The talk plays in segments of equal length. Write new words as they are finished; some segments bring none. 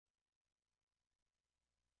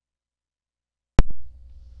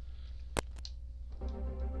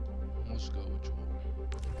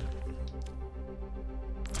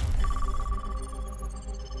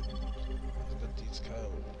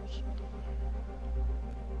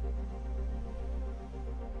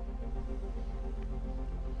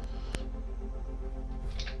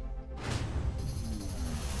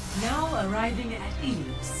arriving at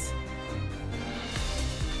Eos.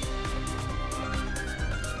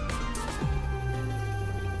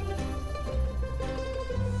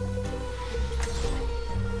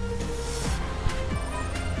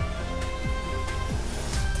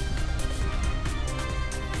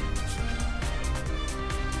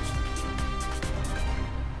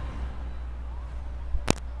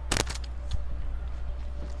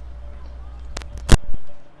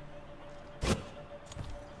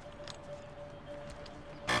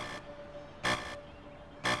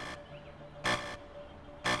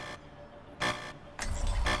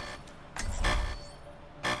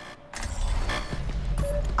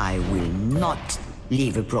 I will not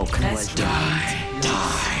leave a broken world. Die.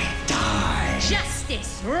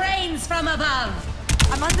 Justice reigns from above!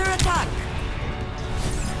 I'm under attack.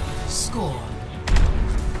 Score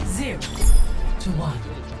 0-1.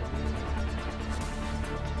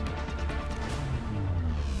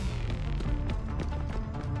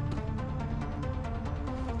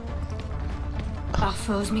 Our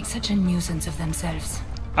foes make such a nuisance of themselves.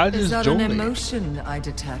 I Is just that joined. an emotion I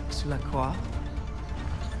detect, Lacroix?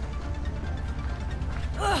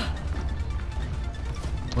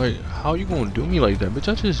 Wait, how you gonna do me like that, bitch?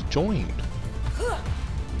 I just joined.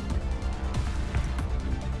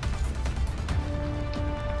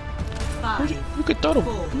 You could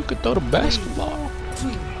throw the basketball. 2,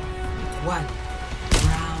 1.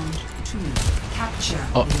 Round 2. Capture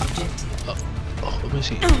Oh, the objective. Oh, let me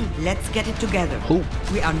see. Let's get it together. Who?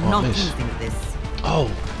 We are Oh, not miss. losing this. Oh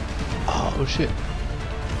shit.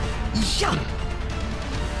 Isha.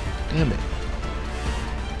 Damn it.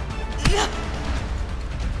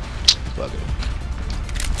 Fuck it.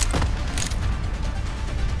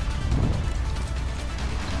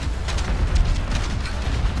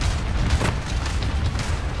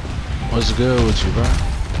 What's good with you, bro?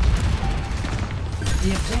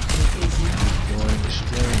 The objective is yours. Join the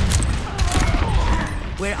stream.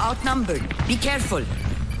 We're outnumbered. Be careful.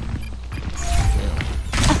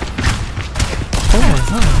 Oh my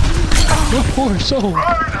god. My poor soul.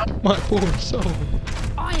 My poor soul.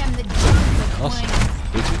 I am the jungle Awesome.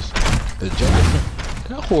 queen. Bitches. The junker.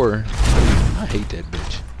 That whore. I hate that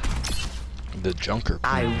bitch. The junker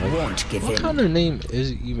queen. I Like, won't give what in. kind of name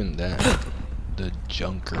is even that? The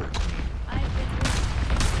junker queen.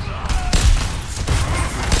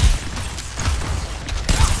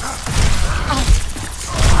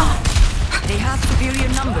 They have superior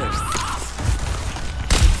numbers.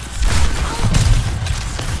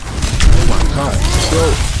 Oh my god. Yo.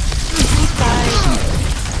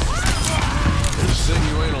 Just saying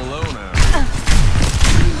you ain't alone out here.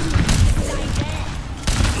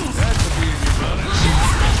 That's a beauty, brother.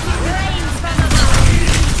 Reigns from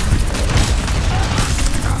above!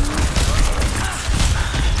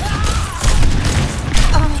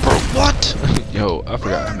 Bro, what? Yo, I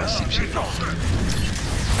forgot I messed up shit.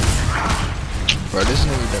 Bro, this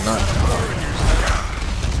nigga did not.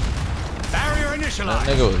 Barrier That initialized.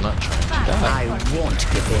 nigga was not trying to die. I won't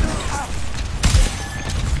give in.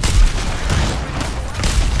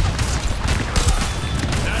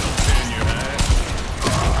 That'll fit in your head.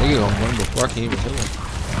 Nigga gonna run before I can even kill him.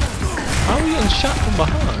 How are we getting shot from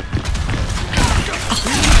behind?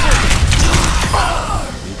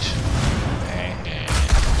 Bitch.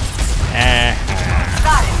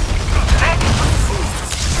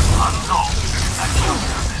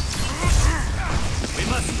 We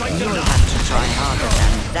must strike them You'll down. have to try harder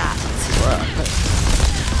than that.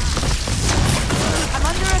 I'm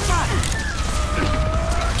under attack.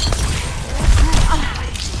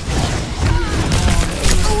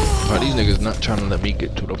 Bro, these niggas not trying to let me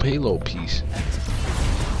get to the payload piece.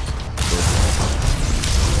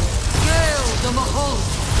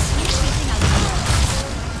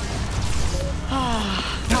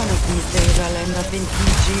 One of these days I'll end up in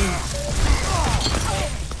PG.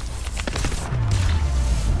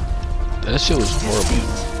 That shit was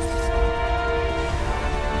horrible.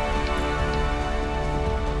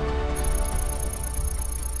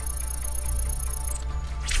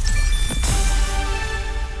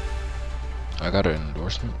 I got an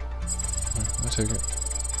endorsement. I take it.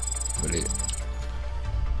 But it,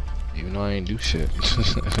 even though I ain't do shit.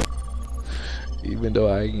 Even though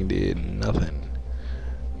I ain't did nothing.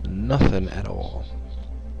 Nothing at all.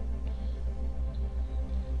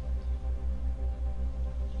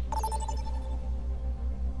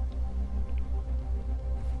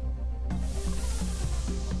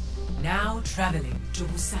 Now traveling to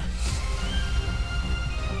Busan.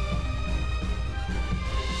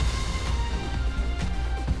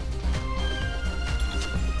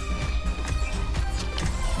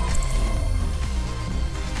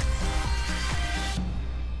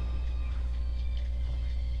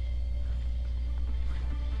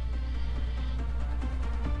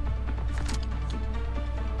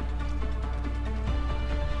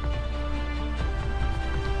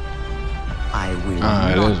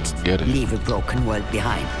 not get it. leave a broken world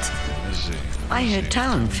behind. Let's see. I heard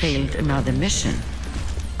Talon failed another mission.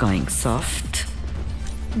 Going soft?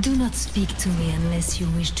 Do not speak to me unless you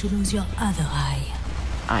wish to lose your other eye.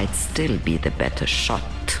 I'd still be the better shot.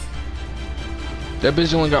 That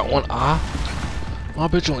bitch only got one eye. My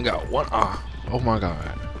bitch only got one eye. Oh my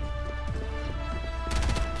god.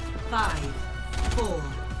 5, 4,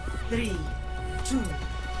 3, 2,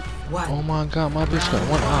 1. Oh my god, my bitch got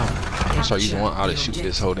one eye. I'm gonna start using one eye to shoot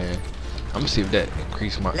this whole damn. I'm gonna see if that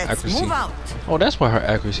increases my Let's accuracy. move out. Oh, that's why her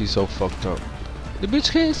accuracy so fucked up. The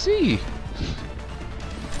bitch can't see.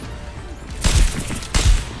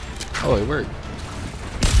 Oh, it worked.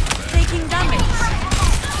 Taking damage.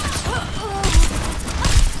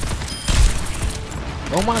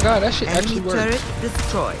 Oh my god, that shit actually Enemy worked. turret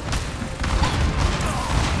destroyed.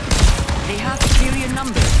 They have superior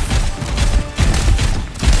numbers.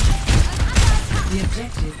 The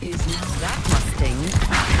objective is now That must sting.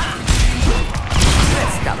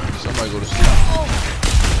 Pressed up. Somebody go to sleep.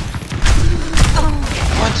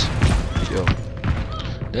 What? Yo.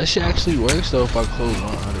 That shit actually works though if I close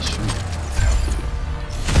one eye to shoot.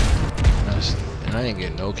 And I ain't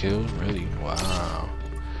getting no kills, really. Wow.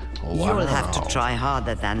 Wow. You'll have to try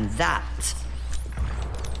harder than that.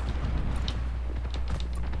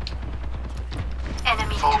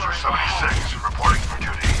 Enemy Soldier 76 reporting for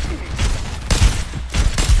duty.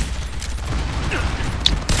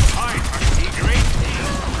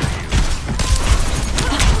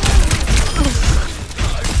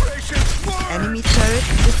 Enemy turret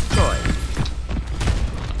destroyed.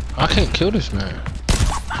 I can't kill this man.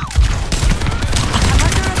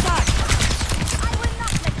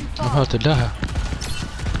 I'm about to die.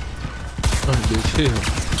 I'm a bitch here.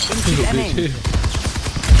 I'm a bitch here.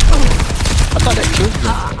 I thought that killed me.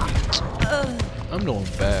 I'm doing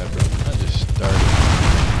bad, bro. I just started.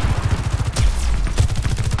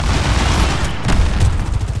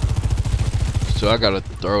 So I gotta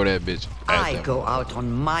throw that bitch at I them. go out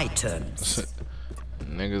on my terms.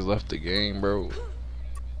 Niggas left the game, bro.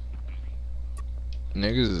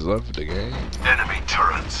 Niggas is left the game. Enemy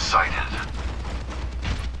turrets sighted.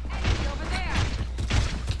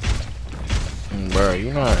 Bro,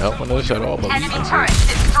 you not helping us at all, but Enemy turret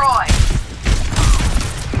destroyed.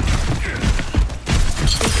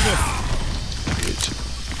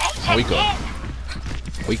 bitch. Wake up.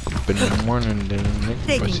 Wake up in the morning, then nigga.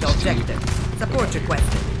 Taking the objective. Support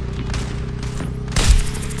requested.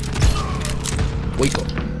 Wake up.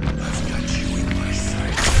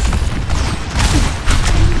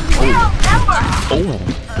 Oh.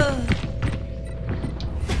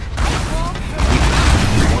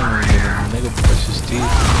 Nigga brush his teeth.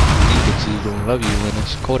 Niggas don't love you when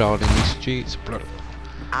it's cold out in these streets, bro.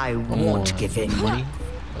 I won't give in. Money.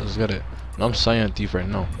 Let's get it. And I'm saying thief right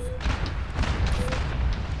now.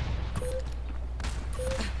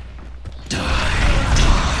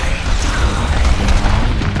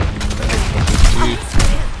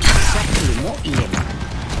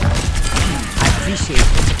 I appreciate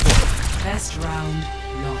the support. best round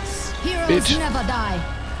lost. Bitch. Never die.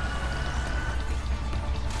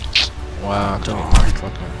 Wow, I took my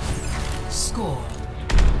fucking. Score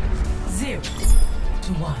 0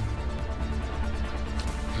 to 1.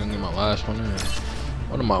 Gonna get my last one in.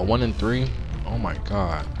 What am I, 1 and 3? Oh my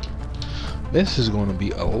god. This is gonna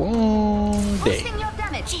be a long day.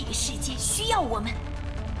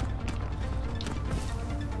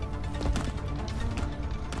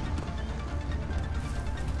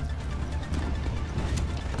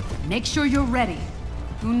 Make sure you're ready.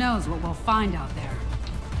 Who knows what we'll find out there.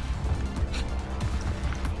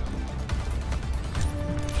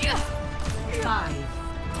 Five,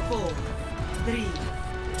 4, 3,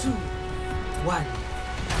 2, 1.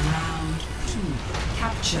 Round 2.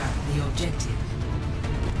 Capture the objective.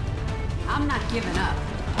 I'm not giving up.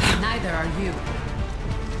 Neither are you.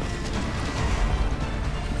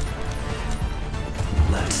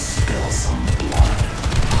 Let's spill some blood.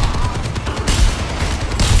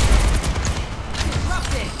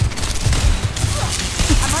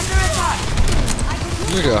 I'm under attack.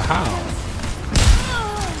 Nigga, how?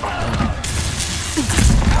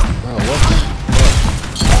 Bro, what?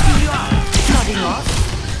 Nodding off.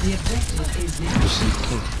 The objective is now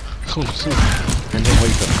Sleep. And then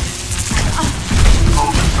wake up.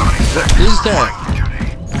 Soldier 76 Is that? reporting for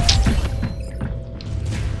duty.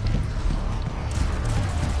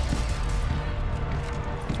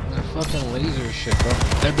 That fucking laser shit, bro.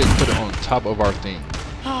 That bitch put it on top of our thing.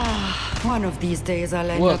 One of these days I'll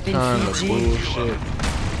end What up in kind of Fiji. bullshit?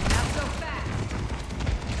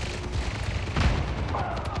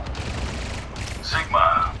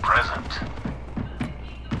 Sigma present.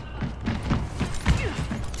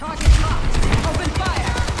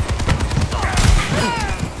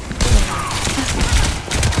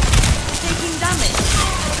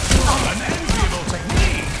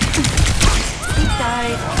 He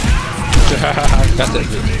died. Got that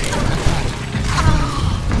bitch.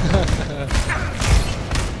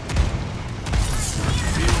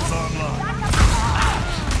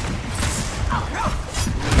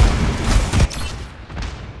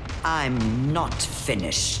 I'm not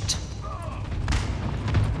finished.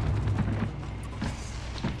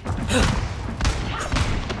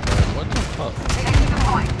 What the fuck? Taking the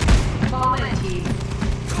point. Fall in, team.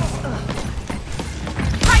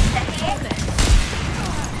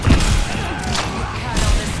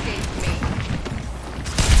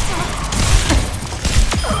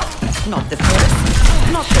 Not the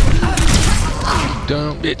first, not the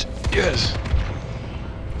Dumb bitch. Yes.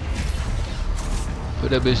 Put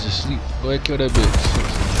that bitch to sleep. Go ahead, kill that bitch.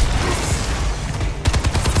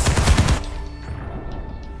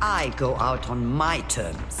 I go out on my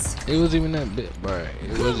terms. It wasn't even that bit, bro.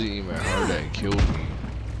 It wasn't even her that killed me.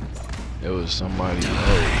 It was somebody else.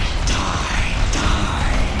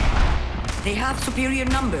 They have superior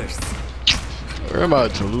numbers. We're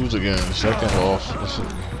about to lose again. Second loss.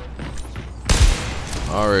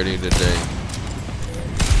 Already today.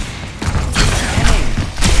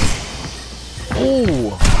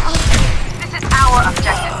 Oh! This is our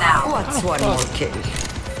objective now. What's one more kill?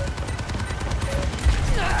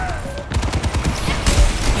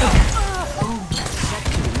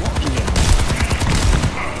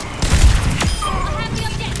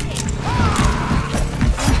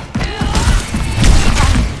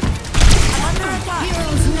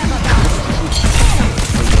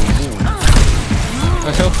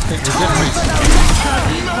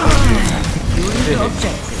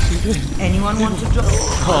 Anyone want to drop?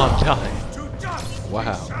 Oh, I'm dying.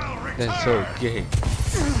 Wow. That's so gay.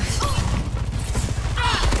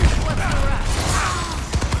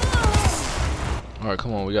 Alright,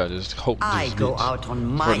 come on, we gotta just hope I this go bitch out on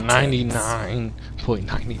my for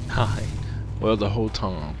 99.99. Well, the whole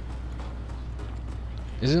time.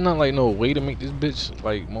 Is it not like no way to make this bitch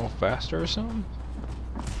like more faster or something?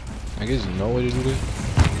 I guess there's no way to do this.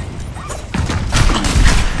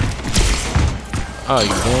 Oh, you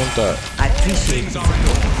doing that? I appreciate it.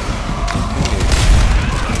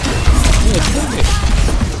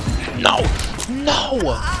 No! No!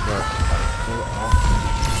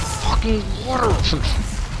 Fucking water!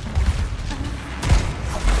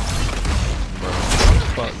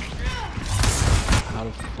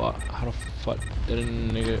 Bro, how the fuck did a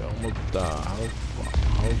nigga almost die?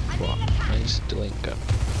 How the fuck? I still ain't got.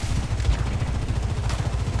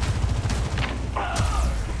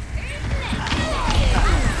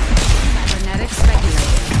 Cybernetics regulated.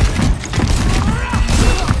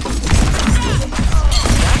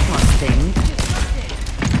 That must sting.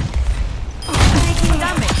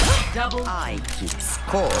 Double. I keep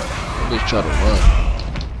score. Let's try to run.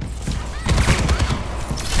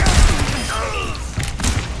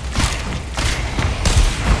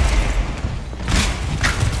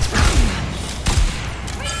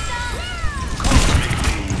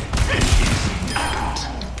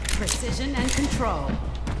 Precision and control.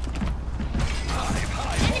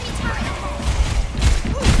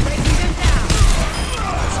 Breaking them down.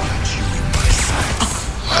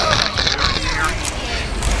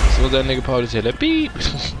 So that nigga probably said that beep.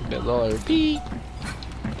 That's all I heard. Beep.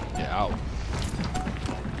 Yeah, out.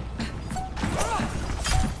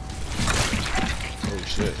 Oh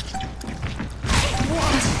shit.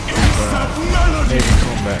 Maybe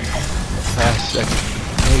come back. Last second.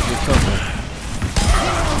 Maybe come back.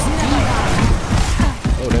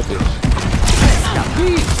 Oh, that bitch.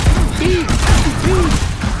 Beep. Beep. Beep.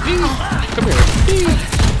 Beep. Come here. Beep.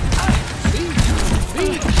 Beep.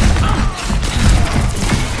 Beep.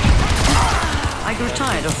 I grew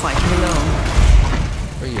tired of fighting alone.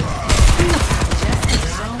 Where you at?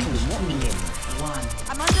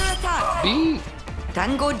 I'm under attack. Beep.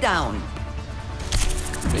 Tango down.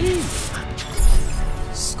 Beep.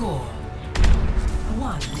 Score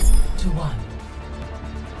 1-1.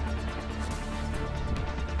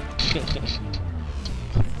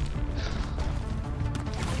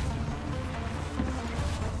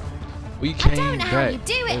 We came don't know back. how you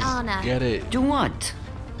do it, Let's Anna. get it. Do what?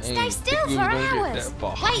 Stay still for hours,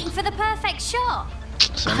 waiting for the perfect shot.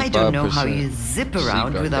 I don't know how you 75% zip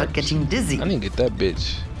around sleep, without got- getting dizzy. I didn't get that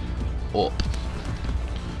bitch up.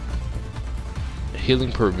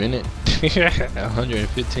 Healing per minute,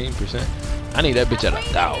 115%. I need that bitch at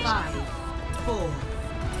 1,000. 5, 4,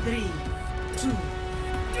 3, 2,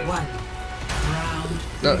 1. Round.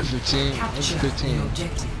 Not 15. That's Capture the 15.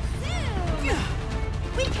 objective.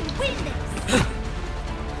 We can win this.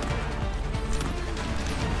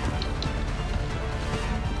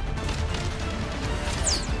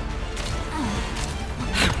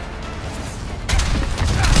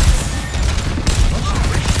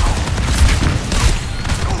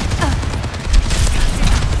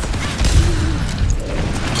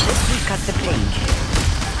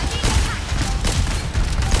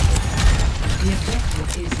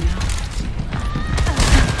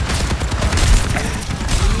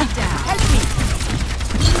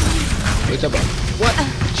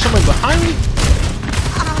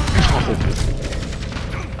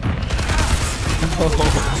 Oh,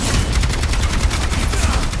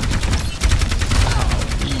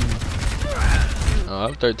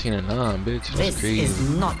 I'm 13-9, bitch. That's This crazy. is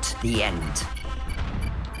not the end.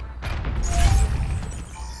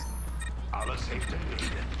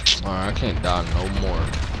 Alright, I can't die no more. I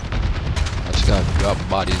just gotta drop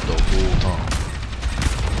bodies the whole time.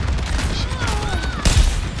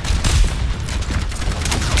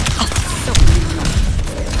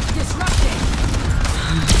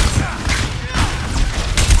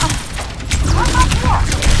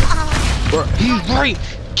 Bro, he's right!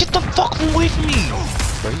 Get the fuck away from me!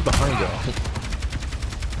 Bro, he's behind y'all.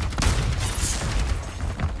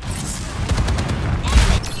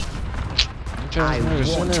 I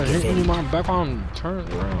won't give hitting me in. my background, turn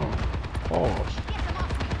around. Pause.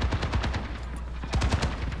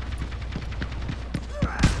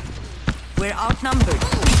 We're outnumbered.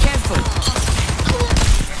 Be careful.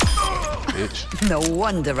 Bitch. No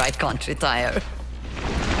wonder I can't retire.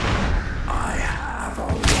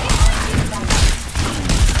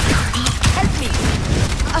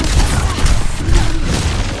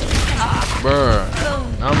 Bruh,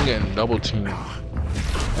 now I'm getting double teamed.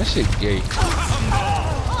 That shit gay. That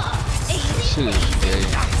shit is gay.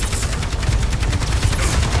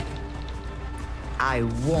 I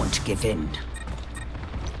won't give in.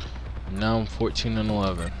 Now I'm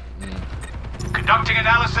 14-11. Conducting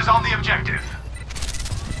analysis on the objective.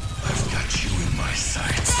 I've got you in my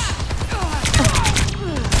sights.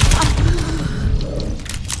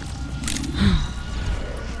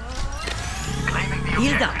 Claiming the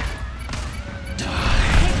Healed up. objective.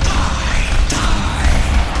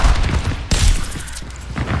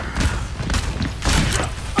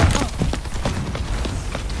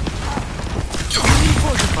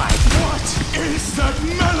 Is that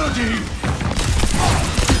melody?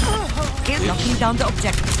 Knocking down the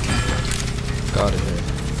objective. Got it here.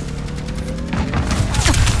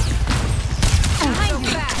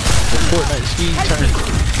 The Fortnite speed turn.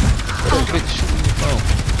 What a bitch shooting the phone.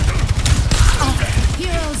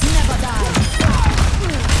 Heroes never die.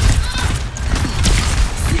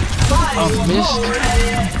 I missed.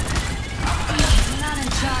 Not in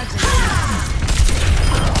charge.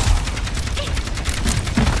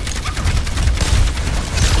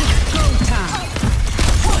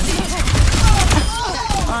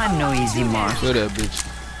 I'm no easy mark. Good that bitch.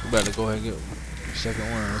 We better go ahead and get the second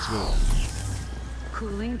one. Let's go.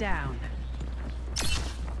 Cooling down.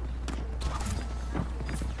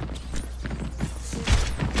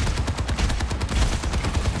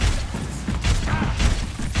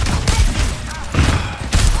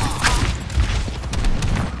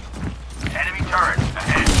 Enemy turret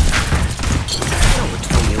ahead.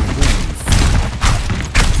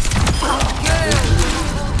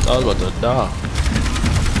 I was about to die.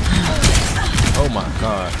 Oh my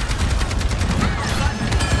god.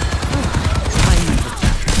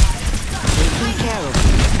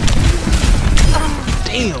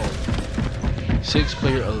 Damn.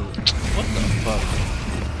 6-player. What the fuck?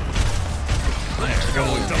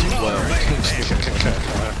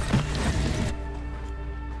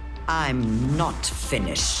 I'm not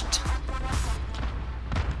finished.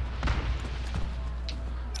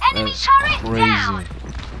 That's crazy.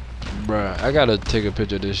 Bruh, I gotta take a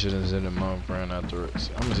picture of this shit and send it to my friend afterwards.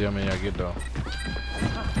 I'm gonna see how many I get though.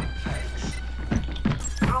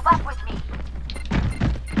 Group up with me.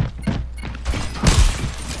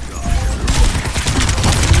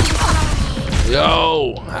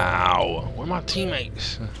 Yo! Ow! Where my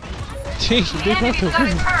teammates? Team, they about to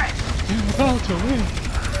win. They're about to win.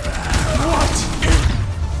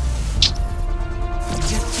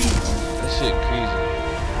 That shit crazy.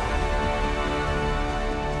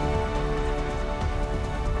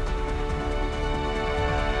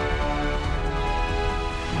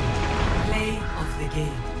 Play of the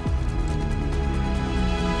game.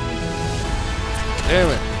 Damn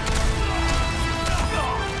it.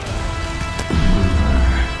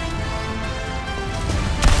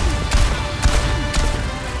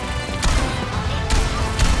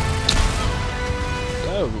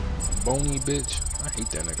 That bony bitch. I hate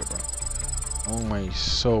that nigga, bro. Oh my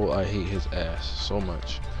soul, I hate his ass so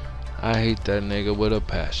much. I hate that nigga with a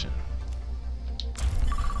passion.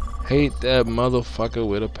 Hate that motherfucker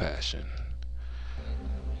with a passion.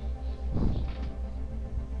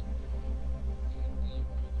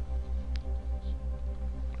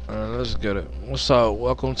 Let's get it. What's up?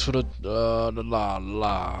 Welcome to the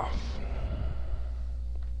live.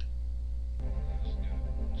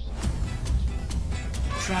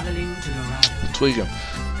 Traveling to the right. Tweaking.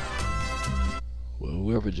 Well,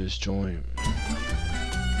 whoever just joined.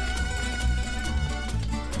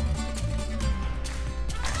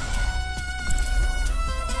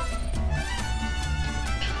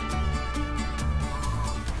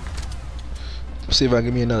 see if I can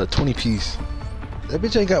give me another 20 piece. That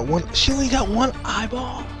bitch ain't got one. She only got one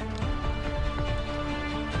eyeball.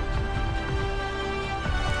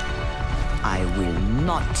 I will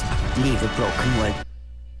not leave a broken world.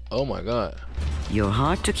 Oh my god. You're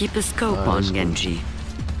hard to keep a scope on, Genji.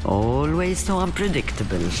 Always so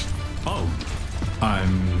unpredictable. Oh,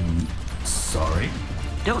 I'm sorry.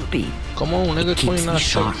 Don't be. Come on, nigga. It keeps 29 me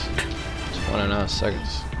sharp. seconds. 29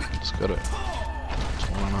 seconds. Let's go to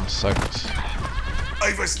 29 seconds.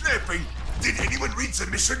 I was napping. Did anyone read the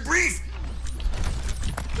mission brief?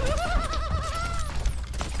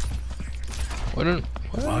 Where did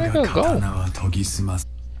I go?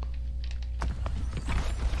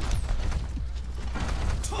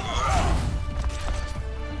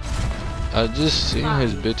 I just seen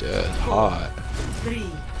his bitch ass hot. 3,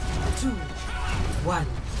 2, 1.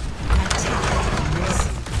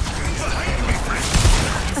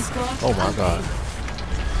 Oh my god.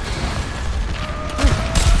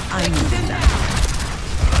 I knew that.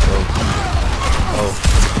 Oh.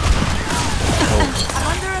 I'm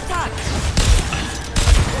under attack.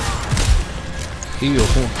 Heal.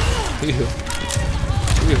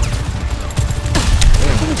 Damn.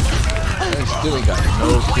 I still ain't got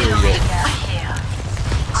no kill yet.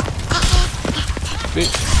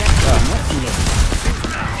 Bitch.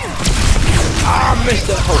 I missed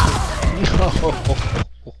that hole.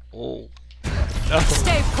 No.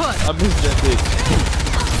 Stay put. I missed that bitch.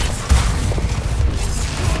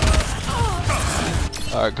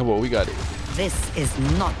 Alright, come on, we got it. This is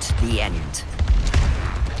not the end.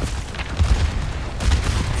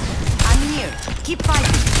 I'm here. Keep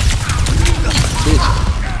fighting. Bitch.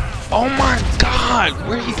 Oh my god,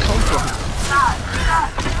 where'd he come from?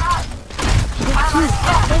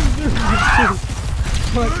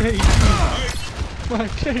 My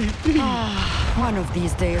KD. One of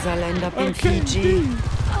these days I'll end up in Fiji.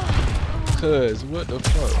 Cuz, what the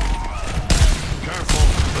fuck? Careful.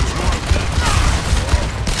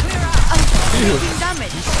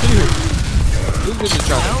 Damage. This bitch is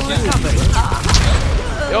trying to kill me.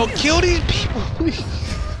 Yo, kill these people, please.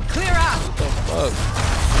 Clear out. What the fuck?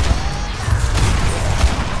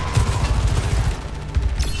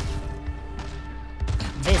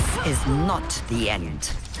 This is not the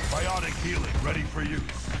end. Biotic healing ready for use.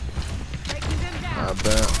 I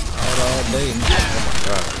bet all day. Oh my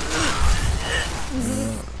god.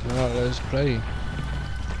 Now let's play.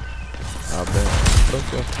 I bet. Fuck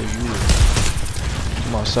up for you.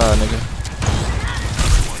 Come outside, nigga.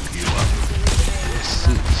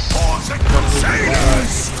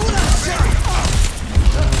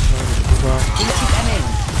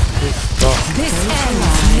 This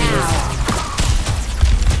ends now.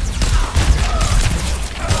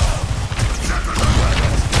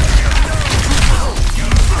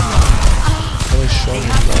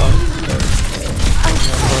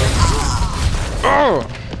 Oh!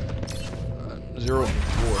 0-4.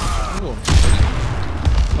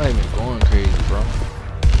 I'm not even going crazy, bro.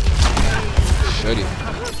 Shut it.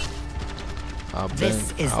 I've been This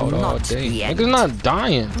is out all not day. the end. Niggas not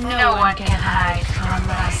dying. No one can hide from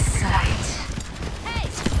my sight. Hey,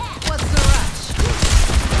 what's the rush?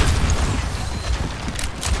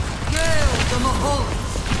 Hail the Mahal.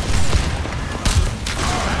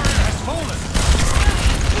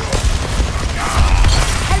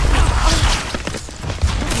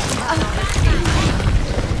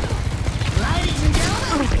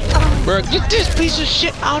 Bro, get this piece of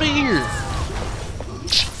shit out of here.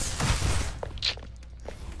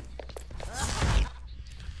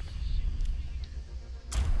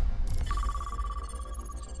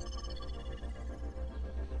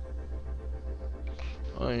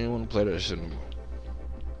 I don't even want to play that shit anymore.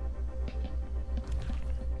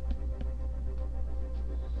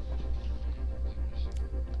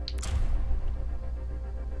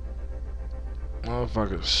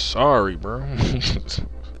 Motherfucker, sorry, bro.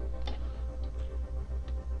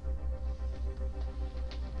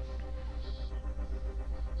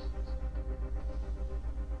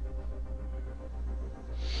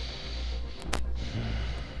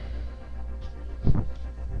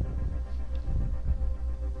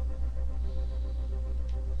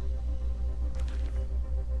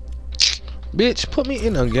 Bitch, put me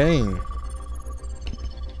in a game.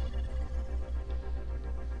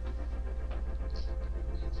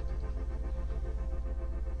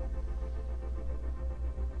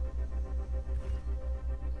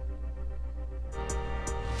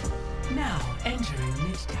 Now entering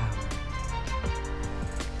Midtown.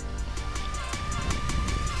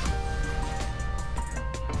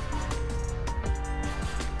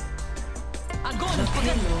 The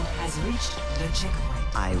payload has reached the checkpoint.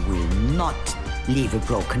 I will not leave a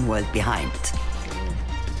broken world behind.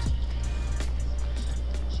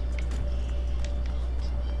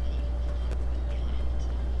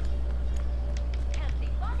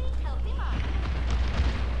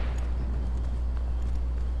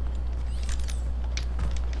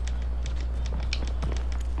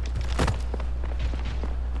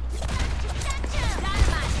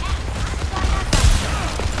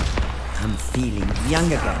 I'm feeling young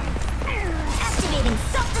again. Activating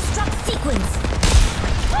self-destruct sequence.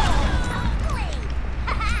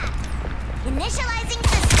 Initializing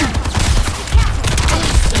system.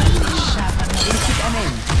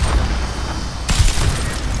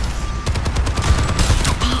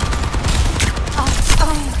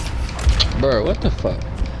 Bro, what the fuck?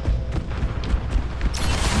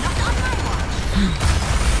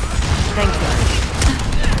 Thank you.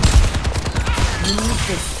 You need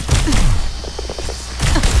this.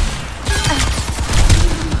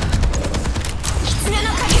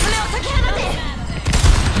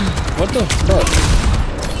 What the fuck?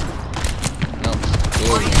 No.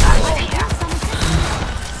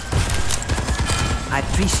 I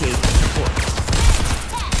appreciate the support.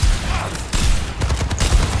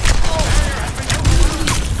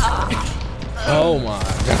 Oh my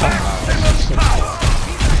god.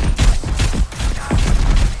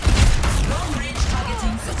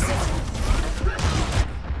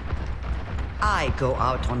 I go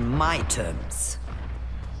out on my terms.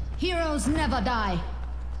 Heroes never die.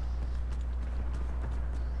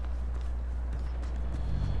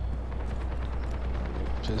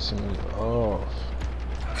 Pissing me off.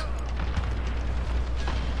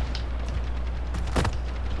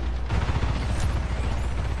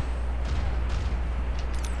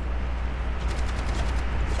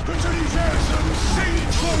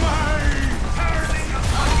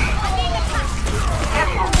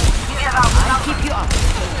 I'll keep you up.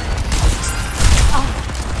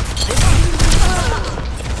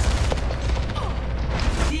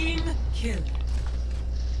 Team kill.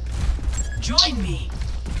 Join me.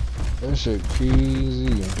 That shit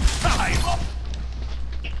crazy.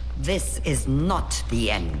 This is not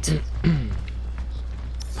the end.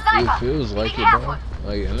 It feels like it, bro.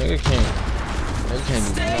 Like, a nigga can't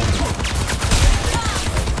do nothing.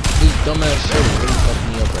 This dumbass shit really fucked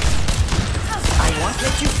me up right now. I won't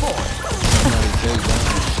let you fall. Somebody take down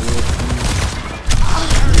the shit.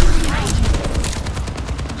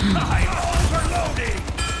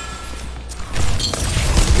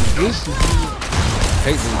 This is I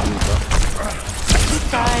hate this dude, bro.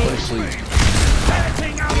 Go to sleep.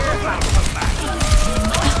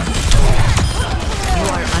 You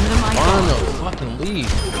are under my Why no fucking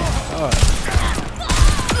leave? God.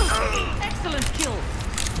 Excellent kill.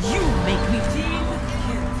 You make me team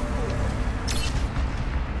kill.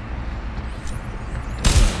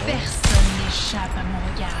 Personne n'échappe à mon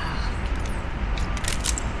regard.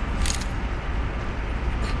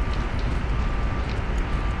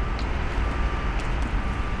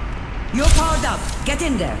 You're powered up. Get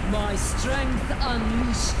in there. My strength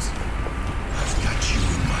unleashed. I've got you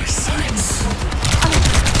in my sights.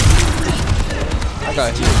 I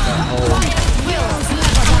got hit that whole.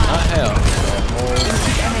 Not hell. That whole.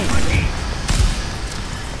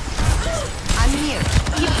 I'm here.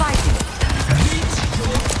 Keep fighting. Meet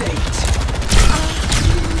your fate.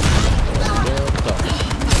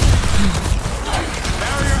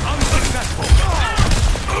 Barrier unsuccessful.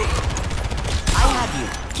 I have you.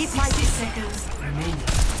 Keep 60 fighting. seconds remaining.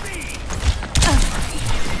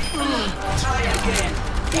 Try again.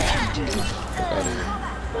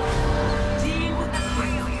 Team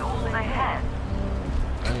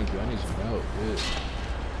I need some help, bitch.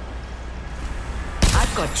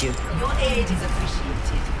 I've got you. your aid is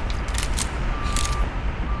appreciated.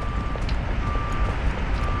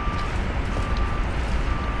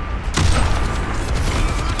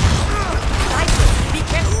 Be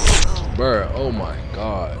careful. Bruh, oh my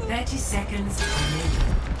god. 30 seconds remaining.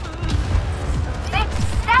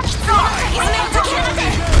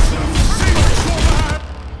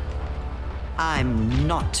 I'm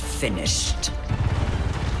not finished.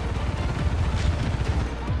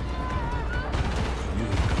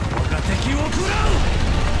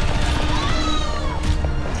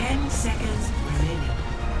 10 seconds remaining.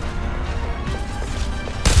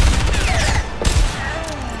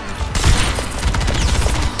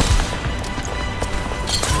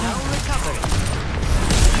 No recovery.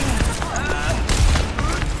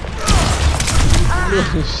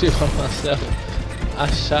 Shit on myself. I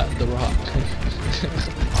shot the rock.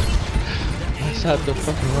 I shot the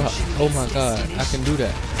fucking rock. Oh my god, I can do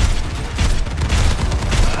that.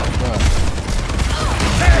 Bruh.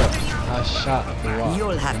 I shot the rock.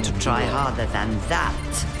 You'll have to try harder than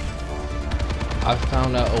that. I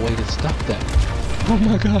found out a way to stop that. Oh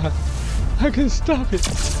my god, I can stop it.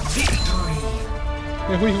 Victory.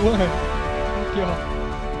 And we won. Y'all.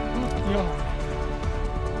 Y'all.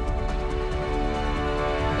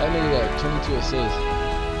 That nigga got 22 assists.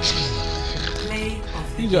 Play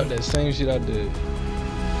of the He dropped that same shit I did.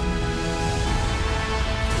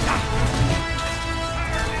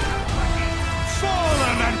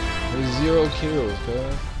 0 kills,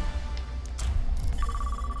 cuz.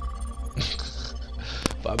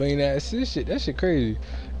 But I mean, that assist shit, that shit crazy.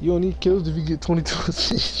 You don't need kills if you get 22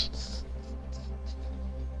 assists.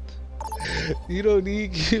 You don't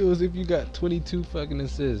need kills if you got 22 fucking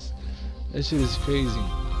assists. That shit is crazy.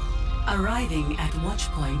 Arriving at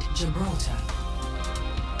Watchpoint Gibraltar.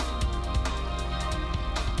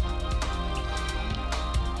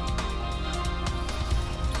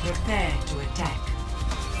 Prepare to attack.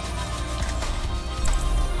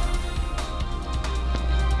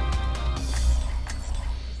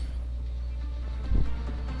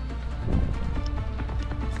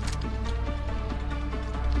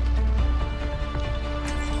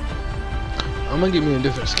 I'm gonna get me a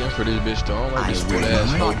different skin for this bitch though. I don't like this weird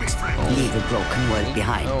ass hoe. Leave a broken world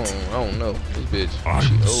behind. I don't know. This bitch.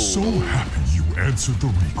 I'm so happy you answered the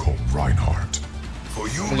recall, Reinhardt. For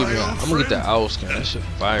you, I'm gonna get that owl skin. That shit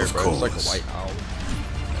fire, bro. It's like a white owl.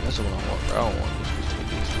 That's what I want, bro. I don't want this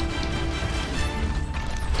bitch.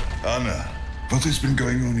 Anna, what has been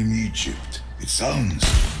going on in Egypt? It sounds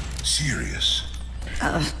serious.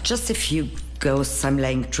 Just a few ghosts I'm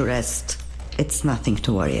laying to rest. It's nothing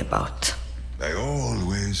to worry about. I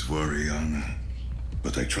always worry, Anna.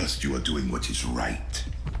 But I trust you are doing what is right.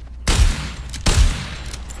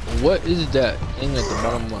 What is that thing at the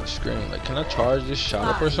bottom of my screen? Like, can I charge this shot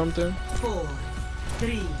up or something? 4,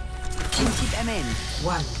 3, 2,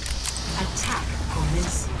 1. Attack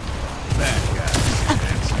commencing. Bad guy.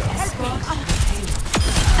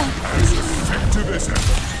 As effective as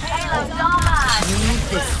ever. You need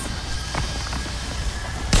this.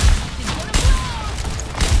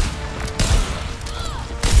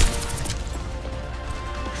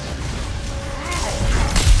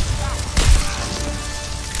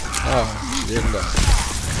 Oh, didn't know.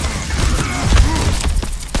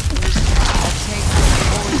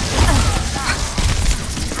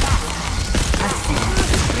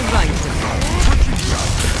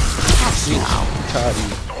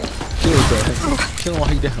 Kill him, bro. Kill him while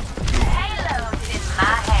he's down. Payload is in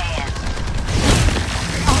my hands.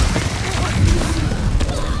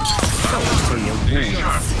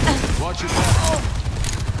 Watch it back.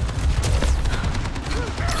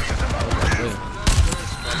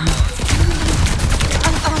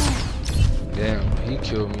 Damn, he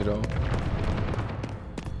killed me though.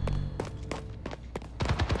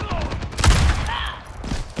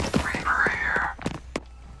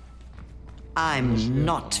 I'm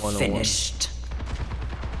not finished.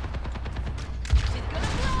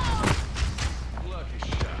 Let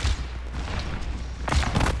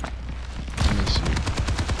me see.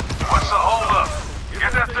 What's the holdup?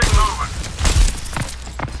 Get that thing moving.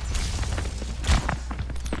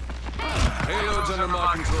 Payload's under my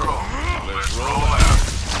control. Let's roll out.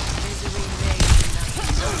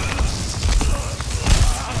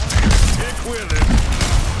 Stick with it.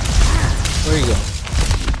 Where you go?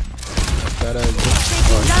 That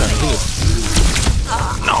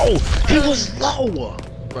no, he was low.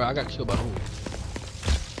 Bro, I got killed by who?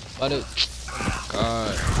 By the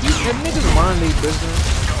God. If niggas mind their business,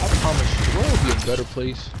 I promise you, the world would be a better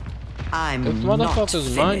place. I'm If not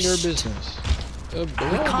motherfuckers mind their finished. business. The We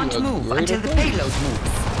world would can't be a move greater until the place. payload moves.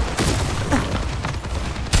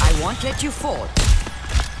 I won't let you fall.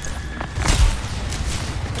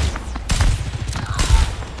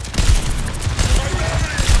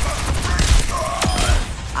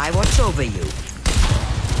 I watch over you.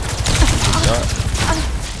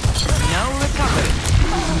 No recovery.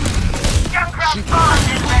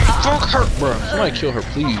 Fuck her, bro. Somebody kill her,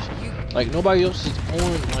 please. Like nobody else is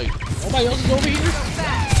on. Like nobody else is over here.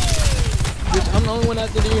 Bitch, I'm the only one out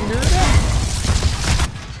there to endure that.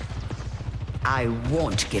 I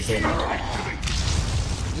won't give in.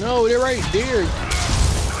 No, they're right there.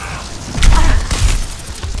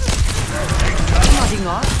 Nodding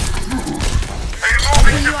off. Hey,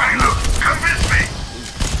 moving to payload. Convince me.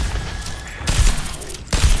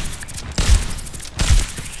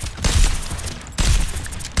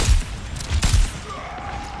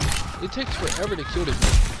 It takes forever to kill this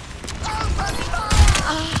man.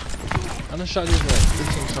 I done shot this man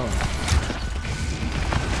 15 times.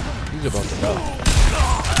 He's about to die.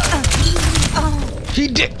 He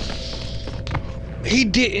did. He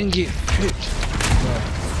didn't get pitched.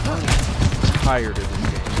 I'm tired of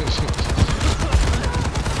this game.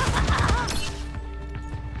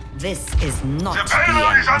 This is not The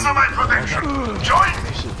payload is under my protection. Join me.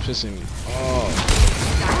 This shit pissing me off.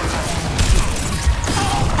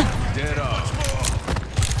 Dead off.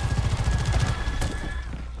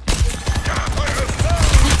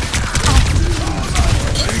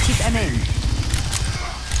 keep them in.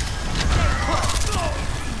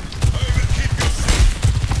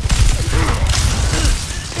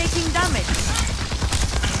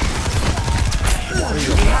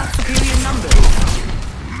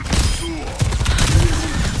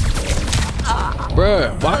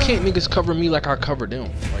 Bruh, why can't niggas cover me like I cover them?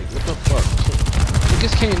 Like, what the fuck?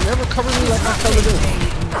 Niggas can't never cover me like I cover them.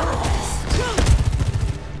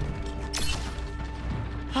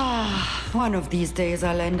 One of these days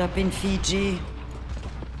I'll end up in Fiji.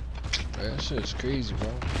 That shit's crazy, bro.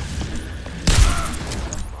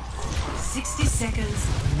 60 seconds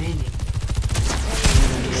remaining.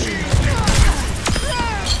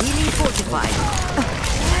 Healing fortified.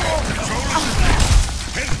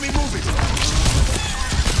 Help me move it!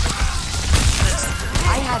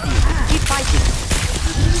 I have you. Keep fighting.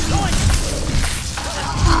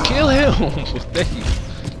 Kill him! Thank you.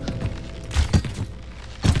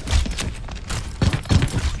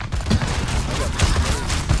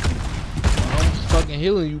 I'm fucking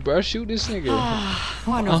healing you, bro. Shoot this nigga.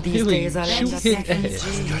 One of these days I'll end up in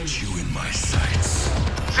Fiji. Got you in my sights.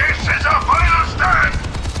 This is our final stand!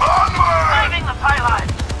 Onward! Driving the pylon.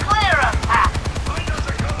 Clear a path.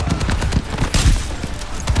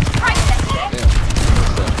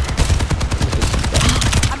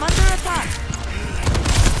 I'm under attack.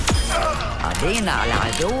 علينا على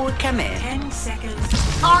عدو كمان. 10 seconds.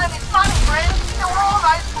 I'm funny, friend. You're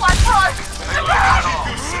almost like broke.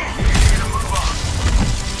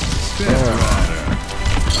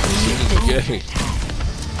 Okay.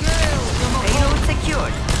 Payload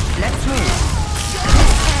secured. Let's move.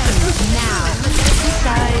 Now,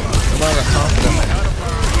 What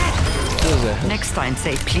is that? next time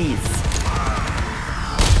say please.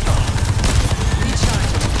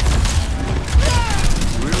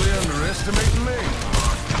 Really underestimating me?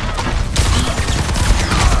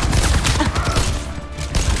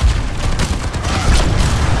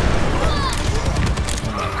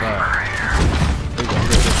 Oh my god.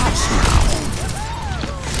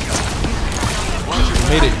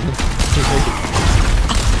 Made it.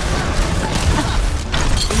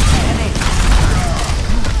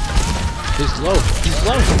 He's low. He's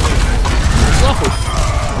low. He's low.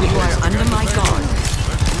 You are under my guard.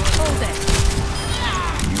 Hold it.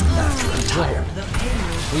 He's low.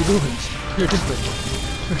 What are you doing? You're different.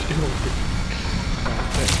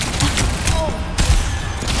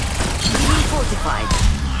 Healing fortified.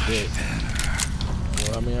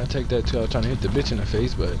 Well, I mean, I take that too. I was trying to hit the bitch in the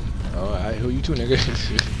face, but alright, who you two, nigga?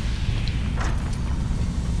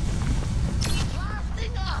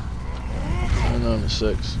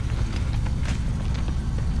 9-6.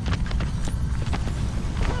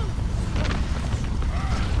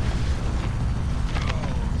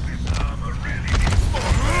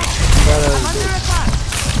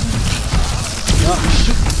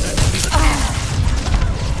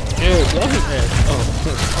 Yeah, love it, man. Oh,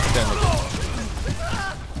 fuck that nigga.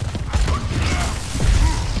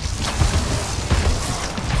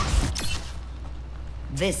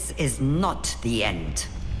 This is not the end.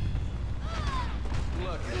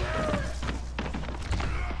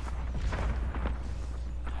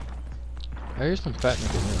 I hear some fat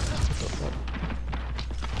nigga, man. What the fuck?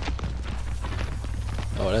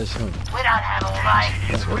 Oh, that's him. We don't have all night.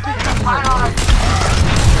 What the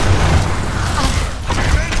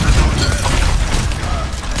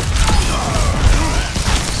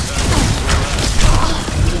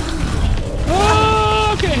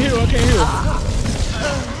Oh, I can't heal. I can't heal.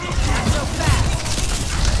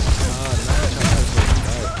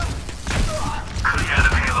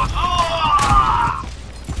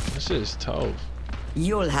 This is tough.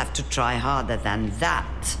 You'll have to try harder than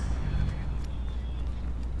that.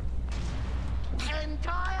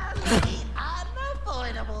 Entirely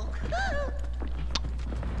unavoidable.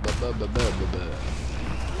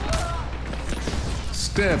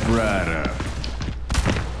 Step right up.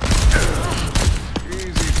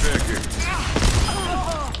 Easy picking.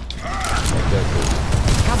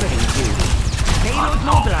 Covering you. Payload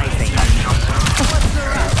mobilizing.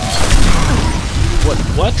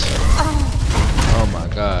 What? Oh my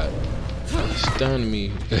god. He stunned me.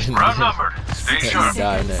 Round numbered. Stay sharp.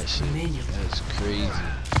 Die in that shit. That's crazy.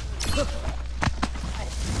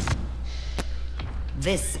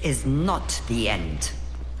 This is not the end.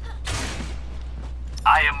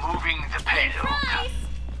 I am moving the payload.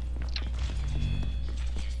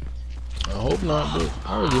 I hope not, but I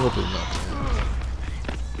really hope it's not.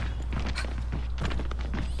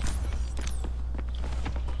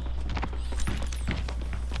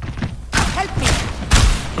 Help me.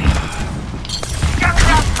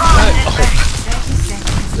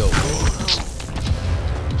 Yo.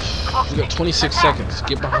 We got 26 seconds.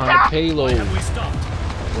 Get behind the payload.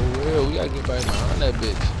 For real, we gotta get right behind that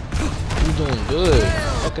bitch. We was doing good.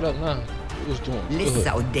 Fuck it up now. We was doing good.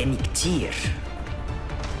 لسه قدامي كتير.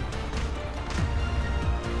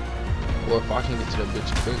 Or if I can get to that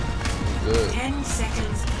bitch quick. good. 10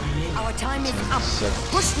 seconds remaining. Our time is up. Seconds.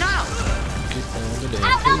 Push now. Get on the damn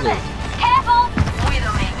Outnumbered! payload. Careful!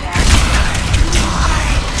 Widowmaker!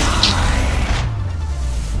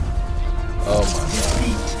 Oh my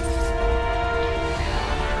god.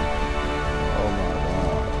 Oh my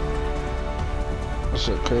god. That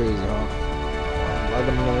shit crazy, huh? Like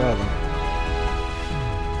them in the other.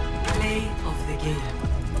 Play of the game.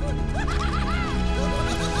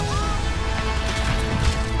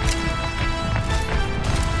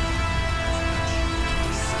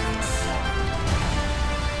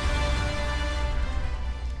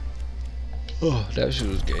 Oh, that shit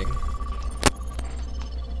was gay.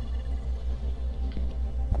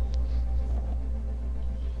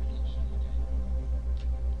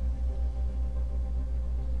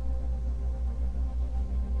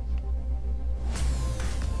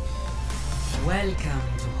 Welcome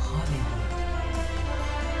to Hollywood.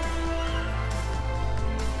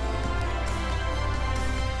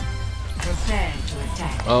 Prepare to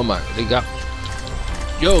attack. Oh my, they got.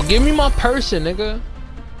 Yo, give me my person, nigga.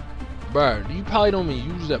 Bruh, you probably don't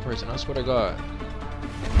even use that person, I swear to God.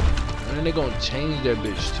 And then they gonna change that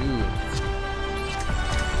bitch too.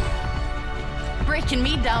 Breaking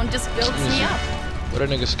me down just builds me up. What a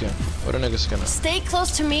nigga skin. What a nigga skin. Stay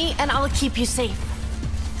close to me and I'll keep you safe.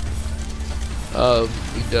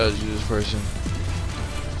 He does use this person.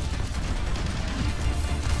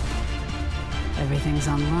 Everything's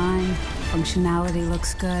online. Functionality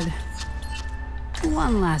looks good.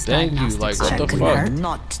 One last Thank you, diagnostic like, what check the can fuck? hurt.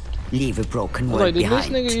 Not leave a broken I was word like, did this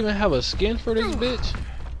behind. nigga even have a skin for this bitch?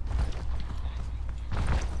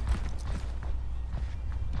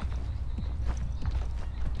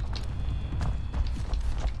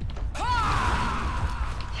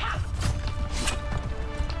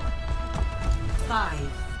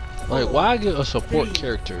 Like, why get a support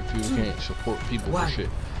character if you can't support people for shit?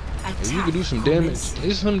 If you can do some damage,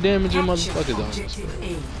 there's some damage in motherfuckers on this world.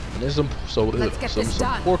 And there's some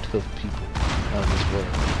supportive people on this world.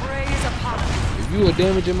 If you a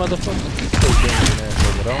damaging motherfucker, keep those damaging ass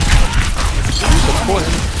over there. You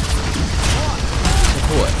supporting.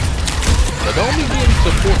 Support. But don't be getting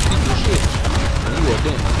support people shit when you a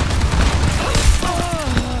damage.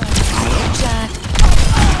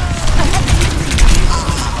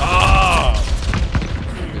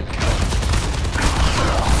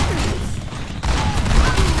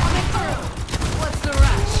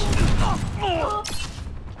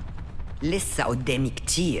 لسه قدامي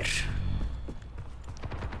كتير.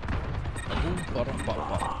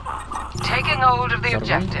 Taking hold of the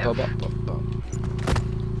objective.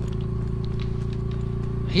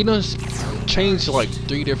 He done changed like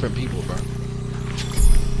 3 different people, bro.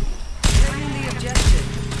 Clearing the objective.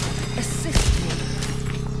 Assist me.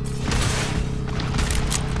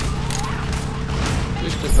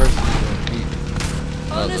 Which the person you gonna beat?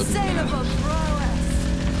 Unassailable prowess.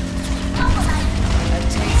 A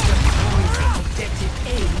taste of poison. Objective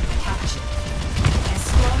A captured.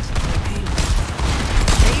 Escort the payload.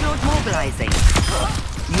 Payload mobilizing.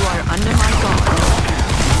 You are under my guard.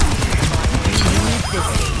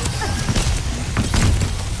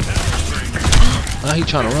 Now he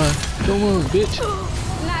trying to run. Don't run, bitch.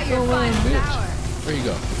 Don't run, bitch. Where you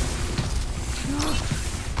go?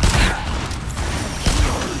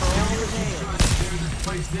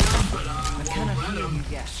 What kind of heal you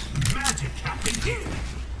get? Magic happened here.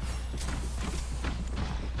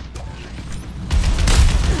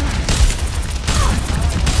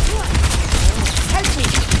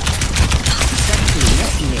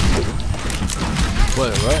 Help me.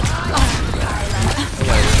 What, right?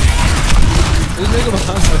 This nigga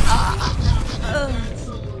behind her.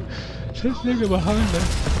 This nigga behind her.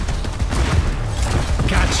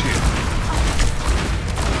 Gotcha.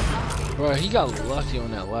 Bro, he got lucky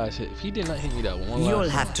on that last hit. If he did not hit me that one You'll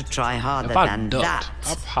last have to try harder if I than ducked, that.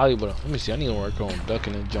 I probably would have. Let me see. I need to work on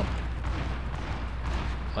ducking and jumping.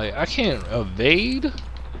 Like, I can't evade.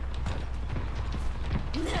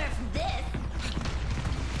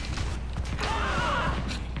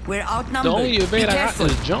 We're outnumbered. The only evade Be I got careful.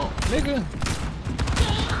 is jump, nigga.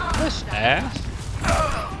 That's ass.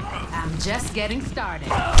 I'm just getting started.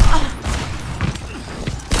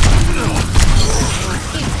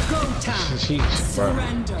 It's go time. Jeez, bro.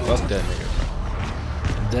 Fuck that nigga,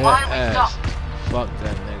 bro. That ass. Fuck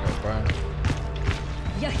that nigga, bro.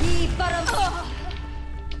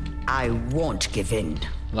 I won't give in.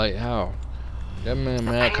 Like, how? That man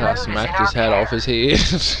mad cause I smacked his hat off his head.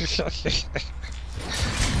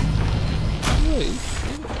 Wait,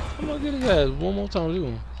 I'm gonna get his ass one more time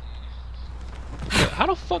too. How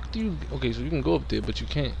the fuck do you? Okay, so you can go up there, but you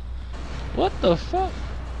can't. What the fuck?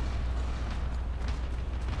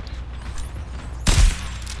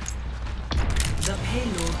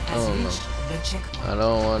 payload has reached the checkpoint. I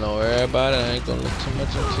don't want to know everybody. I ain't gonna look too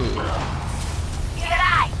much into it.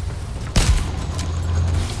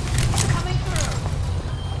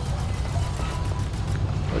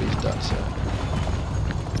 What are these dots at?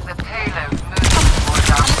 The payload moves towards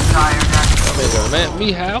our desired destination. Wait a minute, me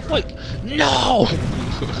halfway? No!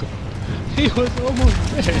 He was almost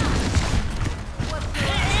dead.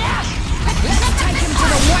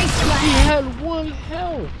 He had 1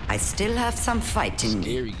 health. I still have some fight in me.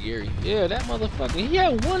 Scary Gary. Yeah, that motherfucker. He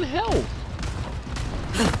had 1 health.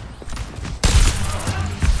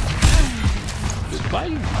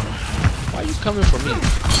 Why you coming for me?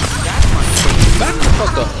 Back the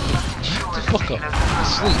fuck up. Shut the fuck up.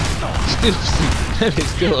 Sleep. Still sleep. That bitch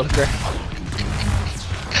still on the ground.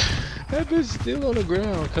 That bitch still on the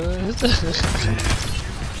ground, cuz.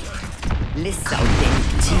 Listen,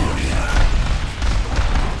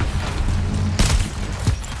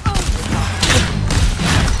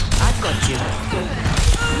 I've got you.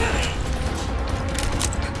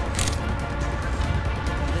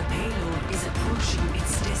 The payload is approaching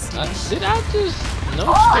its destination. Did I just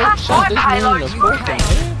no-scope shot this man in the fucking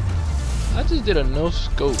head? I just did a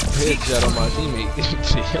no-scope headshot on my teammate to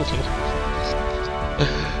kill him.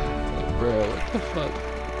 Bro, what the fuck?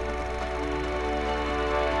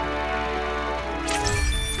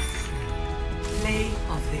 Play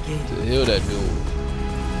of the game. To heal that dude.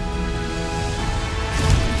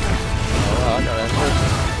 Oh wow, I got that person.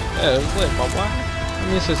 Yeah, it was lit, my boy. How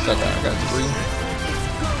many assists I got? I got 3.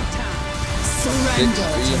 Surrender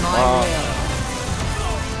to my will.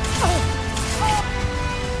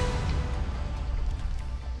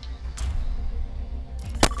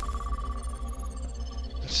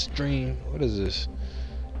 Stream. What is this?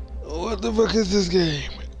 What the fuck is this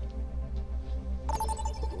game?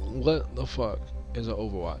 What the fuck is an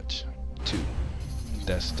Overwatch 2?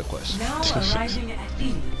 That's the question. Now arriving at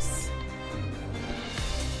Phoenix.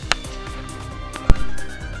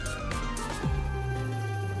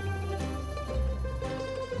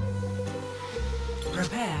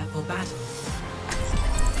 Prepare for battle.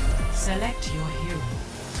 Select your hero.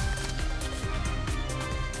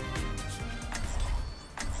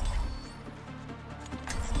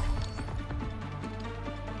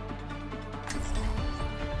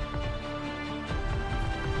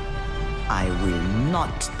 I will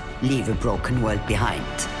not leave a broken world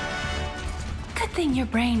behind. Good thing your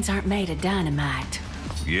brains aren't made of dynamite.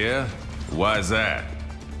 Yeah? Why's that?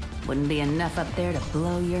 Wouldn't be enough up there to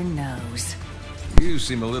blow your nose. You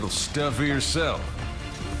seem a little stuffy yourself.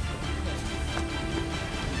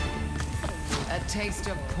 A taste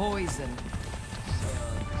of poison.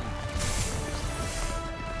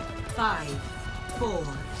 5, 4,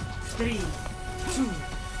 3, 2,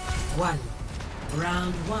 1.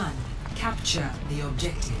 Round 1. Capture the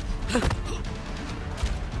objective.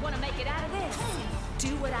 Want to make it out of this?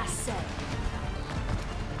 Do what I say.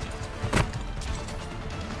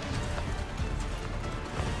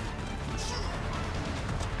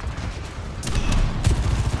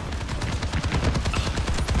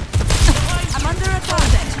 I'm under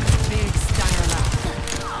attack. Big stinger laugh.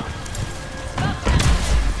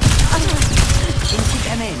 Keep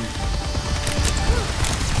them in.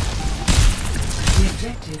 The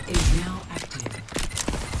objective is now active.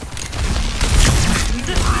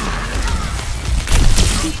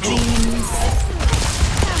 Dreams.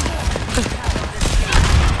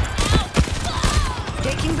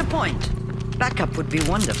 Taking the point. Backup would be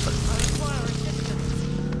wonderful.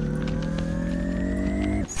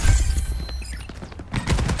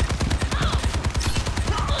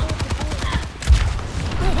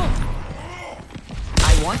 I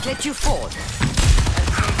won't let you fall.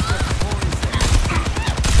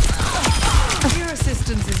 Your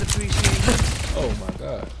assistance is appreciated. Oh my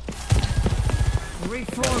god.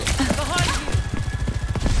 Reform behind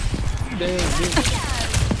you. Damn, dude.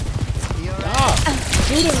 Ah!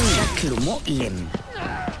 شكله مؤلم.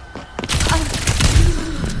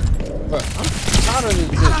 But I'm tired of this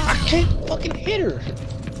bitch. I can't fucking hit her.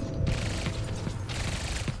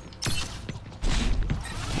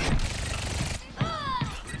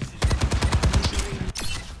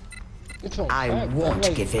 I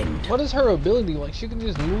won't give in. What is her ability? Like she can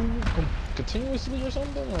just move continuously or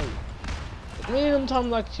something? Like, man, I'm talking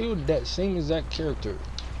like she was that same exact character.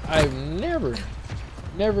 I've never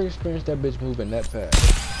experienced that bitch moving that fast.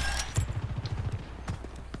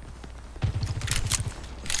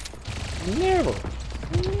 Never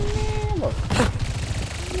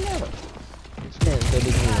experienced that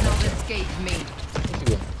bitch moving that fast. Escape me. Where she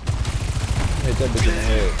go? Hit that bitch in the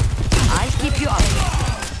head. I'll keep you up.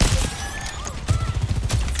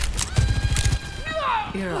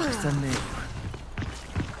 Iraq's a move.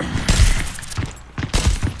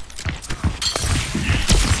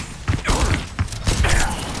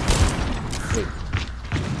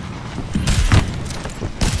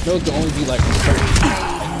 Hell can only be like certain.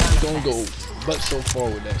 Don't go but so far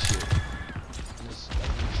with that shit. It's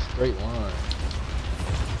like a straight line.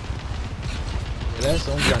 Yeah, that's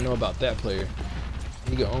the only thing I know about that player.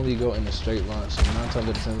 He can only go in a straight line, so 9 times out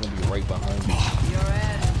of 10 is gonna be right behind me. Your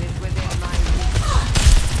end is within my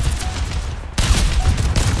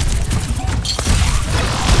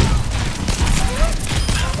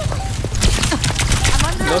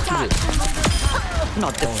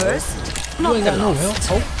Not the first, You not ain't the got no last.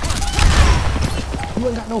 help, ho. You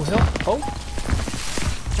ain't got no help, ho.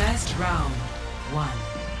 first round. 1.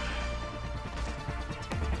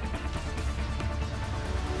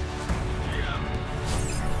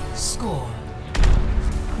 Score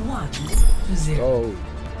 1-0. Go.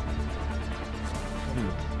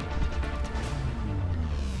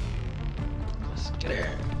 Let's get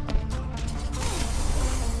it.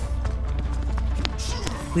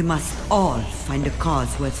 We must all find a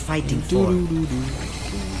cause worth fighting for.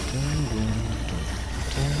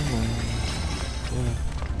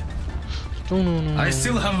 I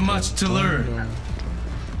still have much to learn.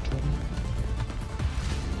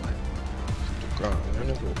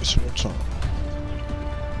 Time.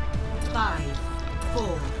 5,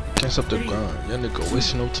 4, Can't stop the grind. That nigga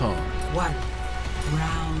wasting no time. 1.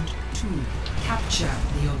 Round 2. Capture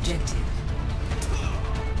the objective.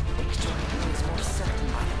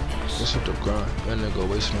 Can't stop the grind. That nigga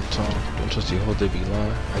wasting no time. Don't trust the hoe, they be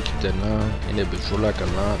lying. I keep that 9, and that bitch roll like a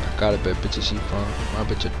line. I got a bad bitch, she fine. My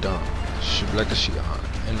bitch a dumb. She like a she on.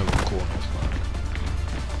 Ain't no record, no fine.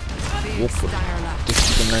 Whoop it. This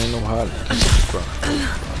nigga ain't no holler. Can't stop the grind.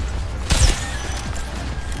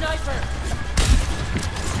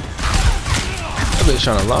 That bitch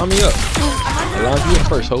trying to line me up. Line me up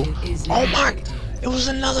first, ho. Oh my! It was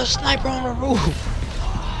another sniper on the roof.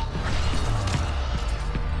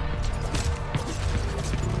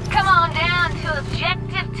 Come on down to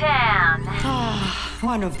Objective Town.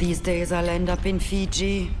 One of these days I'll end up in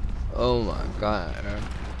Fiji. Oh my god.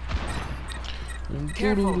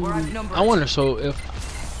 Careful, we're outnumbered. I wonder, so if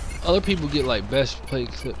other people get like best play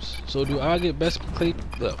clips, so do I get best play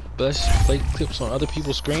clips on other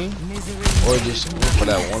people's screen, or just for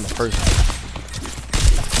that one person?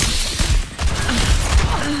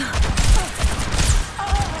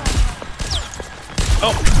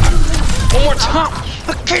 Oh, one more time!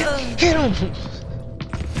 I can't hit him,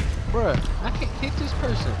 bruh. I can't hit this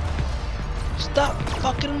person. Stop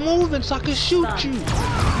fucking moving so I can shoot you.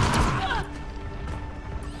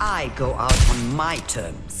 I go out on my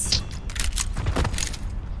terms.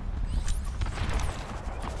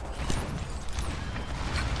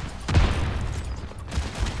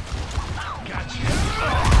 A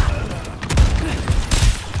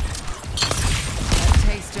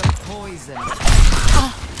taste of poison.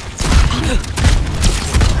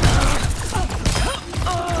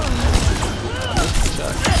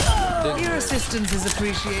 Your assistance is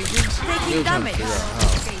appreciated. Taking damage.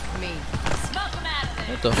 Escape me.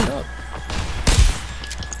 What the fuck?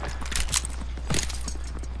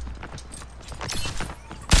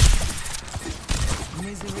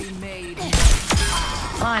 Misery made.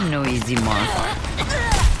 I'm no easy mark.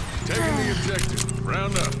 Taking the objective.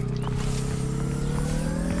 Round up.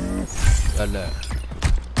 Got that.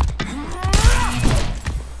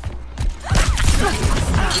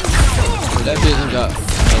 That bitch got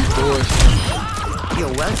doors.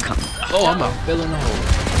 You're welcome. Oh, I'm out filling the hole.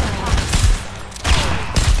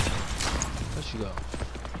 Where'd she go?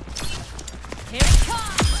 Here it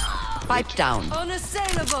comes. Pipe down.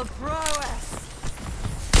 Unassailable prowess.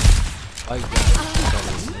 Bite down.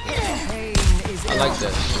 I like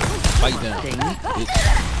that shit. Bite down.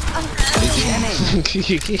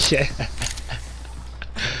 Bitch. Yeah.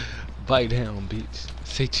 Bite down, bitch.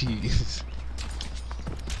 Say cheese.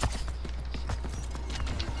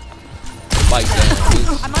 Bite down,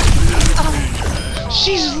 bitch.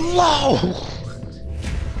 She's low.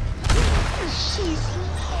 She's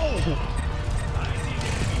low.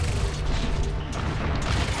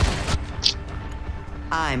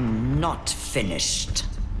 I'm not finished.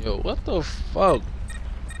 Yo, what the fuck?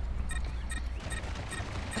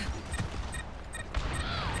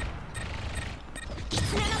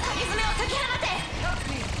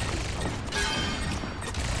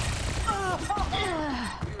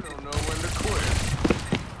 You don't know when to quit.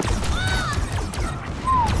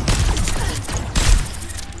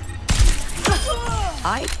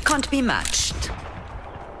 I can't be matched.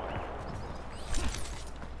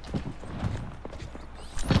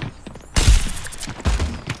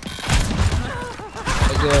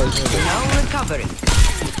 No recovering.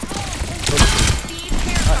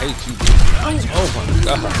 I hate you, dude. Oh my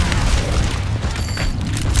god.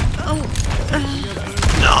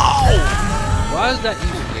 No! Why is that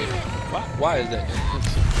even there? Why is that there?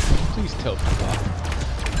 Please tell me why.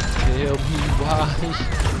 Tell me why.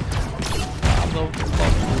 Why the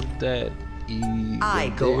fuck is that even I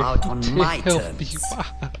go there? out on my Tell terms. me why.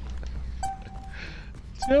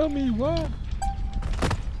 Tell me why.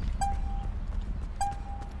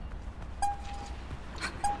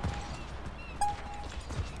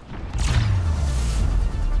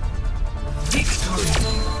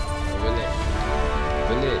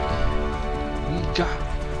 We got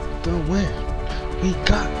the win. We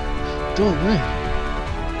got the win.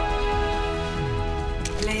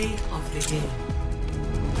 Play of the game.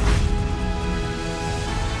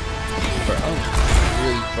 Bro, I'm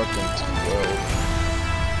really fucking too well.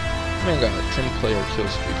 Man got a 10-player kill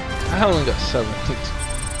streak. I only got 7.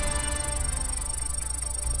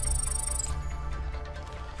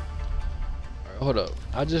 Alright, hold up.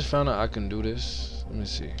 I just found out I can do this. Let me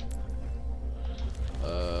see.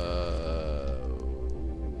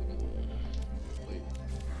 Wait.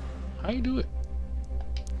 How you do it?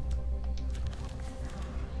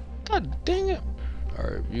 God dang it.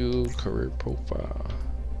 Alright, view career profile.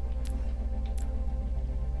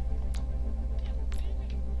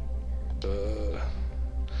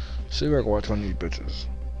 See if I can watch one of these bitches.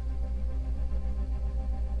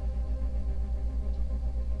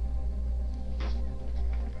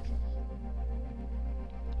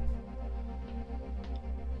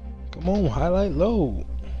 Come on, highlight load.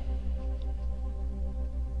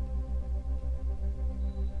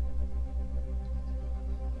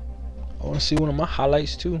 I want to see one of my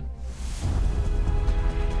highlights too.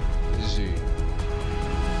 Let's see.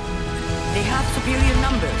 They have superior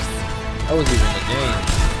numbers. That was even a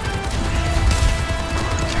game.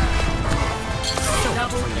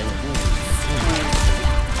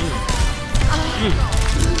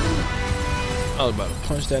 I was about to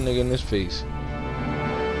punch that nigga in his face.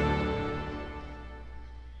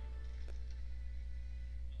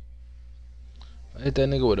 I hit that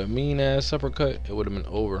nigga with a mean ass uppercut, it would have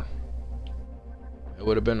been over. It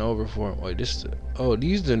would have been over for him. Wait, this the, oh,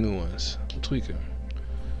 these the new ones. I'm tweaking.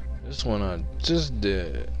 This one I just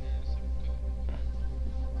did.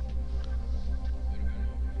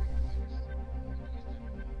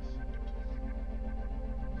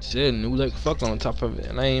 Shit, new like fuck on top of it,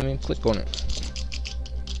 and I ain't even click on it.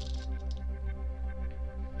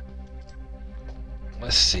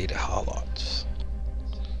 Let's see the highlights.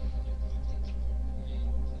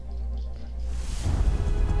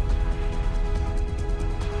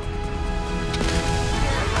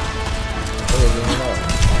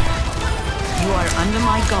 You are under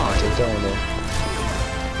my guard.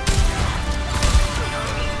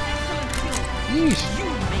 Yeesh. You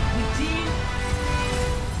make me feel.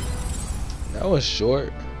 That was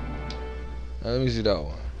short. Now, let me see that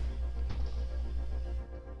one.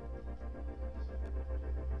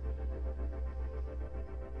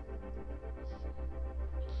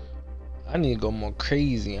 I need to go more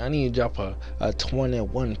crazy. I need to drop a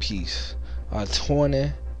 21 piece. A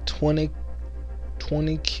 20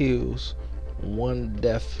 kills, 1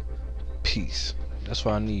 death piece. That's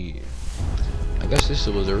what I need. I guess this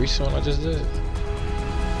was a recent one I just did. 10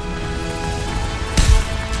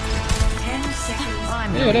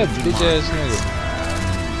 seconds. Yeah, that bitch ass nigga.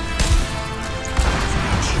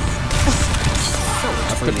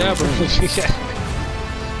 Abracadabra.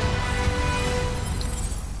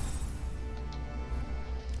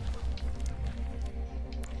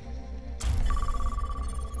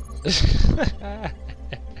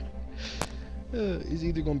 It's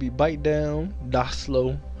either gonna be bite down, die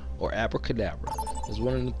slow, or abracadabra. It's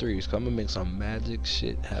one of the three. So I'm gonna make some magic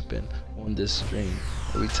shit happen on this stream.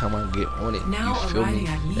 Every time I get on it, Now you feel me?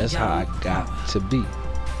 arriving at That's how I got to be.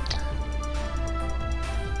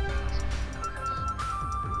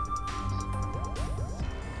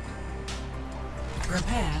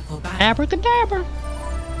 Prepare for battle. Abracadabra.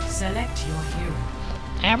 Select your hero.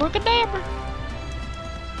 Abracadabra.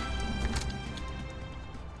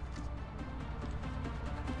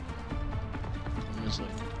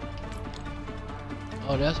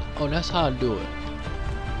 Oh, that's how I do it.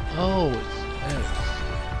 Oh, it's X.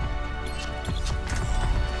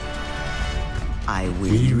 I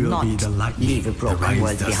will not leave a broken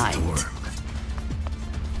world behind.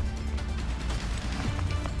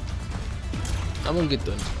 I'm gonna get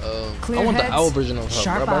the Clear I want the heads, owl version of her,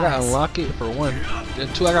 sharp bro. I gotta eyes. unlock it for 1. Then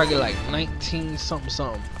 2, I gotta get like 19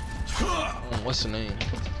 something. What's the name?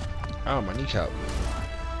 Oh, my kneecap.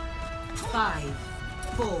 5,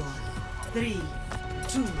 4, 3,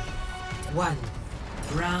 2, 1.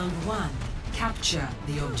 Round 1. Capture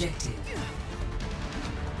the objective.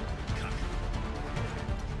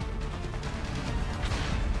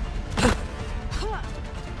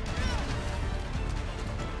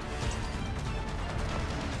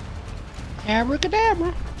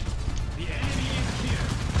 Abracadabra.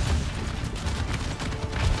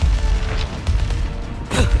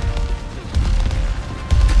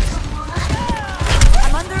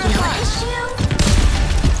 I'm under issue.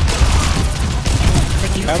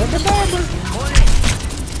 Abracadabra.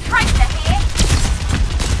 Right here.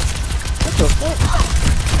 What the fuck?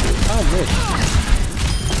 I missed.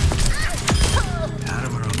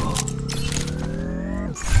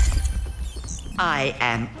 I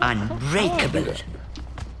am unbreakable.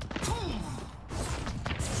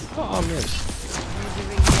 Oh, I missed.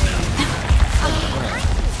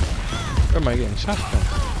 Where am I getting shot from?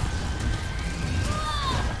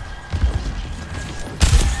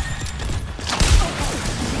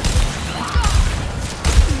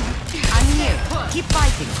 I'm here. Keep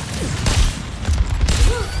fighting.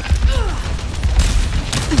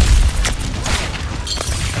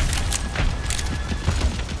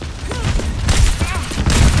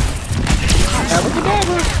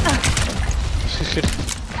 Abracadabra.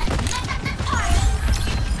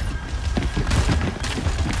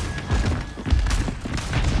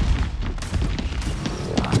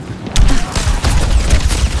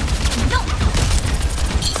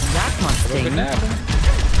 That must sting. Abracadabra.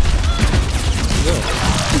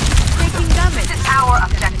 Taking damage. This is our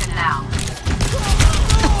objective now.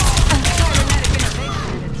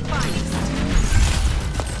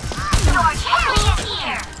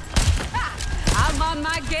 Here. I'm on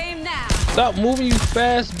my game now. Stop moving, you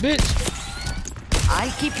fast bitch.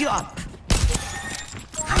 I'll keep you up.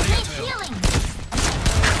 I need healing.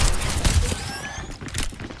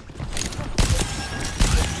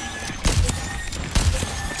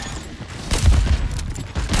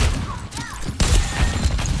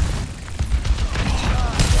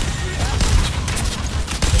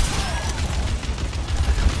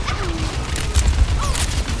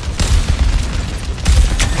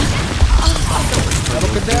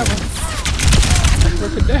 Abracadabra.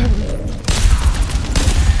 Abracadabra.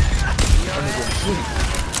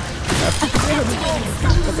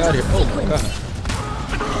 Fuck out of here. Oh my god.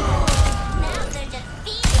 Now they're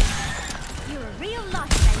defeated. You're a real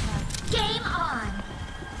lifesaver. Game on.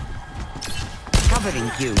 Covering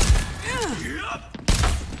you.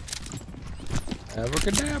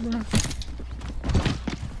 Abracadabra.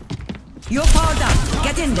 You're powered up.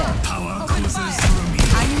 Get in there.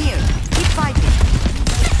 I'm here. Keep fighting.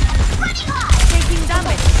 Taking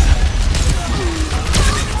damage.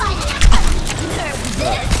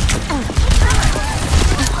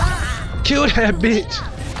 Kill that bitch.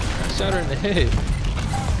 I shot her in the head.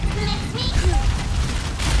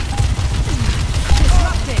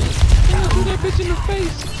 Kill that bitch in the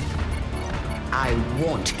face. I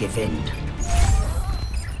won't give in.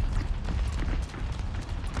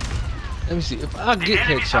 Let me see. If I get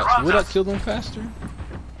headshots, would I kill them faster?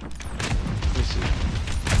 Let me see.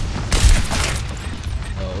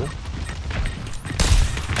 No.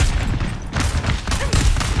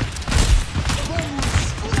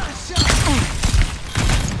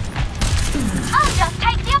 I'll just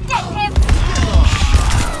take the objective.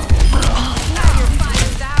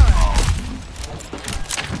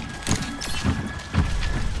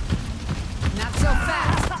 Not so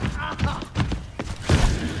fast.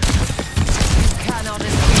 Cannot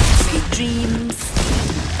escape sweet dreams.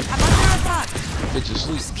 I'm under attack. Bitch is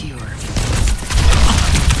asleep. Skewered.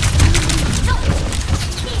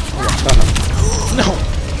 No.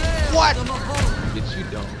 What? Bitch, you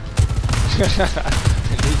don't.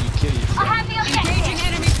 And then you kill I yourself. have the objective. Engaging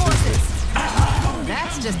enemy forces.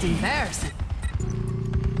 That's just embarrassing.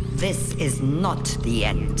 This is not the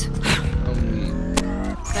end. I'm weak.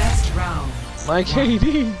 Best round. My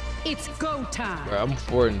KD. It's go time. Bro, I'm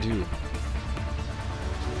 4-2.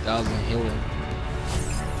 1,000 healing.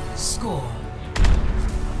 Score.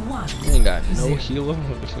 1. I ain't got no healer.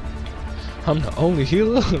 I'm the only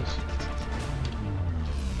healer.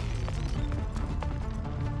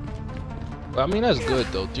 Well, I mean, that's good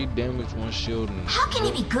though. 3 damage, 1 shield. And How can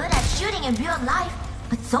you be good at shooting in real life,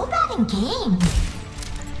 but so bad in games?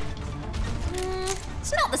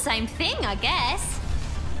 It's not the same thing, I guess.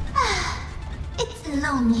 It's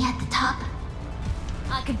lonely at the top.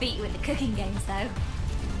 I could beat you in the cooking games, though.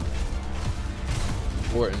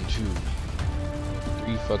 4-2.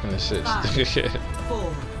 3 fucking assists.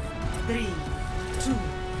 4, 3, 2,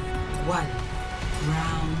 1.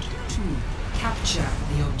 Round 2. Capture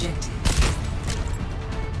the objective.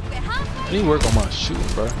 We're halfway. I need to work on my shooting,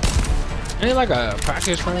 bro. Ain't like a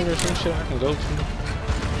practice range or some shit I can go to?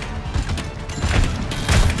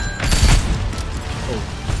 Oh.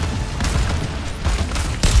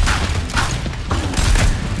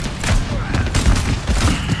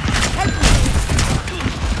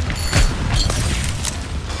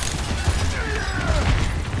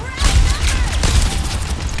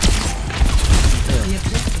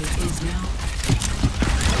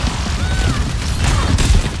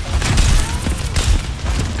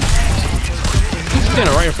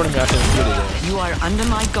 standing right in front of me. I can't get it there. You are under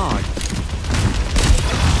my guard.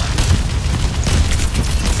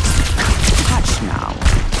 Touch now.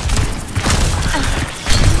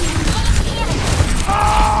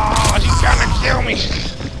 Oh, she's trying to kill me.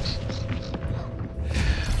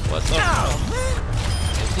 What's up?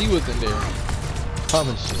 If he was in there,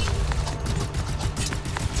 promise you.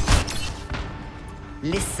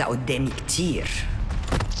 لسه قدامي كتير.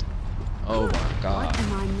 Oh my god. What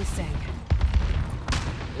am I missing?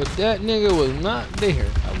 If that nigga was not there,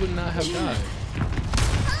 I would not have died.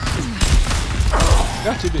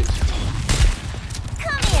 Got you, bitch.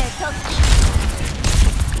 Come here, Toki.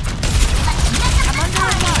 I'm under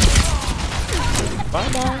attack. Bye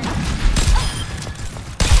bye.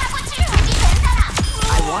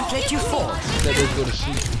 I won't let you fall. That does go to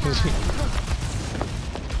sleep.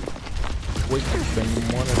 Wait, been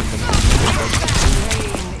one of them.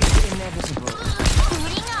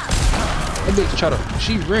 That bitch tried to.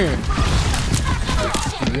 She ran.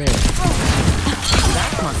 She ran.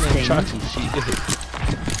 That must sting. Tried to. She did it.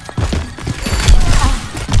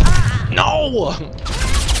 No!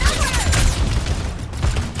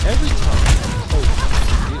 Every time I'm close to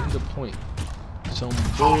getting the point, some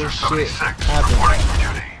bullshit happens.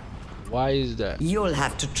 Why is that? You'll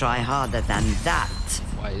have to try harder than that.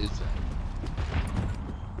 Why is that?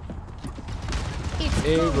 It's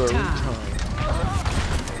Every time. time.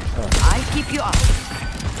 I'll keep you up.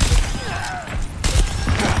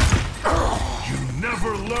 You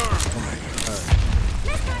never learn.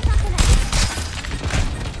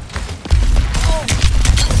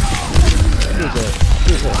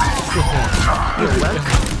 You're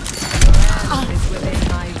welcome.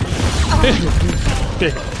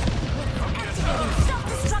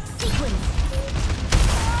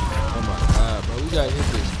 Oh my god, bro. We gotta hit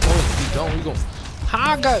this point. If we don't, we gon'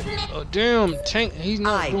 How I got a damn tank? He's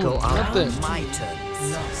not I doing go out nothing. on my turn.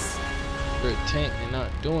 You're a tank and not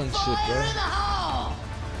doing shit, bro.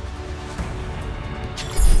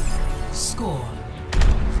 Score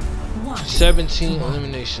 17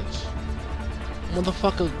 eliminations.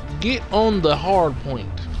 Motherfucker, get on the hard point.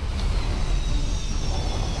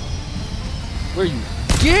 Where you?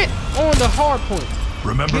 Get on the hard point.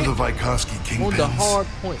 Remember Get the Vykovsky on the hard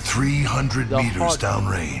kingpins? point. 300 The meters hard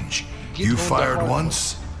downrange. Get You on the fired hard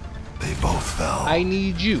once, they both fell. I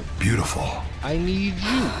need you. Beautiful. I need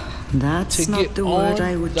you That's to not get the on word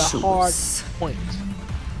I would the hard choose. point.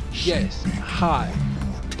 Yes, high.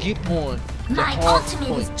 Get on the My hard ultimate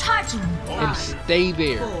point is charging. and stay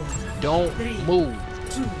there. Don't move.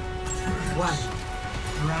 2,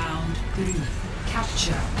 1. Round 3.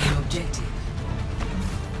 Capture the objective.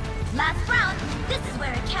 Last round, this is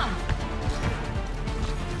where it counts.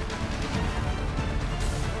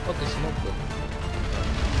 Fucking smoke though.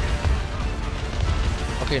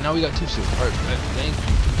 Okay, now we got 2 shit. Alright, thank you.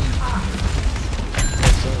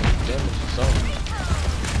 That's some damage or something.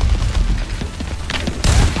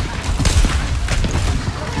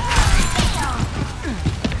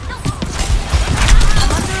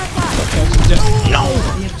 No!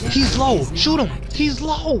 He's low! Shoot him! He's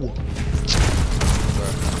low!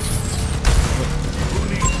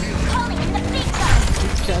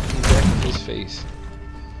 Captain back in his face.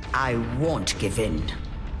 I won't give in.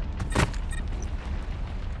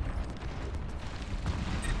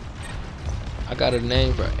 I got a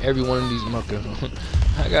name for every one of these motherfuckers.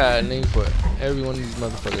 I got a name for every one of these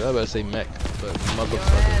motherfuckers. I about to say Mac, but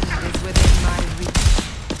motherfuckers. Is within my reach.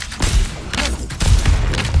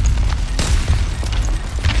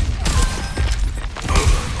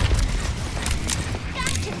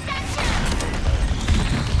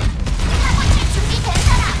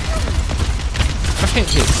 I can't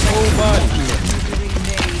hit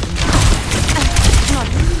nobody.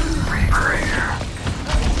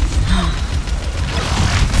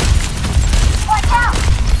 Watch out!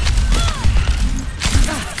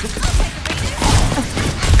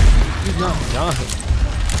 He's not dying.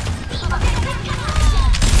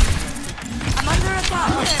 I'm under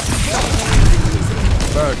attack.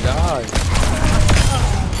 Bro, die.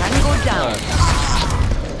 Can go down.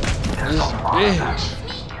 This bitch.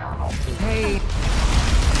 Hey,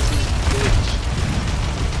 Bitch.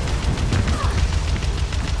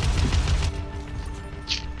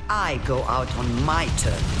 I go out on my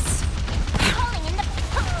terms. Calling in the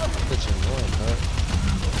Such a annoying, huh?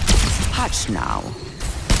 Hush now.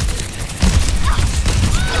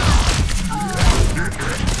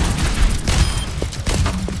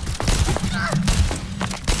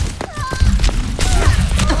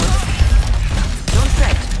 Don't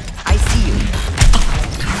fret. I see you.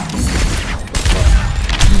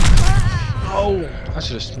 Oh, I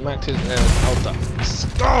should have smacked his ass out the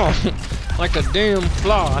skull. Like a damn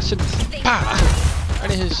flaw. I should have. I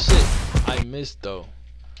didn't hit shit. I missed though.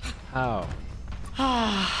 How?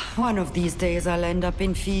 One of these days I'll end up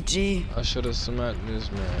in Fiji. I should have smacked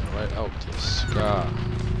this man right out the sky.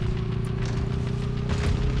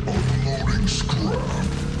 Unloading scrap.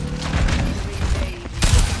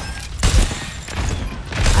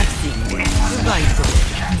 I've seen this. Right away.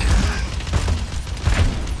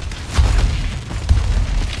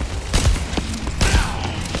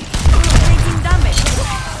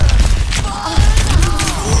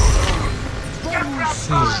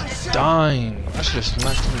 He's dying. I should have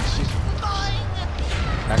smacked him in the season.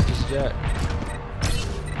 Cactus Jack.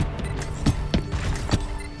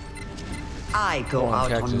 I go Come on, out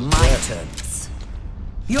Cactus on my Jack. terms.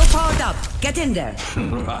 You're powered up. Get in there.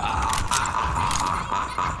 Clearing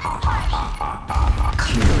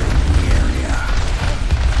the area.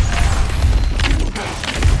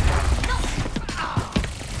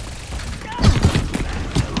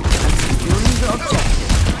 Securing the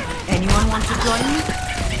objective. Anyone want to join me?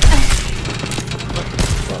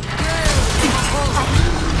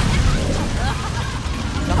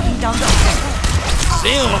 Knocking down the objective.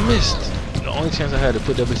 Damn, I missed. The only chance I had to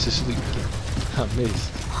put that bitch to sleep. I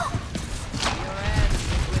missed.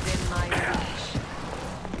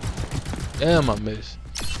 Damn, I missed.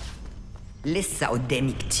 لسه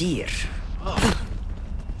قدامي كتير.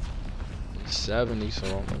 70,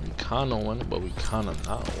 so we kinda winning, but we kinda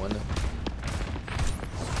not winning.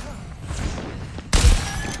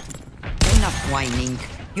 Enough whining.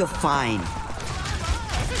 You're fine.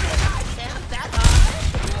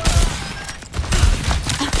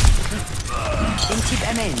 انتي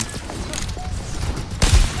بأمان.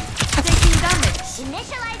 Taking damage.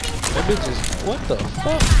 Initializing. That bitch is. What the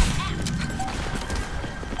fuck?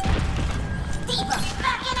 Diva,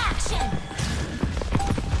 back in action.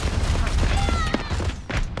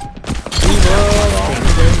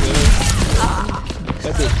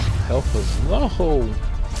 That bitch health was low.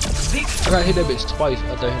 I gotta hit that bitch twice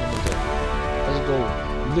after hitting him with that. Let's go.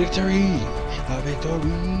 Victory!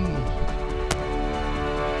 Victory!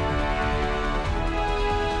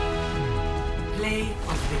 Play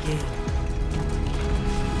of the game.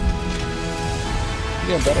 You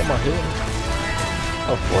getting better on my head?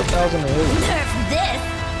 Oh, 4,000 a hit. Nerf this.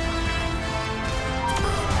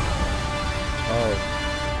 Oh.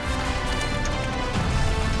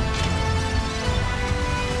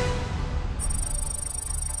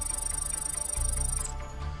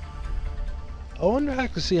 I wonder if I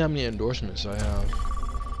can see how many endorsements I have.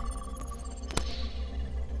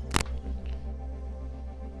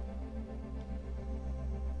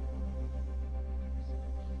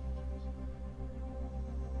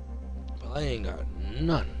 But I ain't got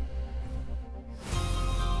none.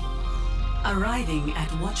 Arriving at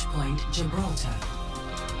Watchpoint Gibraltar.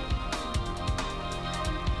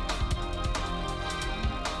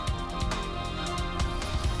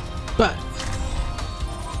 But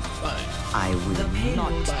I will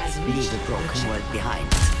not leave the broken world behind.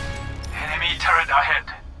 Enemy turret ahead.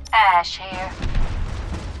 Ash here.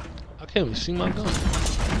 I can't even see my gun.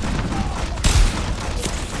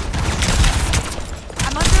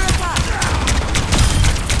 I'm under attack.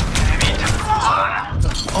 Enemy turret.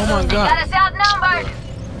 Oh my god. Got us outnumbered.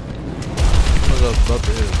 What's up, up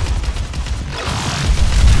here?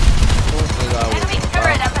 Enemy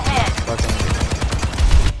turret up ahead.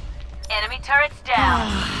 Enemy turret's down.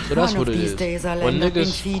 So that's One what of it these is. days I'll When end up in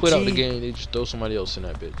niggas quit out the Fiji. game, they just throw somebody else in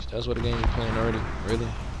that bitch. That's what the game you're playing already? Really?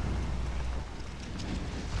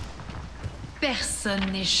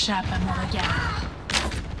 Personne n'échappe à mon regard.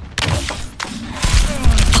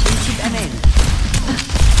 انتي بأمان.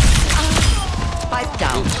 Pipe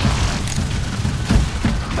down.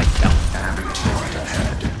 Pipe down.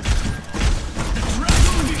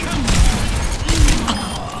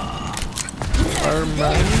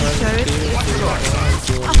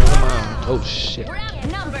 Oh shit. We're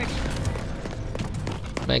outnumbered.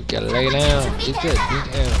 Make it lay down. Get that big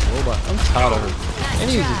ass robot. I'm tired of her. They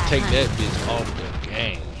need to take that bitch off the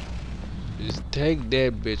game. Just take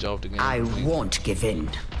that bitch off the game. I won't give in.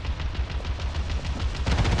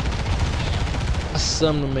 That's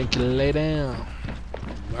something to make you lay down.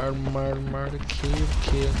 Murder, murder, murder, kill,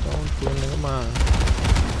 kill. Don't do a nigga mine.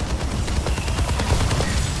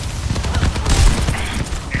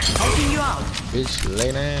 Helping you out. Bitch,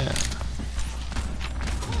 lay down.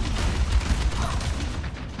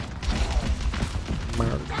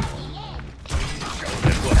 Murder.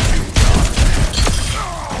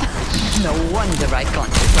 No wonder I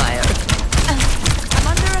can't fire. I'm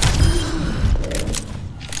under attack.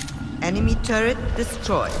 Enemy turret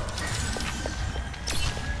destroyed.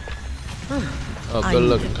 Oh, I good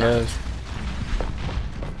looking, needed that. cuz.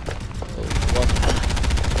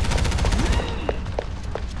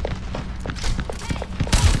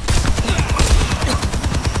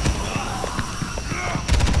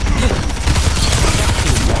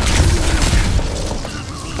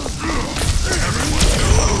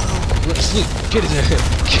 Get his ass.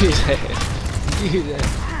 Get his ass. Get his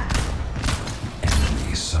ass.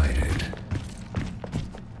 Enemy sighted.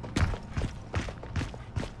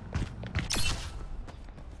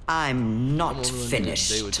 I'm not I'm gonna finished.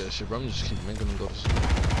 stay with that shit, bro. I'm just keep making them go to sleep.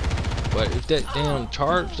 But if that damn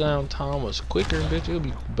charge down time was quicker, bitch, it'll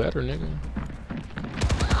be better, nigga.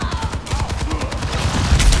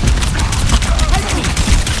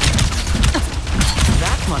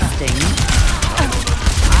 That must sting.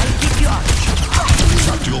 I'll keep you up.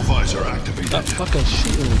 Tactical visor activated. Stop fucking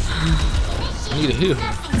shooting me. I need a heal.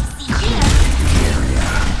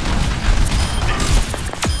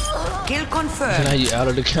 Kill confirmed. Now you out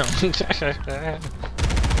of the count.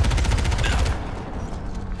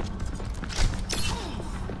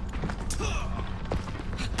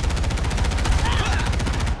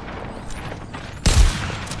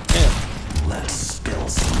 Let's spill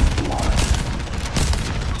some blood.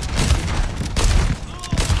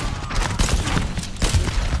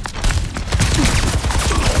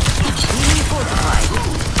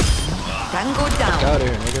 Tango down. Get out of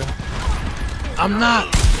here, nigga. I'm not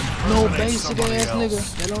no basic ass nigga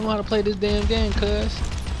that don't know how to play this damn game, cuz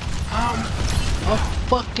I'm a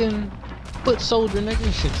fucking foot soldier, nigga.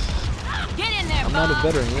 Get in there, I'm not a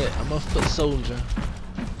veteran yet. I'm a foot soldier.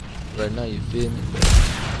 Right now, you feel me? But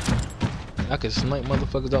I can snipe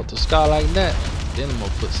motherfuckers out the sky like that. Then I'm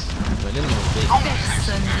gonna put, then I'm gonna bait.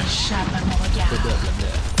 Put that like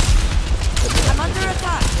that. I'm under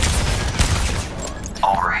attack.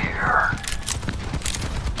 Over here.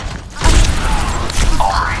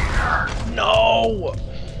 No!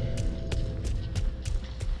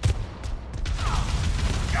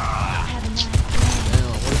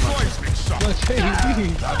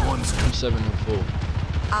 That one's I'm 7-4.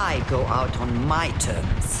 I go out on my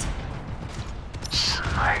terms.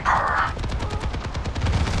 Sniper.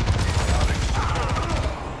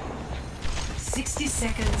 60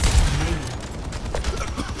 seconds remaining.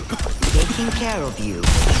 Taking care of you.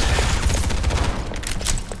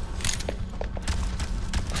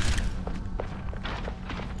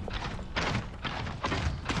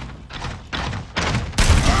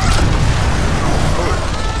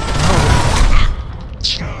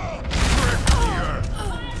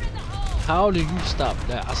 How do you stop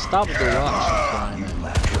that? I stopped the watch from flying.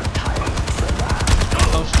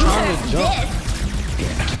 I was trying to jump.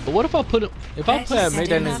 But what if I put it? If I made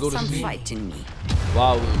that nigga go to sleep? Fighting me.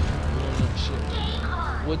 While we were doing that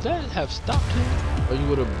shit, would that have stopped him, or you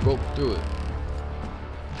would have broke through it?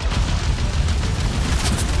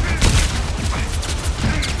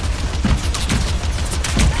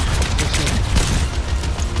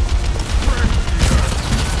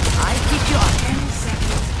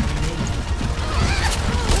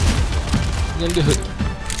 Gonna do it.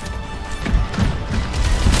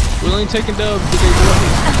 We're only taking dubs because they won.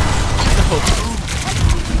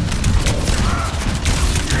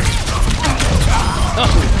 No.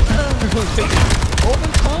 We're gonna take it.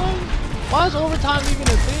 Overtime? Why is overtime even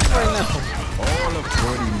a thing right now? all of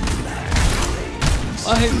 40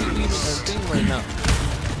 Why is it even a thing right now?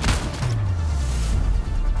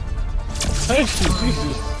 Hey,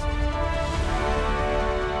 Jesus.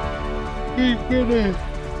 Keep getting.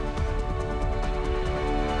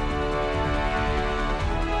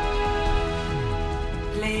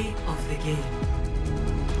 Play of the game.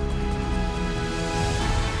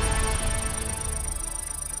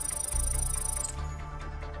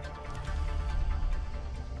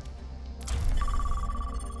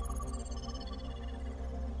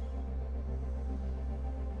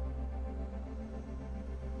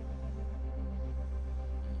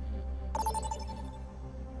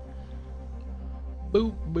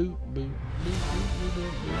 Boop, boop, boop.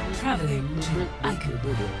 Traveling to Icon.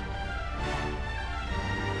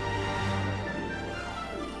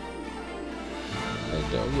 Hey,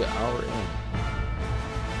 though, we're an hour in.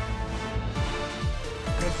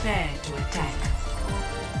 Prepare to attack.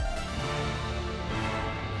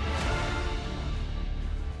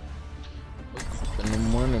 In the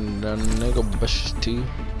morning, that nigga brush his teeth.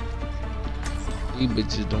 These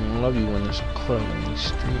bitches don't love you when it's cold in these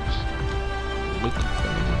streets. Look at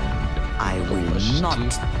them. I will not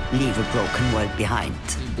leave a broken world behind.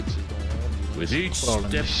 These bitches don't love you. With each Crawl in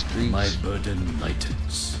step, these streets. my burden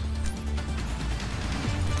lightens.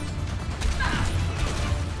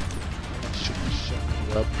 Shoot my shot.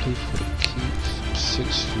 I play for the keeps. I'm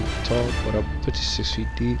 6 feet tall, but I'm 56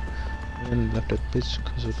 feet deep. And left that bitch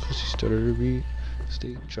because her pussy started to read.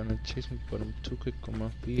 Stay trying to chase me, but I'm too quick on my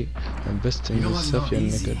feet. Invest in yourself, yeah,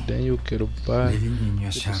 nigga. Then you get a buy.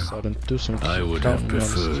 I would have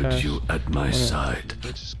preferred you at my side.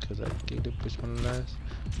 Bitches, cause I gave the bitch my last.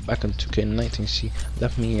 Back in 2K19, she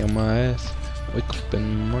left me on my ass. Wake up in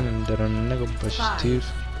the morning, that a nigga brush his teeth.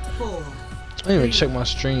 4, I ain't even checked my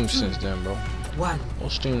stream since then, bro. 1. I'll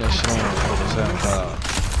stream that shit on SoundCloud.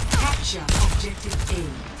 Capture objective A.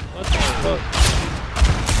 What the fuck?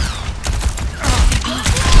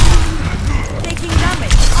 Taking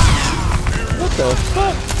damage. What the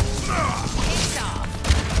fuck?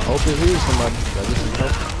 I hope it hears somebody. That is some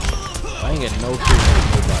help. I ain't getting no shit from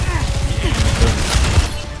nobody.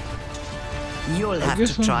 You'll have to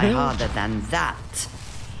try harder than that.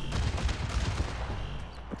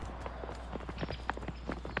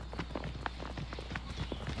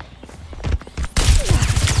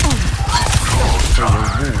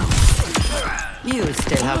 You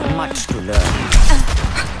still have much to learn.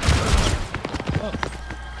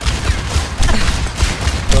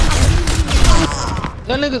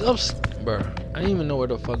 That nigga's up, bruh. I didn't even know where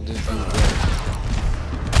the fuck this dude was.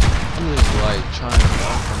 I'm just like trying to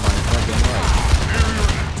offer my fucking life.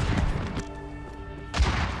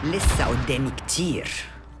 لسه قدامي كتير.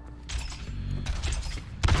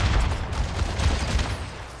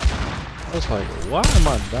 I was like, why am I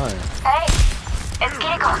dying? Hey, it's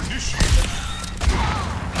Kiko.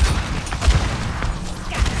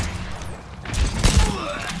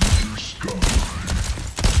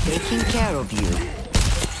 Taking care of you.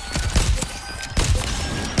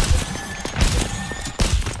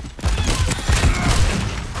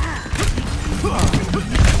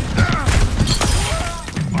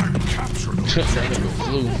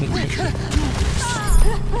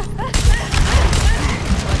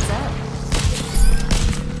 What's up?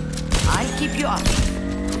 I'll keep you up.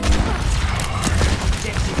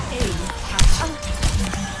 Objective A captured.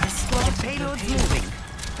 The payload's moving.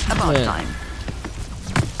 About time.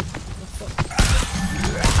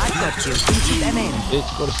 I got you. Keep them in. Bitch,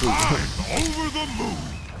 go to sleep.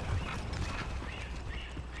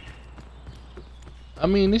 I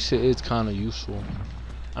mean, this shit is kind of useful.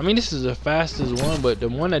 I mean, this is the fastest one, but the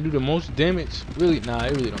one that do the most damage, really, nah,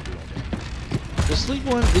 it really don't do no damage. The sleep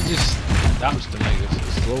one, it just stops the niggas.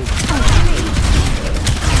 It slows them.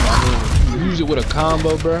 I mean, you use it with a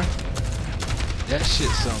combo, bruh. That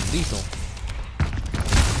shit's something lethal.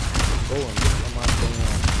 Go and look at my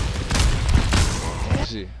damn.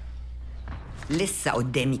 Let's see. لسه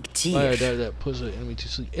قدامي كتير. That puts an enemy to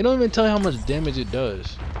sleep. It don't even tell you how much damage it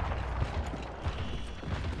does.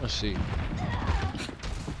 Let's see.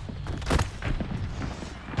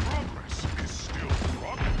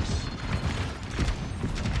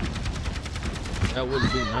 That would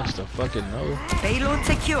be nice to fucking know. Payload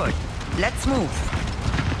secured. Let's move.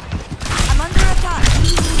 I'm under attack.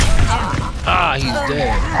 Ah, he's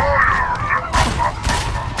dead.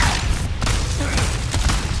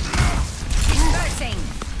 Dispersing.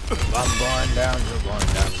 If I'm going down, you're going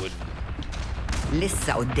down with me.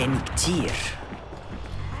 لسه قدامي كتير.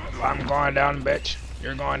 If I'm going down, bitch,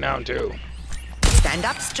 you're going down too. Stand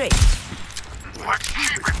up straight.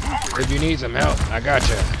 If you need some help, I got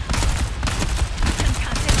you.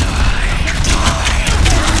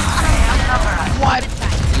 What?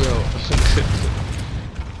 Yo. If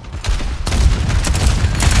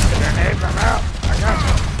you need some help, I got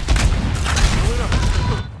you.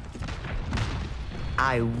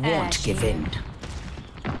 I won't give in.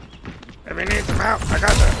 If you need some help, I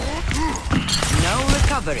got you. No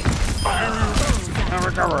recovery. No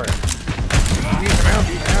recovery. If you need some help,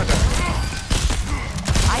 I got you.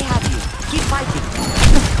 I have you. Keep fighting.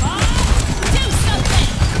 Do something!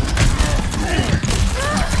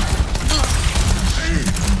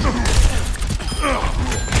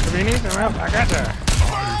 If you need some help, I got you.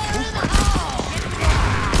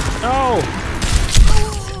 No!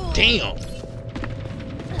 Damn!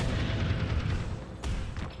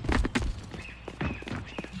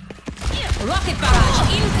 Rocket barrage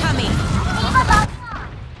incoming!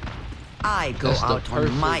 I go out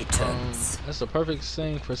on my terms. That's the perfect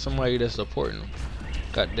thing for somebody that's supporting them.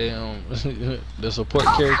 Goddamn, the support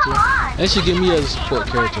character. They should give me as a support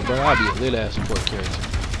character, bro. I'll be a little ass support character.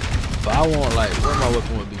 But I want, like, where my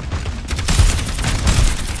weapon would be.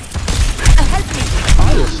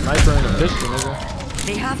 Probably a sniper and a pistol, nigga.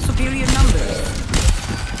 They have superior numbers.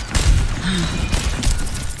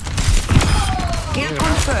 Kill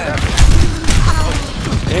confirmed.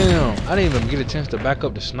 Damn, I didn't even get a chance to back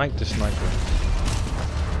up to snipe the sniper.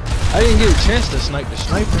 I didn't get a chance to snipe the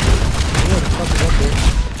sniper. What the fuck is up there?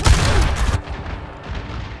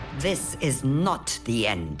 This is not the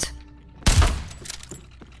end.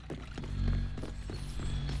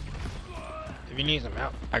 If you need some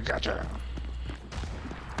help, I got you.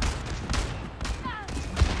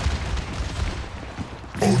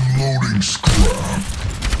 Unloading scrap.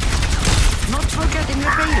 Not forgetting the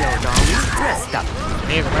payload, are we? Rest up.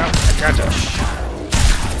 Need some help, I got you.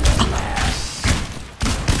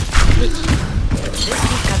 This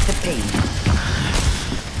will cut the pain.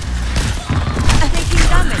 Taking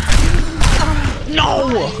damage. No!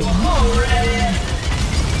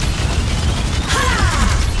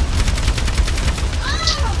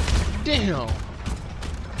 Damn.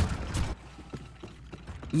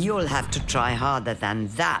 You'll have to try harder than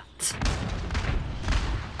that.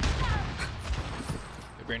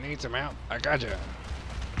 If you need some help, I got you.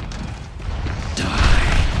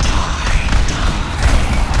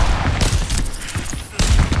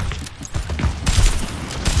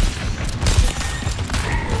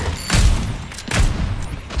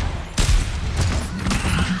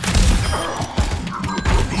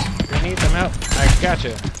 If you need some help, I got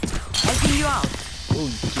you. Helping you out.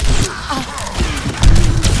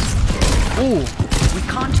 Ooh. We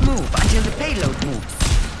can't move until the payload moves.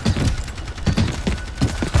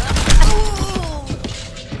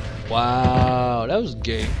 Wow, that was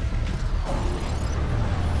gay.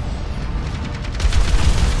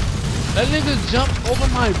 That nigga jumped over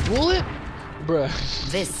my bullet? Bruh.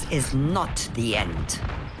 This is not the end.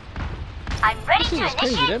 I'm ready This to is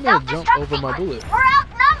crazy. initiate That man jumped self-destruct over my sequence. bullet. We're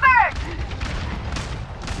outnumbered!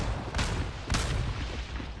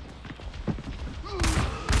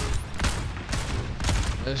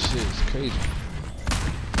 That shit is crazy.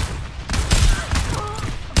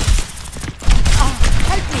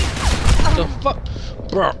 What the fuck?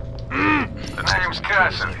 Bro. The name's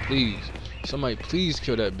Cassidy. Please. Somebody please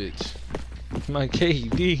kill that bitch. My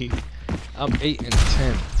KD. I'm 8 and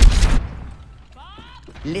 10.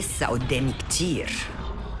 لسه قدامي كتير.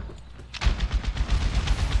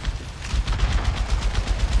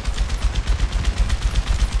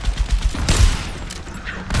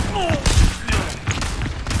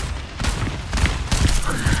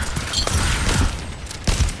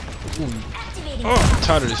 Oh, I'm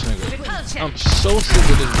tired of this nigga. I'm so sick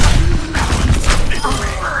of this nigga.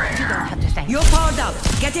 You're powered up.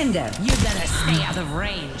 Get in there. You better stay out of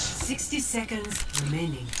range. 60 seconds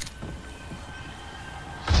remaining.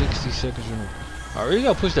 60 seconds remaining. I really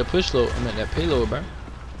gotta push that push load. I mean that payload, bro. I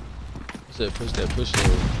said push that push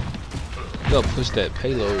load. You gotta push that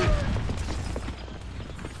payload.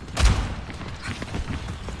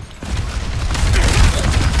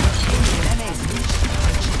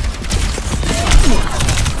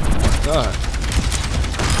 God.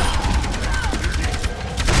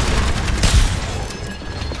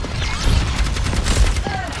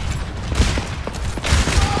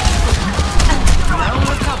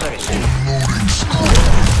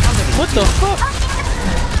 What the fuck?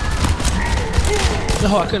 No,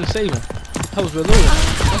 I couldn't save him. I was reloading.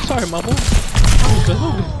 I'm sorry, my boy.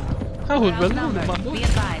 I was reloading, my boy. Be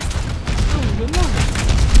advised.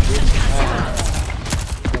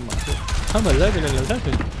 I'm 11 and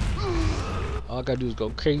 11. All I gotta do is go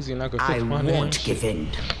crazy and I can fix I my name. won't give in.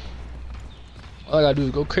 All I gotta do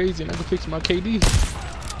is go crazy and I can fix my KD.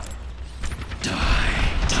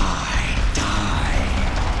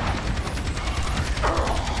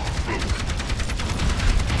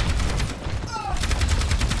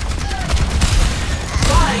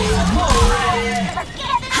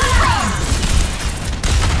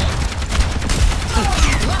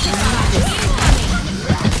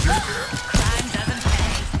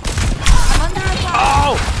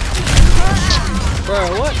 Oh! Bro,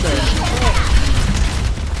 what the fuck?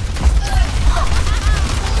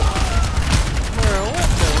 Bro, what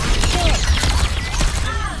the fuck?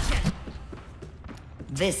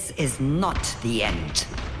 This is not the end.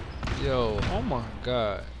 Yo, oh my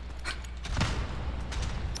god.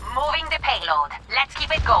 Moving the payload. Let's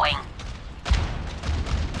keep it going.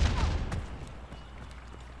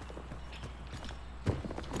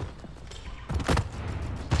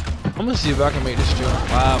 I'm gonna see if I can make this stream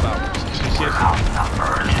 5 hours.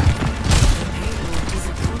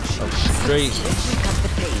 Oh, straight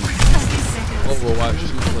Overwatch 2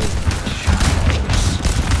 play.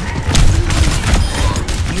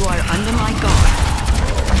 You are under my guard.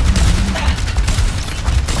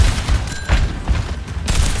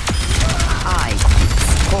 I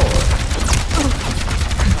score.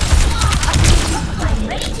 I'm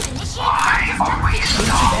ready to initiate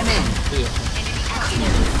self-destruct. Yeah.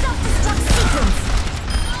 Self-destruct sequence.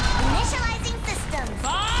 Initializing systems.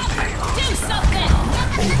 Do something!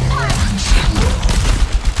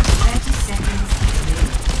 30 seconds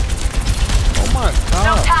remaining.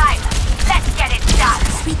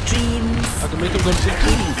 I can make him go to sleep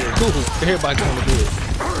too. Cool. Everybody going to bed.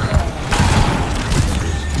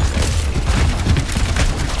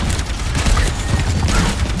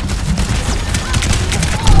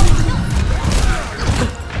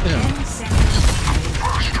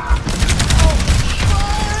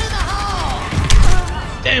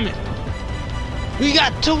 Damn it! We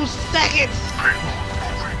got 2 seconds!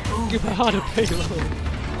 Give her how to payload.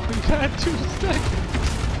 We got 2 seconds.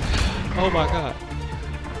 Oh my god.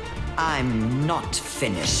 I'm not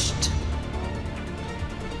finished.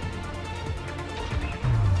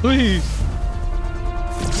 Please.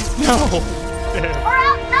 No. We're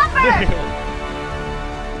outnumbered.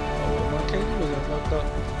 Oh, my KD was fucked up.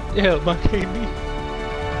 Yeah, my KD.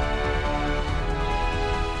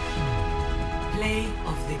 Play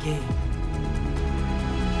of the game.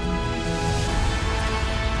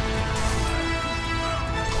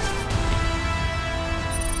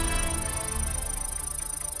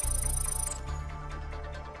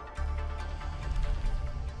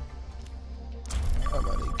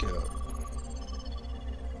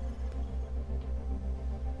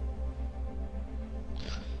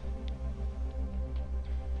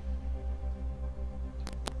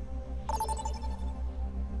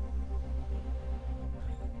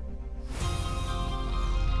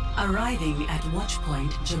 Arriving at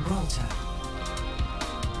Watchpoint Gibraltar.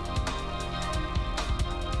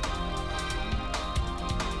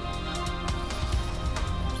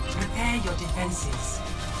 Prepare your defenses.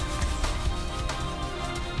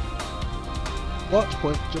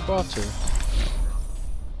 Watchpoint Gibraltar.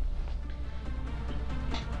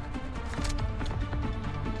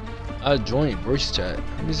 I joined voice chat.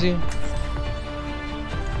 Let me see.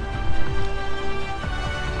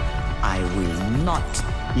 I will not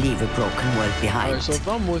leave a broken world behind. Alright, so if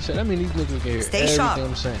I'm voice chat, that means these niggas can hear Stay everything sharp.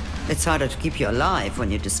 I'm saying. It's harder to keep you alive when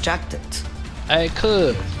you're distracted. Hey,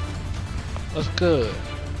 cuz. What's good?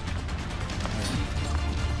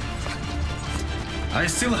 I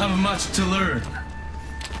still have much to learn.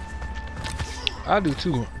 I do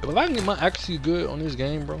too. If I can get my accuracy good on this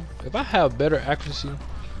game, bro, if I have better accuracy,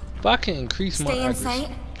 if I can increase my Stay in accuracy,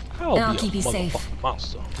 sight, I'll and I'll be keep a you safe. motherfucking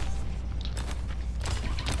monster.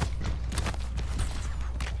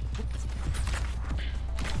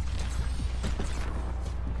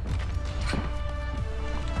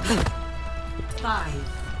 Five,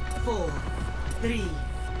 4, 3,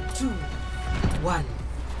 2, 1.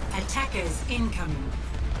 Attackers incoming.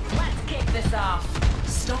 Let's kick this off.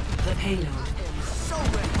 Stop the payload. So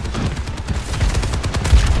ready.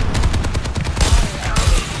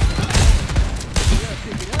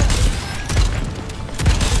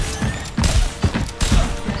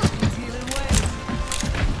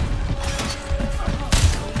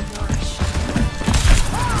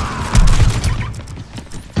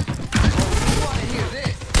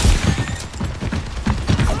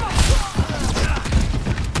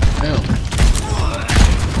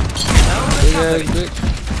 Bitch.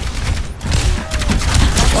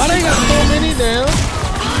 Why they got so many down?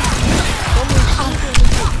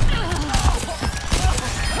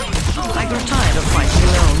 I grew tired of fighting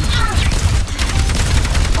alone.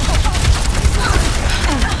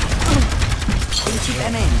 Keep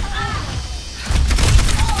them in.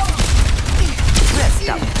 Rest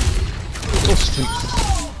up. Go street.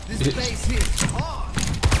 This place hits hard.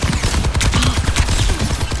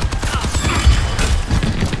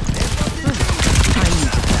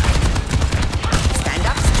 Stand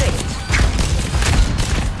up straight.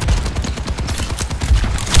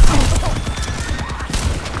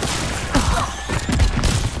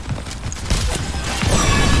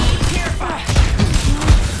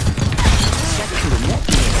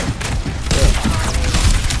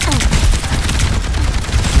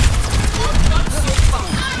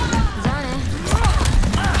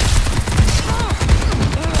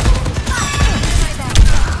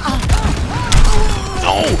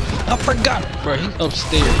 I forgot, bro. He's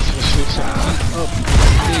upstairs. He's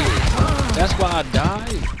upstairs. That's why I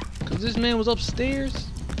died. Cause this man was upstairs.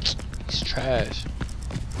 He's trash.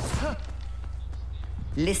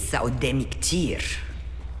 لسه قدامي كتير.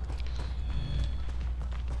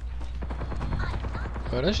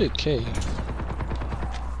 Bro, that shit K.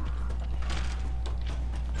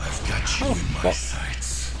 I've got you in my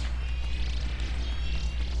sights.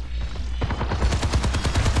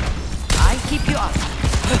 I keep you up.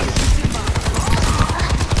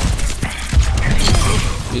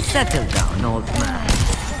 Settle down, old man.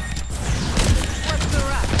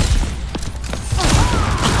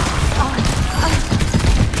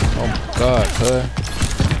 Oh my god, cuz.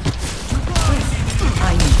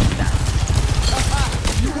 I need that.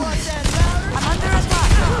 I'm under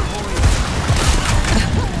attack.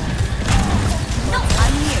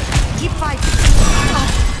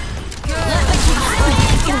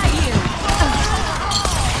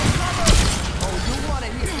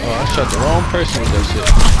 person with that shit.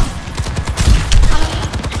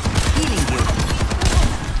 Healing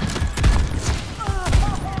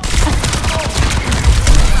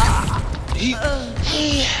you.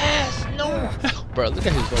 He has no help. Bro, look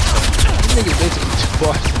at his vote. This nigga basically 2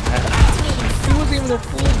 bars and a half. He wasn't even a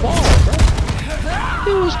full bar, bro.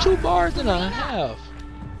 He was 2 bars and a half.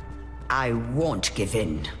 I won't give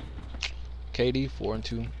in. KD 4 and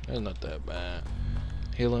 2. That's not that bad.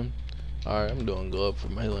 Healing. Alright, I'm doing good for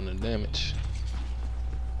my healing and damage.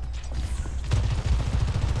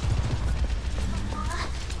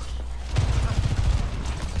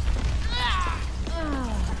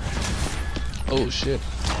 Oh shit.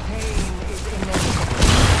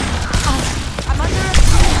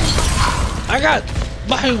 I got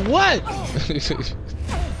my what?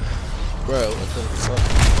 Bro, what the fuck?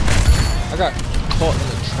 I got caught in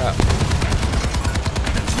a trap.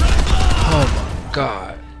 Oh my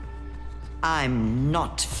god. I'm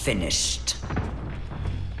not finished.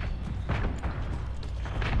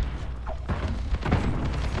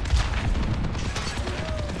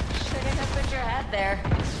 Shouldn't have put your head there.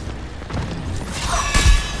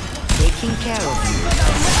 Taking care of you.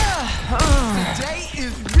 Today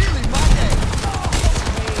is really my day.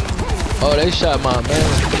 Oh, they shot my man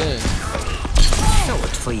again. Sword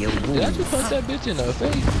for your wounds. Did I just punch that bitch in the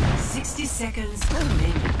face? 60 seconds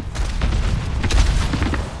remaining.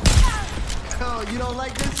 Oh, you don't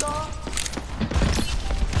like this song?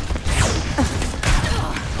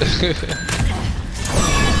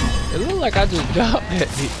 It looked like I just dropped that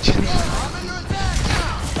bitch.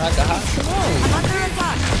 Like a hot smoke. Under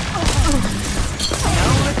attack. No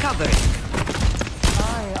recovery. I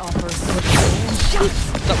offer solution.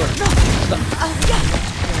 Stop her. Stop.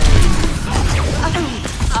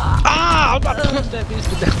 Ah! I'm about to punch that bitch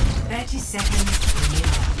to death. 30 seconds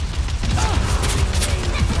remaining.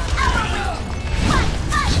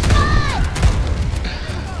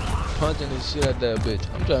 Punching the shit out that bitch.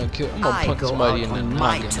 I'm trying to kill. I'm gonna punch somebody in the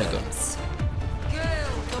noggin, nigga.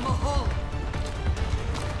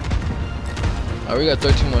 Alright, we got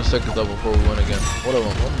 13 more seconds though before we win again. What of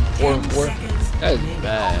them? 4 and 4? That is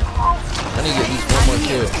bad. I need to get at least 1 more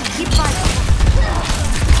kill. Keep fighting.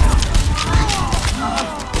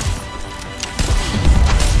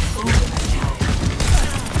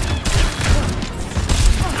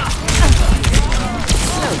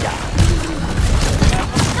 Slow down.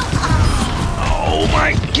 Oh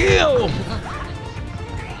my kill!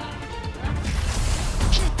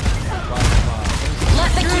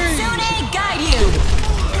 Let the Kitsune guide you!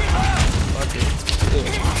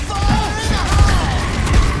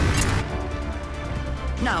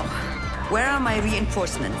 Now, where are my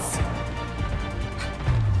reinforcements?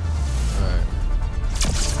 Alright.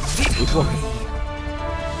 Before.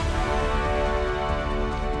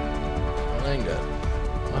 I ain't got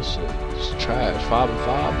my shit. It's trash. 5 and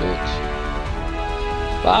 5, bitch.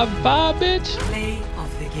 5 and 5, bitch. Play of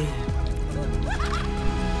the game.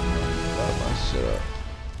 Fuck my shit up.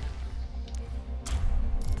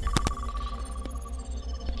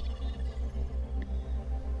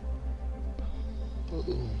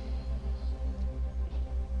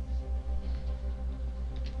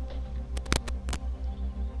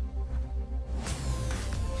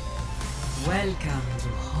 Welcome to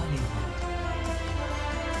Hollywood.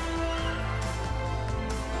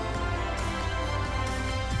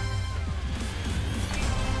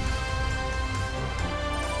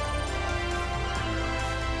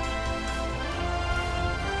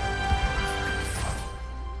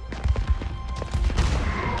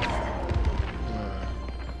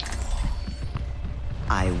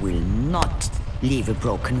 I will not leave a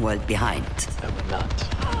broken world behind. I will not.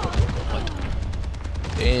 What?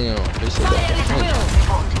 Damn, they said that.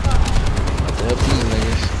 I love these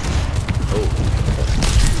niggas. Oh.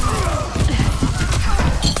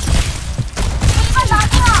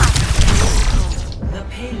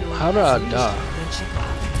 How did I die?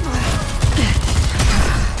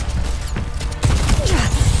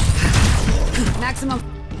 Maximum.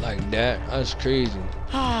 Like that? That's crazy.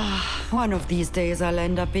 One of these days I'll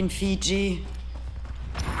end up in Fiji.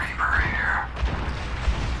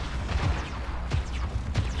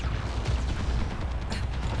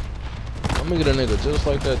 I'm gonna get a nigga just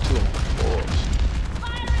like that too. Boys.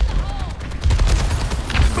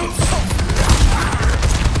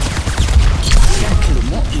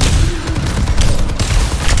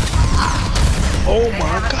 Oh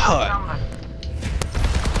my god!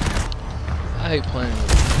 I hate playing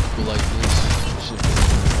with people like this.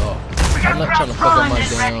 I'm not trying to fuck up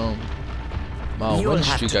my win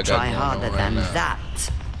streak I got going on right now.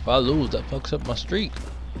 If I lose, that fucks up my streak.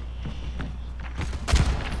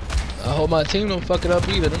 I hope my team don't fuck it up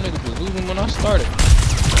either. Them niggas was losing when I started.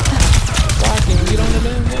 Why I can't get on the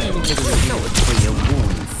damn game? Them niggas was Know it for your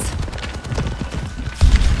wounds.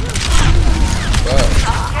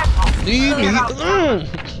 Wow. Leave me alone.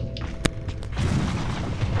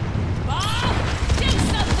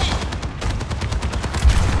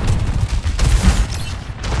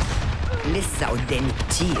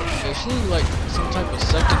 It seems like some type of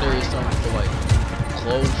secondary something for like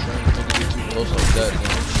close range to get too close like that.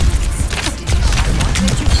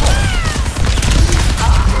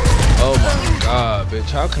 Oh my god,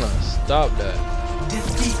 bitch! How can I stop that?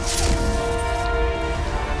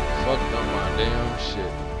 Fucked up my damn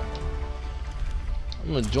shit. I'm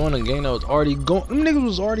gonna join a game that was already going. Them niggas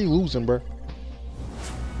was already losing, bro.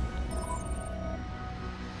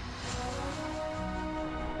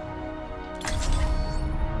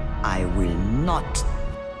 I will not.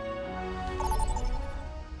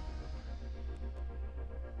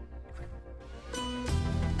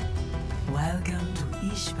 Welcome to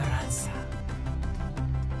Esperanza.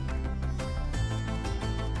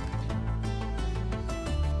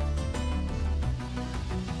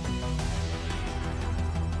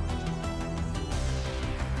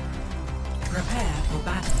 Prepare for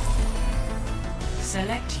battle.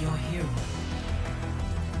 Select your hero.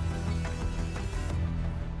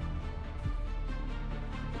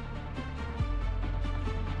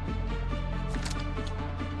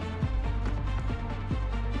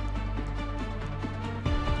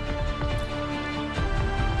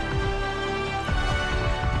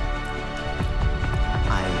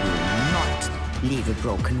 Leave a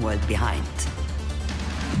broken world behind.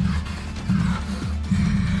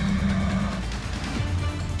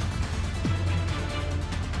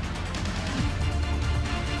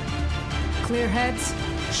 Clear heads,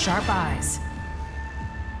 sharp eyes.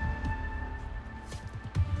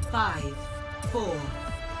 5, 4,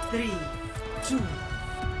 3, 2,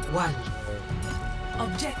 1.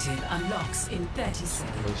 Objective unlocks in 30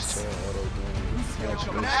 seconds.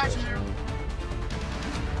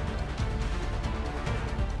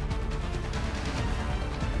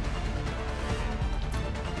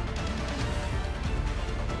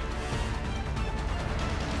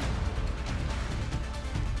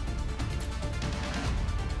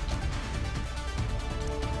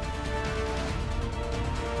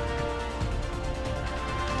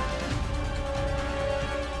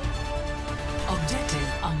 Objective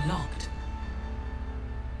unlocked.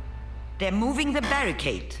 They're moving the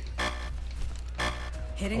barricade.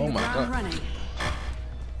 Hitting the ground running.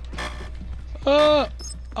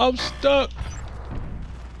 I'm stuck.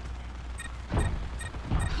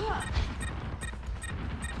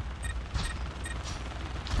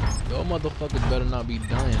 Y'all motherfuckers better not be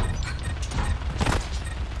dying.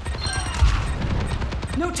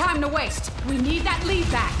 No time to waste. We need that lead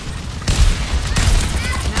back.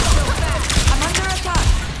 Now go back. I'm under attack.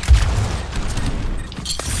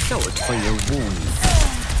 Sword for your wounds.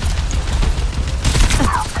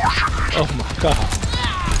 Oh my god.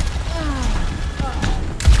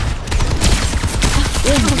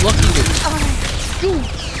 Oh, lucky bitch.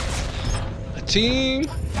 Team,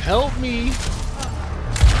 help me.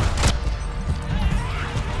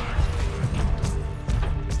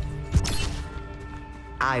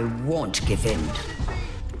 I won't give in.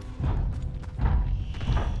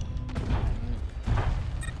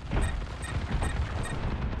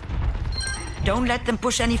 Don't let them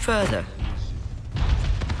push any further.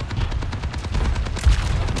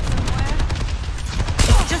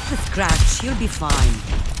 It's just a scratch. You'll be fine.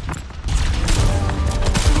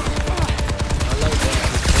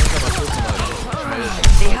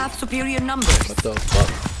 They have superior numbers. What the fuck?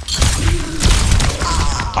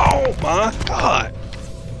 Oh my god!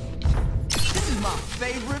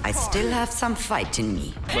 I still have some fight in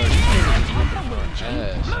me.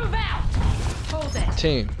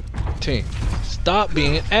 Team, stop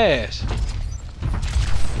being ass.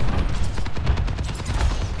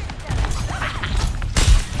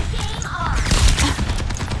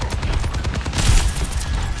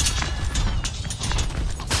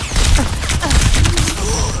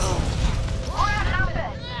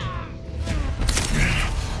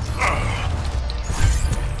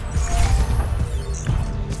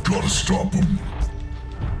 Gotta stop him.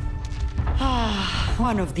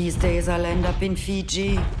 One of these days I'll end up in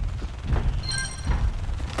Fiji.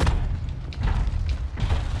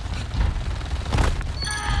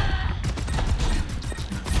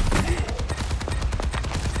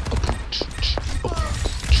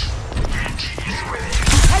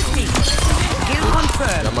 Help me! Kill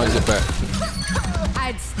confirmed. I might get back.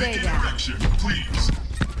 I'd stay down. Direction, please.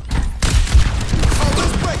 Oh,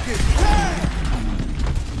 let's break it. Hey!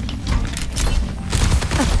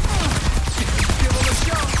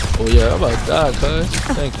 Oh yeah, I'm about to die, cuz.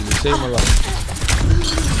 Thank you, you saved my life.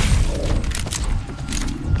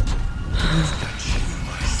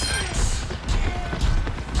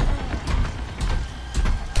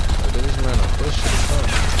 This man a pushing.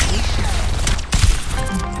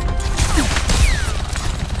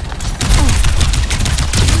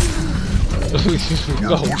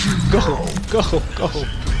 Go.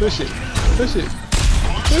 Push it.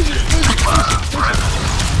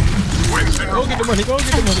 Go get the money. Go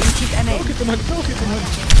get the money.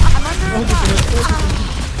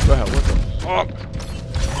 Bro, what the fuck?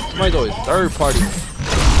 Somebody go with third party.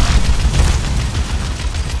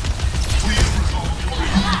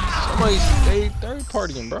 Somebody stay third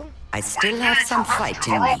partying, bro. I still have some fight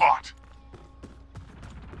in me.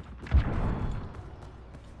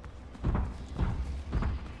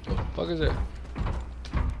 What the fuck is that?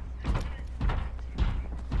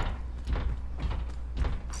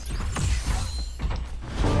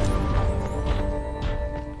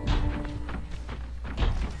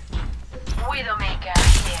 Widowmaker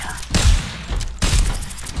here.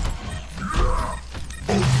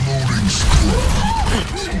 Unloading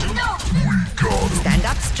scrap. Stand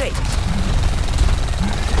up straight.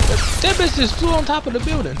 That bitch just flew on top of the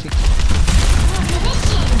building.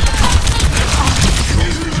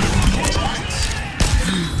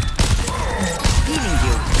 Healing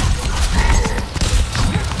you.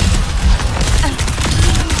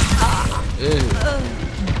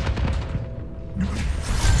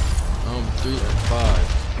 I'm 3 and 5.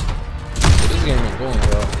 This game is going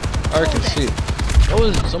well. I can see it. That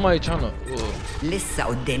was somebody trying to. لسه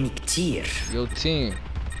قدامي كتير. Yo, team.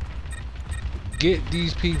 Get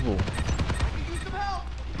these people.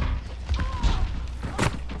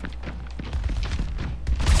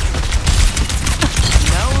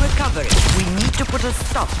 No recovery. We need to put a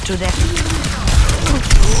stop to that.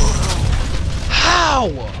 How?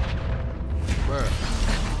 Bruh.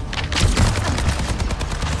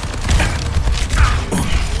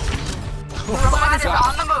 Somebody's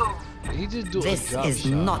on the move. He just do This a drop is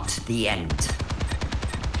shot. not the end.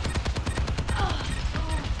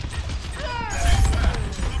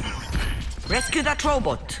 Rescue that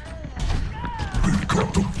robot. We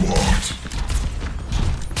got the bot.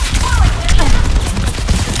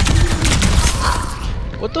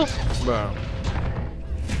 What the f, bro?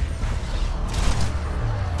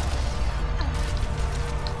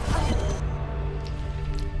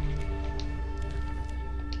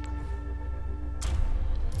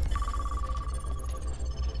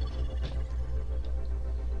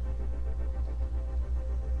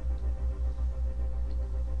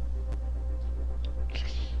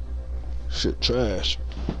 Shit trash.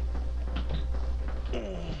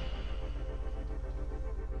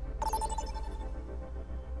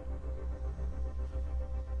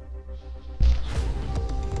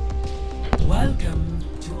 Welcome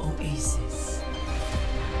to Oasis.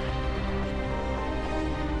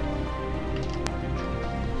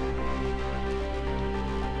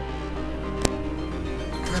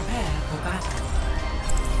 Prepare for battle.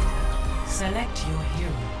 Select your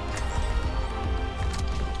hero.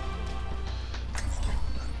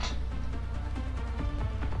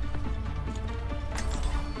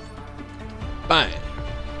 Bang.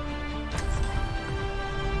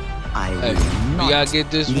 I Hey, will we not gotta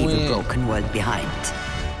get this leave win. a broken world behind.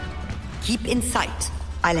 Keep in sight.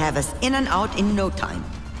 I'll have us in and out in no time.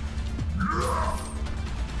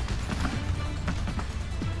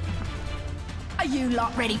 Are you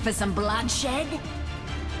lot ready for some bloodshed?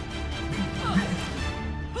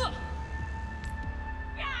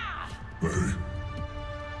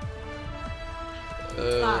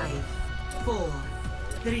 Five, four,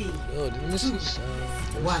 three, Yo, this is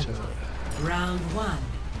one. Round one.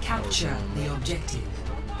 Capture the objective.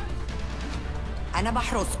 أنا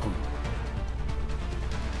بحرسكم.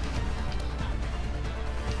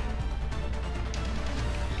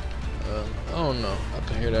 I don't know. I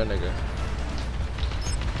can hear that nigga.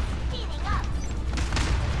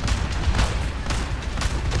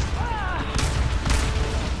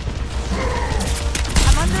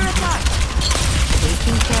 I'm under attack.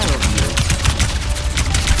 Taking care of you.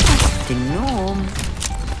 The gnome.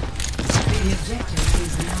 The objective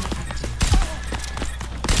is now active.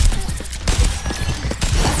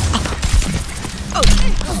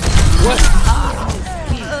 What?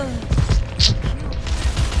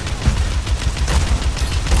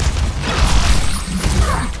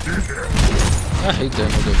 I hate that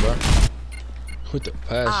nigga, bro. With the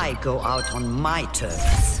passion. I go out on my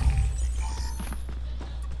terms.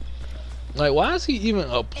 Like, why is he even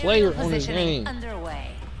a player on this game? Underway.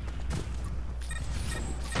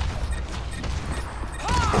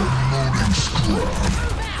 Unloading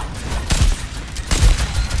scrap.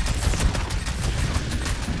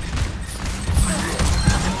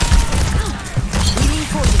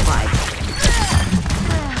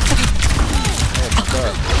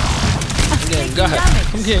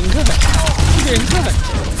 getting cut. You getting cut.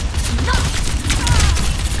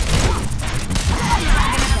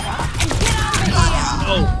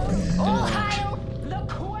 Oh.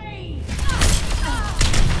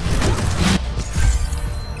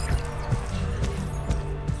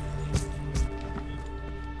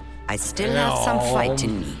 I still have some fight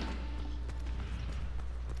in me.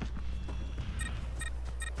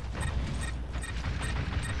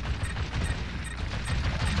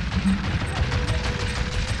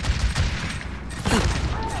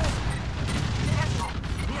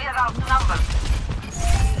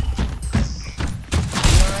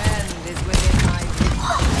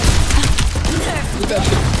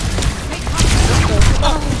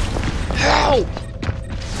 Help!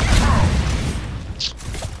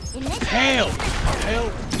 Help!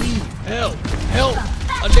 Help! Help! Help!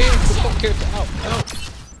 A damn support character out! Help!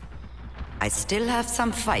 I still have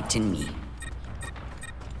some fight in me.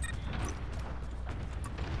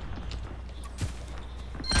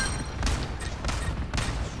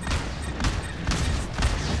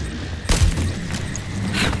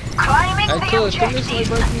 Climbing the objective.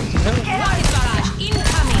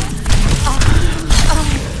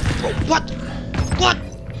 What? What?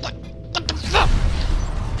 What the fuck?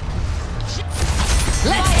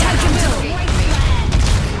 Let's take a move.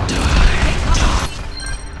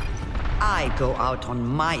 I go out on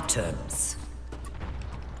my terms.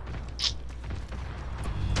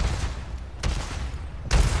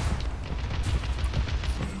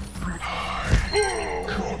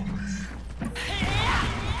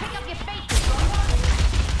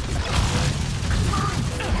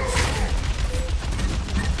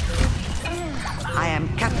 I am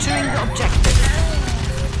capturing the objective.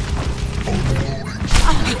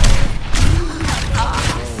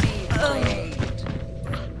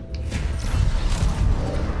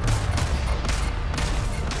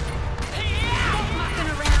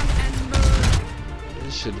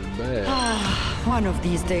 This shit is bad. One of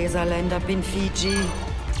these days I'll end up in Fiji.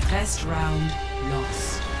 First round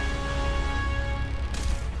lost.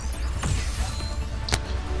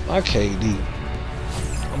 My KD.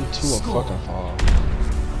 I'm too a fucking fall.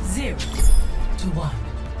 0-1.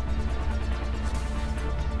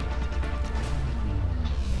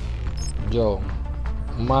 Yo,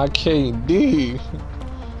 my KD.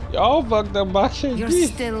 Y'all fucked up my KD. You're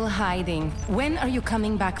still hiding. When are you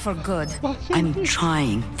coming back for good? I'm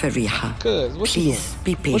trying, Fariha. Cuz, what Please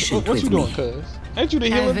be patient what with you me. doing, cuz? Ain't you the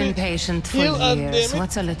healer, I've been bitch? patient for Heal us, years. damn it.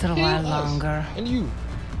 What's a little Heal while us. longer? And you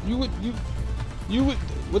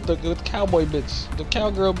with the cowboy bitch, the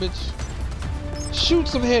cowgirl bitch. Shoot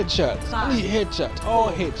some headshots. I need headshots.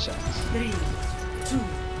 All headshots. 3, 2,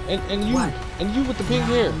 And you 1. and you with the pink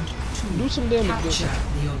hair. Do some damage. Capture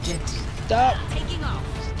the objective.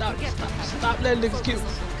 Stop letting niggas kill.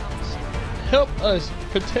 Help us.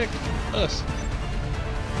 Protect us.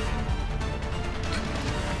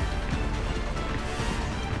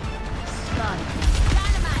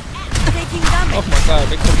 Oh my god,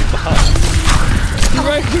 they come from behind. He's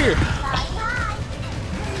right here.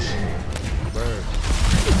 Bird.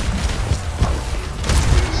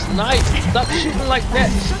 Snipe. Stop shooting like that.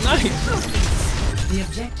 Snipe. The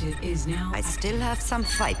objective is now. I still have some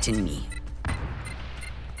fight in me.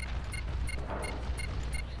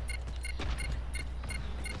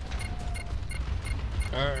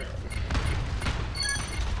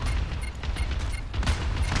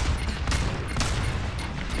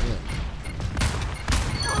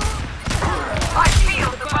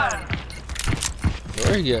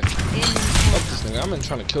 Where he at? Fuck this nigga. I'm in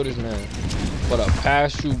trying to kill this man. But a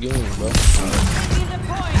pass through game, bro.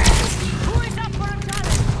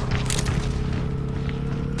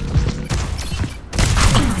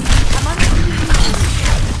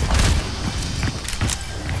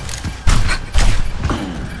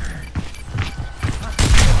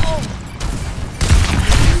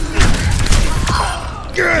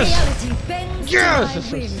 Yes!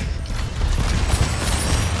 Yes!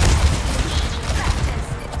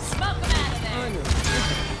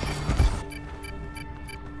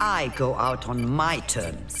 I go out on my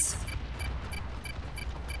terms.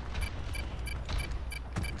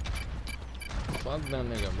 Fuck that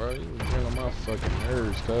nigga, bro. You bring on my fucking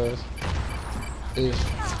nerves, cuz. If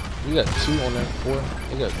you got 2 on that 4,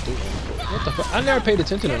 you got 3 on that 4. What the fuck? I never paid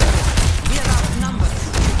attention to that.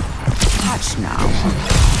 Touch now.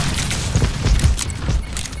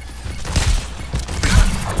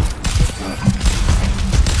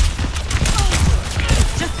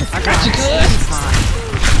 I got you, cuz.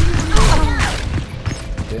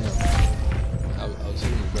 Damn. I was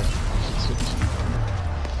hitting you, bro.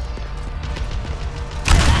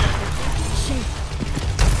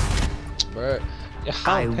 Bro. Yeah.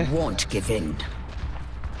 I won't give in.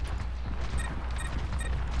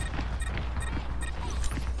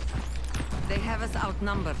 They have us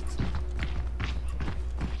outnumbered.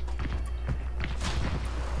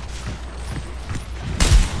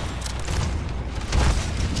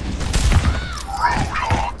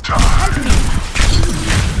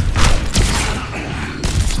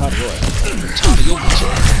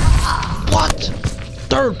 What?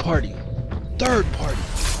 Third party.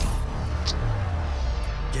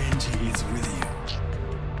 Genji is with you.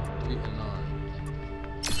 3 and 9.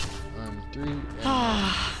 I'm 3 and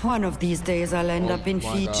 9. One of these days I'll end up in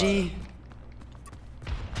Fiji.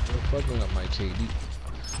 You're fucking up my KD.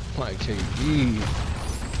 My KD.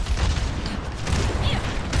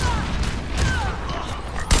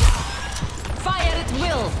 Fire at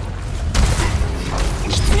will!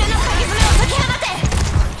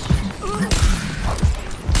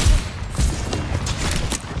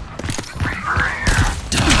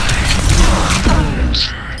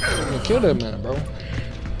 Kill that man, bro.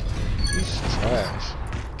 He's trash.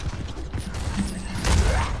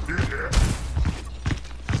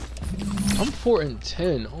 I'm 4 and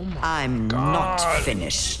 10. Oh my I'm God. not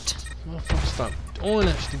finished. Motherfucker, stop doing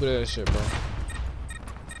that stupid ass shit, bro.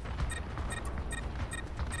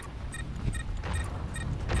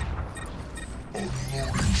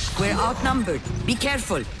 We're outnumbered. Be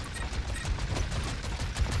careful.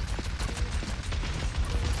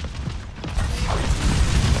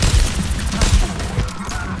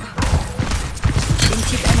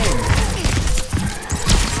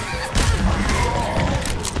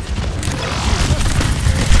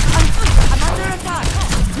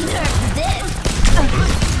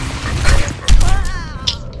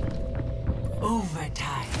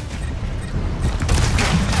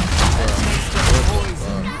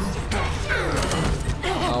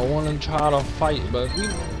 Try to fight, but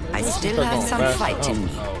I still have some fight in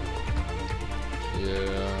me.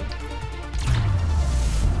 Yeah.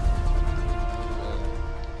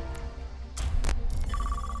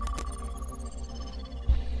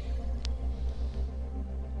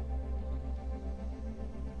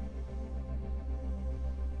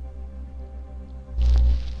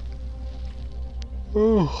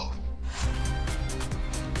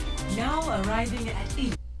 Now arriving at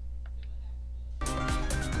E.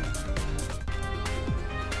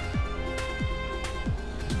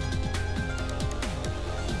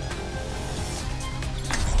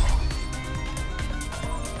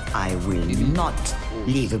 I will not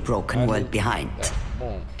leave a broken world behind.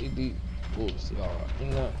 And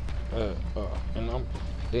I'm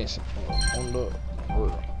dancing on the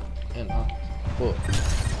world, and I fuck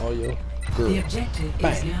all your girls. The objective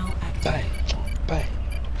is now active. Bang, bang,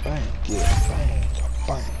 bang, yeah, bang,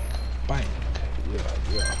 bang, bang,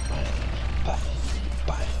 yeah, bang, bang,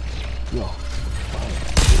 bang, yo, bang,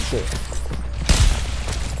 good shit,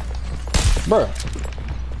 bruh.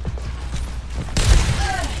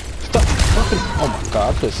 Oh my God,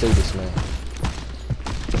 I could have saved this man.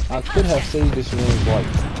 I could have saved this man's life.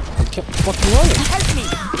 He kept fucking running. Help me!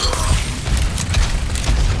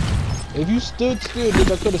 If you stood still,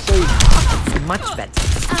 bitch, I could have saved you. Much better.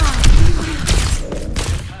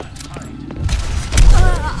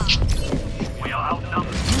 We are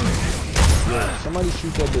outnumbered. Yeah, somebody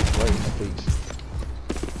shoot that bitch right in the face.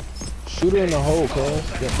 Shoot her in the hole, cuz.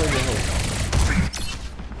 Yeah, put her in the hole.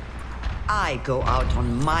 I go out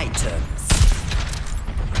on my terms.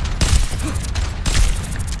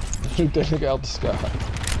 Shoot that nigga out the sky.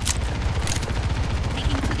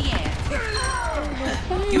 Taking to the air.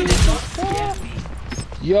 You did not scare me.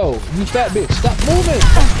 Yo, you fat bitch, stop moving!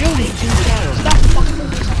 Stop killing! Stop fucking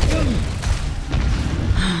moving! Stop killing!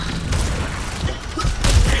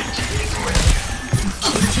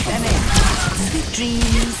 Sweet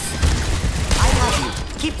dreams. I love you.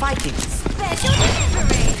 Keep fighting. Special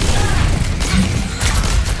delivery.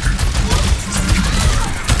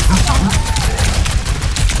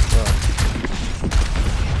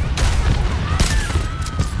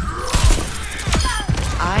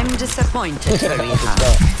 I'm disappointed, Farida.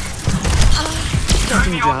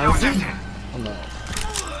 Getting drowsy? Oh no.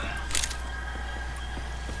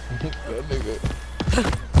 That nigga.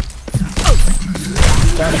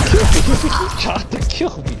 Trying to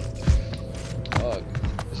kill me. Fuck.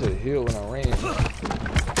 I should have healed when I ran.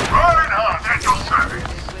 Reinhardt at your service.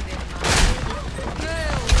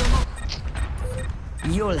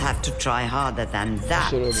 You'll have to try harder than I that.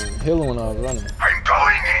 should have been healing when I was running. I'm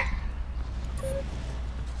going in.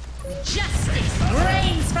 Justice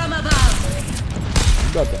reigns from above!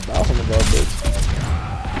 You got the bow from above, bitch.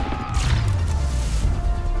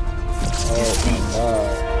 Oh my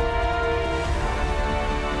God.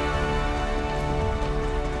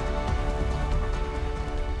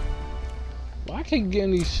 Why I can't get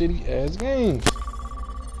in these shitty ass games?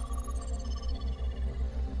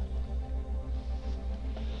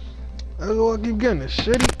 That's why I keep getting the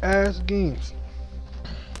shitty ass games.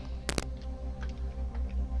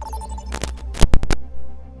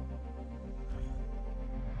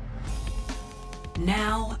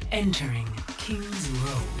 Now entering King's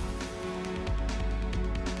Row.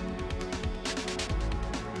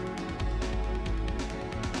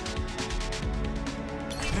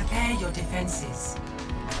 Prepare your defenses.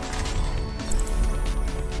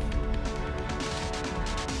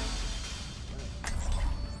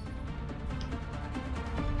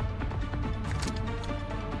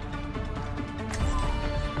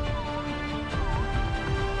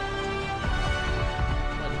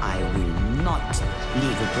 I will not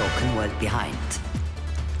leave a broken world behind.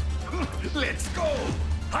 Let's go!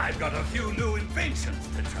 I've got a few new inventions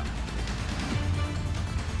to try.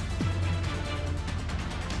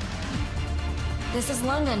 This is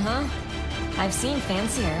London, huh? I've seen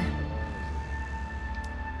fancier.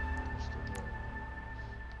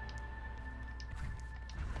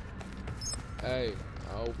 Hey,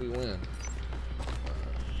 I hope we win.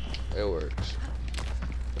 It works.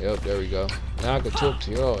 Yep, there we go. Now I can talk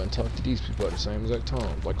to y'all and talk to these people at the same exact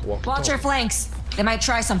time, like a walkie-talkie. Watch your flanks. They might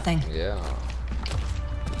try something. Yeah.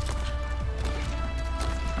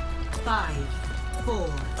 5, 4.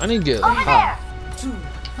 I need to get high. 2.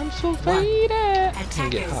 I'm so faded. I need to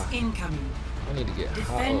get Attackers high. incoming. I need to get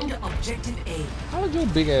high. Defend objective A. How did your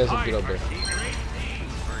big ass get up there?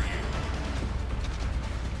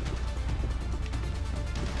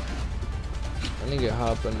 I need to get high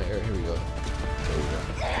up in the air. Here we go. There we go.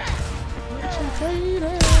 I'm so faded. I'm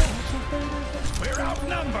so faded. We're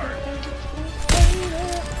outnumbered.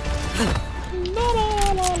 La la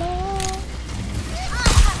la la.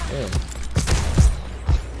 Damn.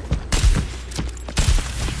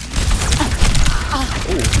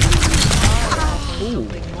 Ooh,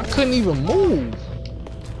 I couldn't even move.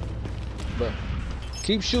 But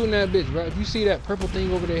keep shooting that bitch, bro. If you see that purple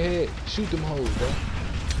thing over their head, shoot them hoes, bro.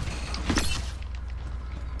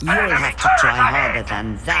 You'll have to try harder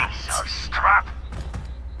than that. Strap.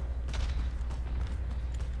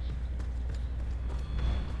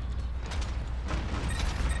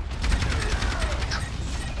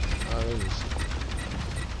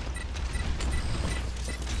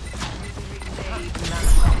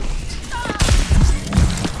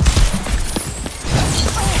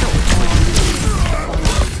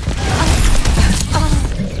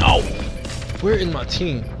 No! Where is my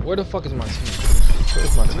team? Where the fuck is my team?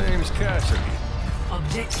 Where's my team? The name's Cassidy.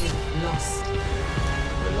 Objective lost.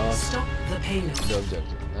 We lost. Stop the payload. The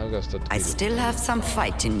objective. Now we gotta start the I still have some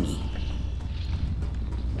fight in me.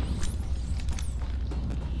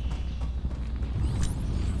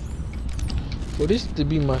 For this to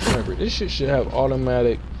be my sniper, this shit should have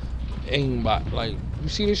automatic aimbot. Like, you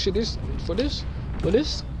see this shit? For this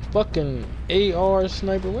fucking AR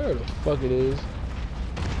sniper, where the fuck it is?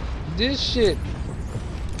 This shit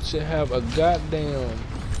should have a goddamn.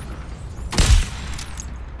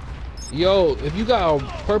 Yo, if you got a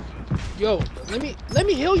purple, yo, let me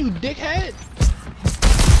heal you, dickhead.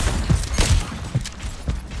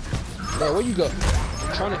 Bro, where you go?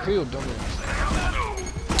 I'm trying to heal, dumbass.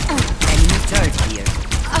 Enemy turret here.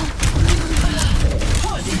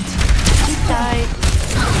 He died.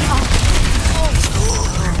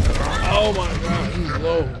 Oh my god, he's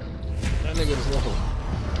low. That nigga's low.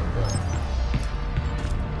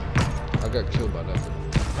 I got killed by that.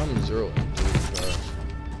 I'm 0.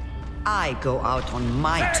 I go out on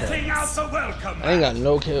my Setting out terms. the welcome. I ain't got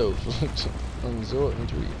no kills. I'm 0 and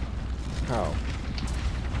 3. How?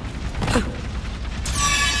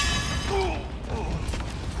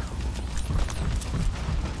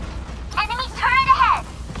 Enemy turret ahead!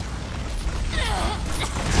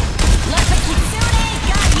 Let the Kitsune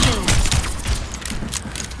got you!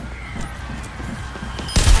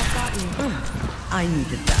 I've got you. I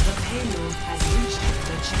needed that. The payload has reached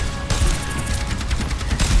the checkpoint.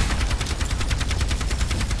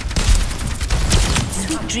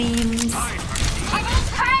 Sweet dreams. Enemy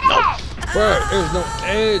turret ahead! Bro, there's no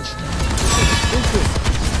edge. This is stupid.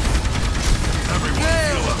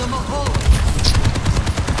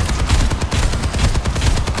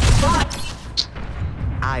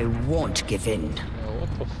 I won't give in. Yo, what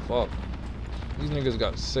the fuck? These niggas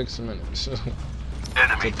got 6 minutes.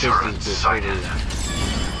 Enemy to turret piss this bitch sighted. over.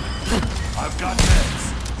 I've got meds.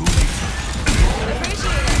 Who needs them?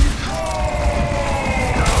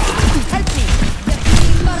 Help me!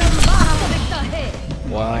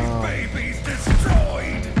 Wow. Baby's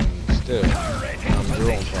destroyed. Still, I'm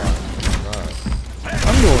 0 on 5. Alright.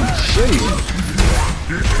 I'm doing shitty.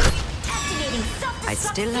 Activating I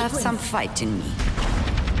still have some fight in me.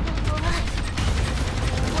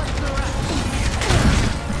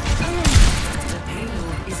 The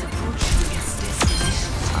payload is approaching its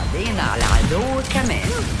destination. بعدين على العدو كمان.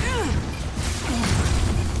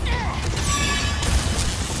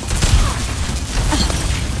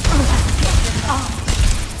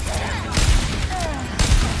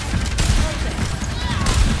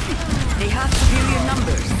 They have superior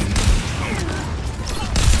numbers.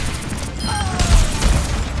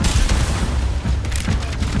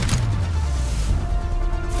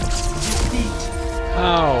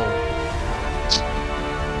 How?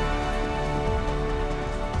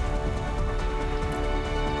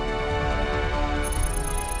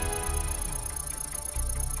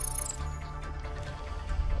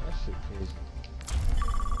 That shit crazy.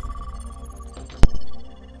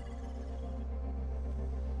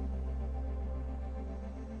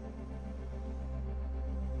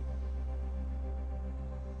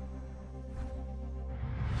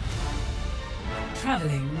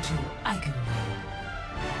 Traveling to Iconwell.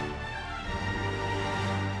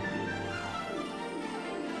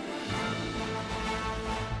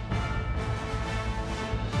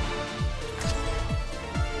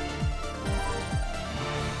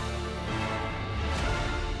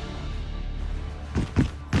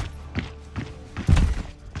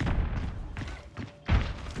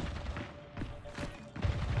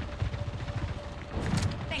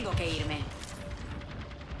 Tengo que irme.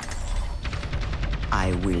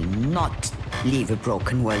 I will not leave a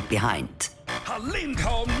broken world behind. A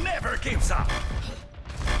Lincoln never gives up.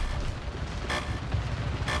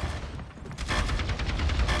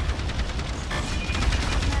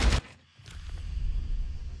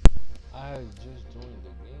 I just joined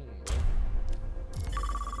the game, bro.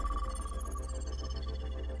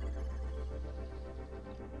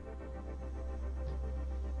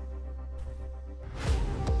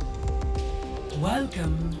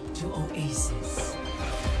 Welcome to Oasis.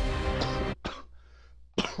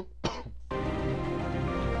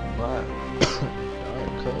 Right.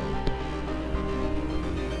 Alright, cool.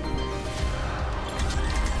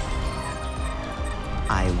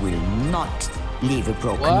 I will not leave a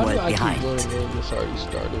broken Why do world I keep behind. going in? This already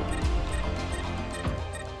started.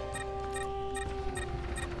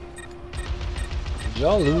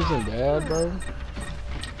 Y'all losing bad, bro?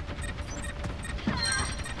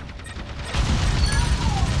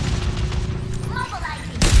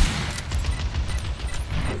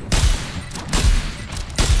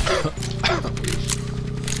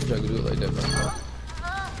 I could do it like that, bro.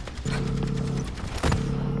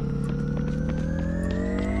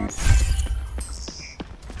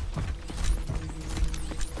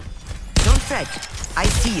 Don't fret. I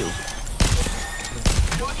see you.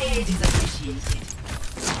 Your aid is appreciated.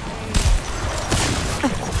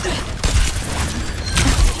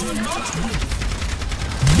 Do not move.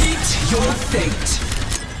 Meet your fate.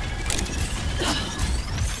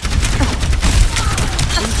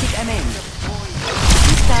 Unkick amen.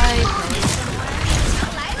 This side.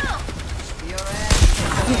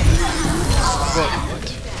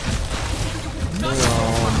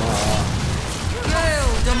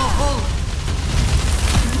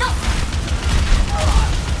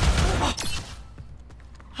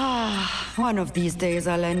 One of these days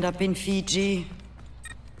I'll end up in Fiji.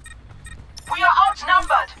 We are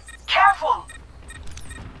outnumbered. Careful.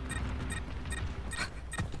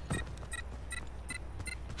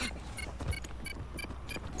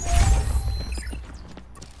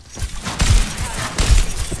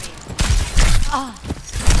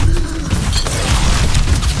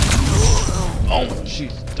 Oh,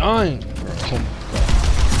 she's dying. Oh my God.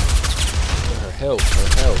 Her health, her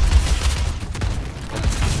health.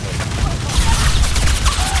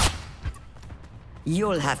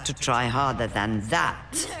 You'll have to try harder than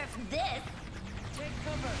that.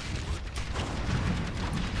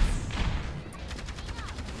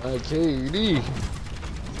 KD.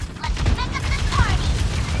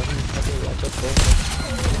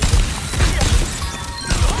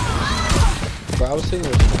 Bro, I was sitting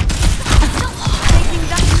with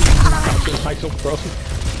Michael, bro.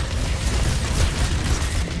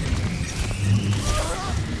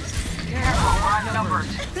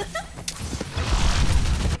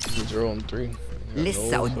 He's 0-3.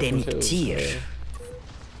 Lissa demtir.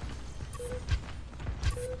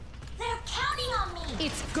 They're counting on me.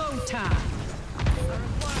 It's go time.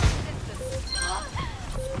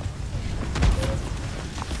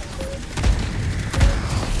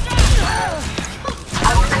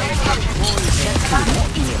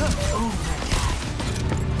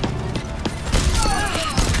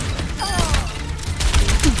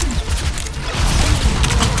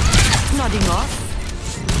 Nodding off.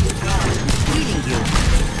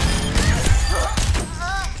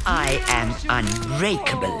 I am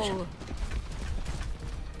unbreakable.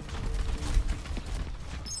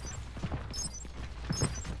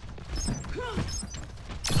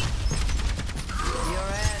 Your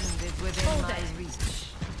end is within my reach.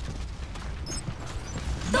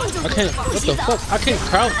 I can't. What the fuck? I can't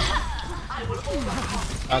crouch.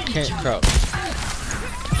 I can't crouch.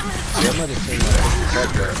 I'm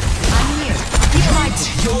here. Keep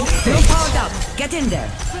fighting. You're powered up. Get in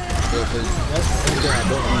there. That's the thing I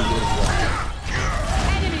don't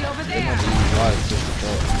Enemy over there.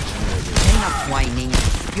 Enough whining.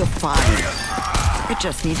 You're fine. You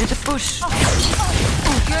just needed a push.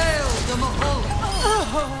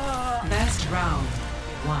 Last round.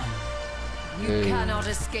 1. You cannot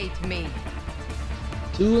escape me.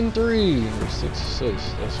 2 and 3 or 6-6.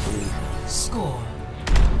 That's sweet. Score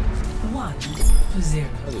 1-0.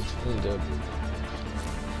 That is cleaned up.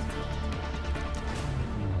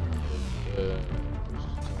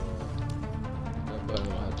 That button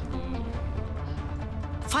will have to be.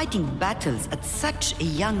 Fighting battles at such a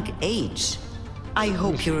young age. I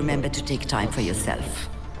hope you remember to take time for yourself.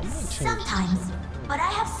 Sometimes, but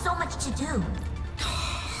I have so much to do.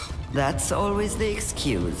 That's always the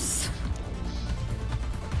excuse.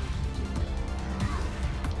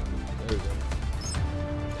 There we go.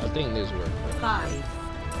 I think this works. 5,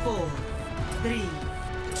 4, 3,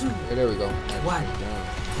 2, Hey, there we go. 1.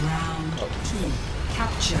 Round 2.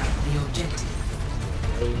 Capture the objective.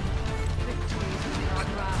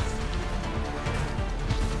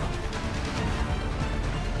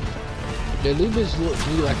 The Lubis look to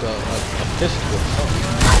me like a pistol or something.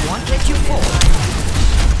 I won't let you fall.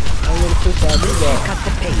 I don't know the pistol I do that. Cut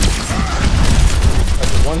the pace.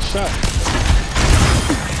 Like a one shot.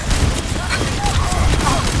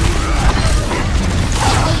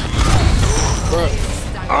 Bro.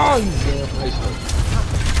 Oh, you damn place.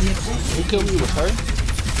 Who killed me with her?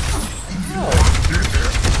 No.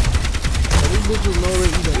 These bitches know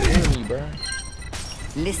that you don't hear me, bro.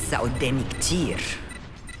 لسه قدامي كتير.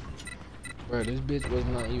 Bro, this bitch was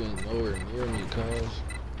not even nowhere near me, cuz.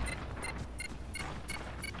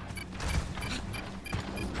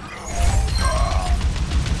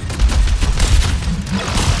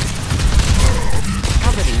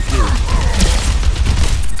 Covering you.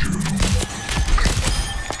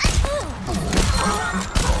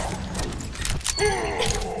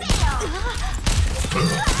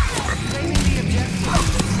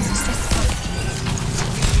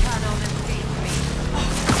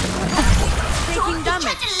 Taking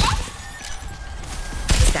damage.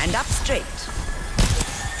 Stand up straight.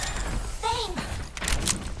 Thanks.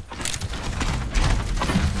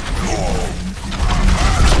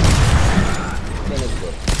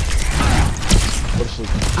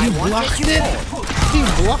 I won't let you fall. He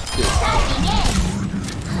blocked it.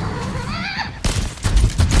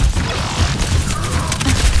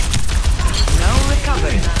 No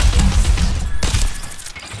recovery.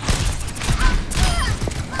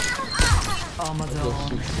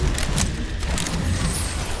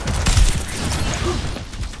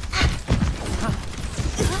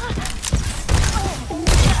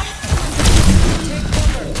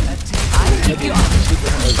 I'll keep you up.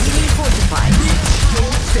 Feeling fortified.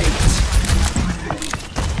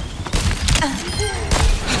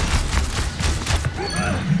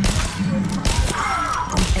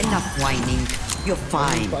 Enough whining. You're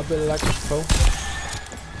fine. Pop it like a pro.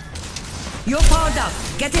 You're powered up.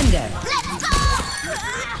 Get in there. Let's go!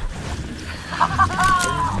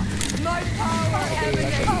 My power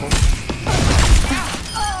emanates.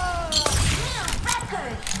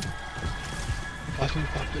 Record! Watch me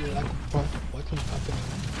pop it like a pro. Watch me pop it.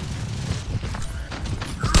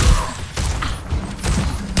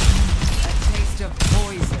 A taste of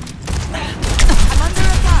poison. I'm under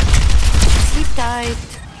attack. Sleep tight.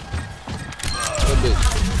 Good bitch.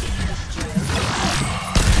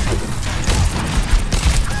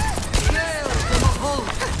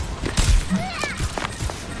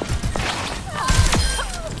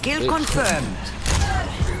 Kill confirmed.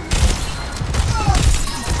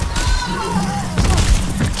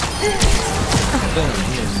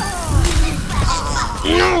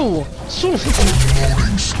 No! So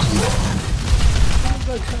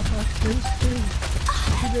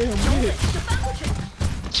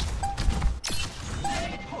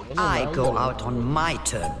I go out on my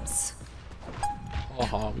terms.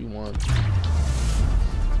 Haha, we won.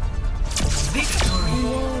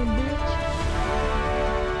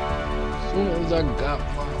 As soon as I got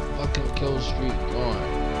my fucking kill streak going.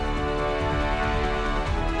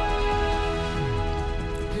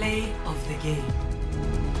 Play of the game.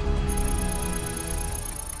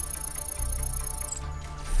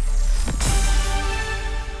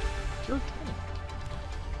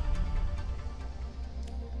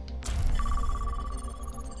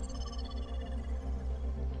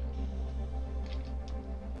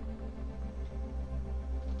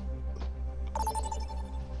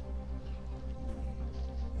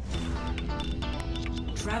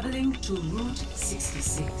 Traveling to Route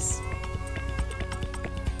 66.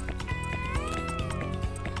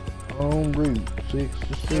 On Route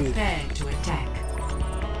 66. Prepare to attack.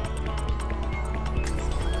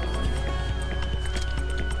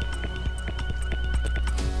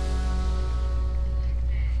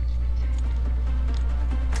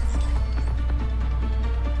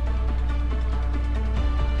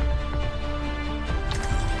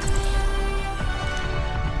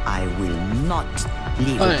 I will not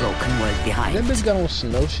leave a broken world behind. That bitch got on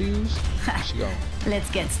snowshoes. She gone. Let's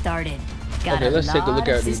get started. Got Okay, let's take a look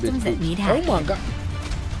at these systems that boots. need Oh hacking. my god.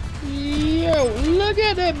 Yo, look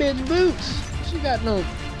at that bitch boots. She got no.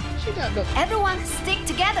 Everyone, stick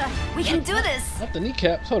together. We can do this. Not the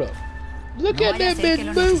kneecaps. Hold up. Look No at that vayas a que bitch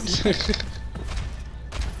lo boots.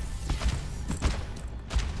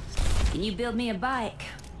 Can you build me a bike?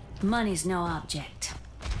 Money's no object.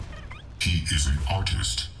 He is an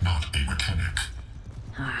artist, not a mechanic.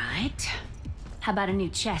 All right. How about a new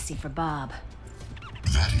chassis for Bob?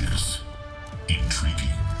 That is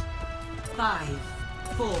intriguing. 5,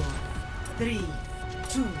 4, 3,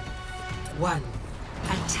 2, 1.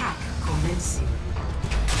 Attack commencing.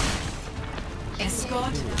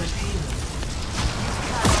 Escort the payload.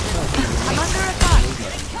 I'm under attack.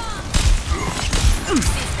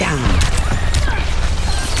 Down.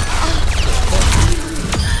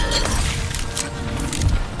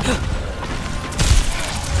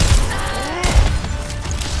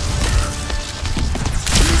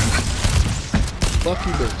 Fuck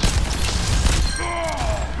you, bitch.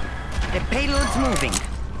 The payload's moving.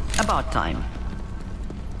 About time.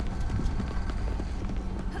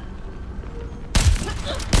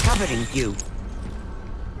 Covering you.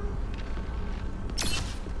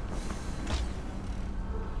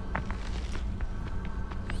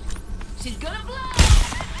 She's gonna blow.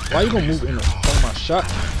 Why you gonna move in front of my shot?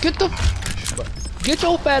 Get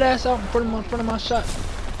your fat ass out in front of my shot.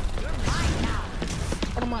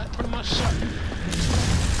 Front of my shot.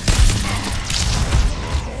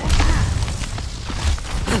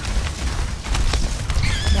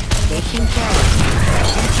 Taking care of you.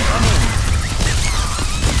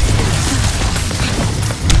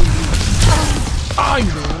 Ah, you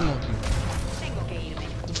know I'm not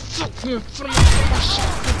the fuck you in front of my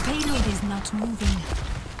shot. The payload is not moving.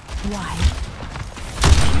 Why?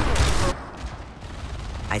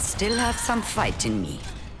 I still have some fight in me.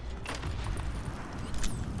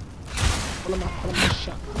 Front of my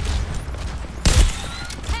shot.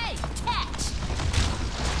 Hey, catch!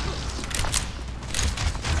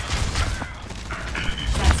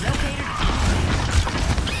 That's located.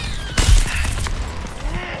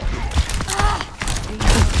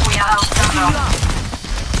 We are outnumbered.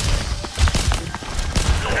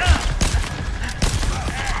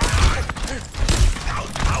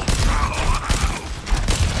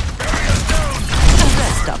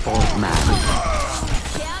 Rest up, old man.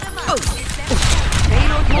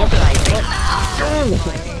 Payload mobilizing.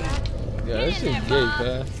 Yeah, this is gay,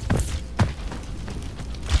 man.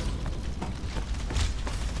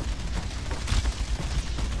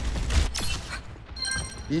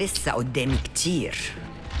 لسه قدامي كتير.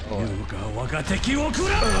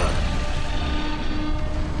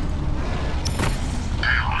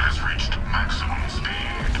 Tail has reached maximum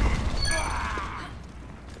speed.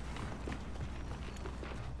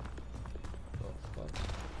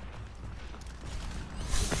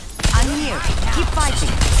 I'm here. Keep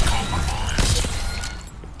fighting.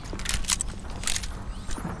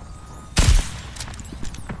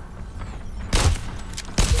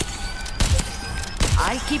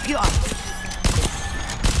 I'll keep you up.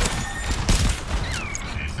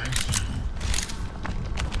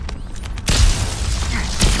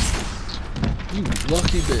 You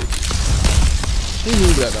lucky bitch. He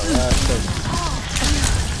knew that the last second.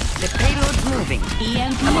 The payload's moving.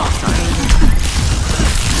 EMP.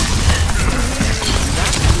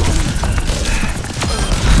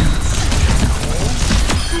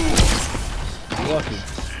 Lucky.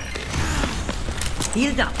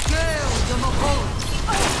 Healed up.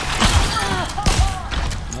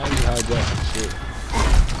 Now you hijack some shit.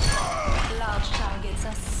 Large targets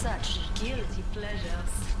are such guilty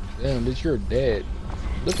pleasures. Damn, bitch, you're dead.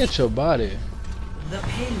 Look at your body. The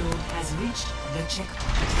payload has reached the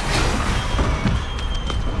checkpoint.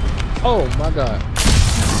 Oh my god.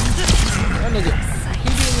 That nigga. He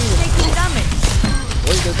didn't even Taking damage.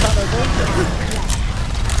 wait the time to go.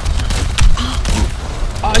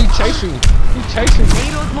 Oh, he chasing me. He chasing me.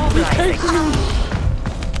 Payload He mobilizing. chasing me.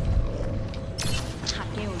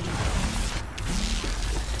 Hackeo libre.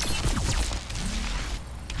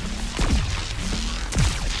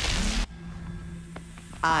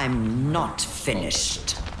 I'm not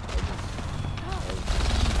finished.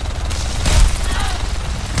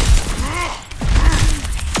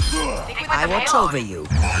 I watch over you.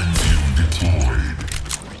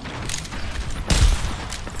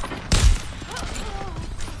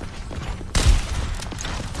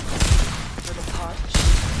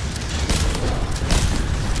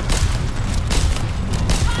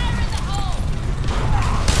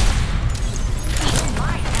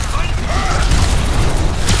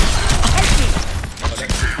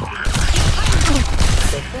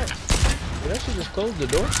 Did I should just close the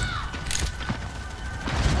door?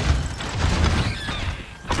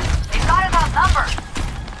 He's got his outnumbered.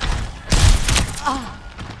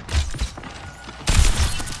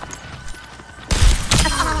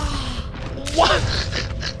 What?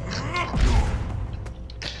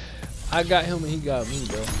 I got him and he got me,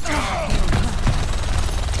 bro.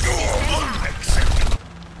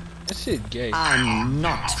 That shit gay. I'm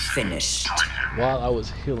not finished. While I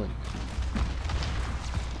was healing.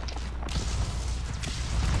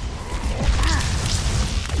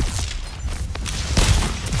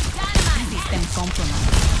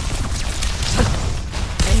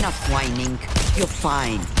 Enough whining. You're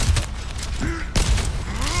fine. Did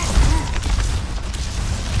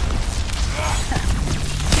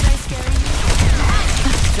I scare you?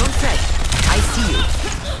 Don't fret. I see you.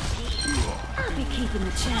 I'll be keeping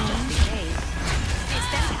the change.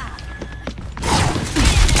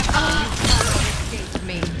 Escaped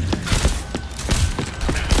me.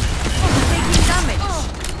 Taking damage.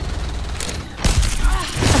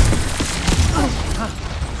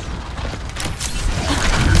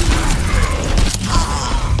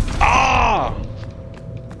 Ah!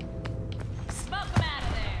 Smoke him out of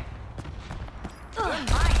there.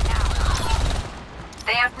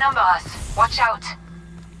 They outnumber us. Watch out.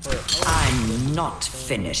 I'm not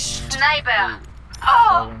finished. Sniper.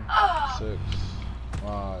 7, 6,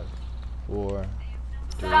 5, 4,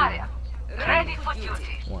 3, Zarya, ready for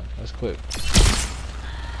duty. 1. That's quick.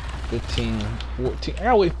 15, 14. I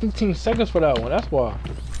gotta wait 15 seconds for that one. That's why.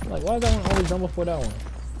 Like, why is that one always done before that one?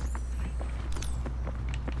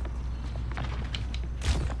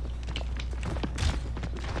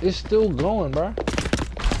 It's still going, bro.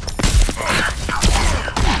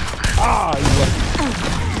 Ah, you left.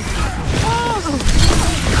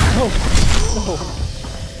 No, no.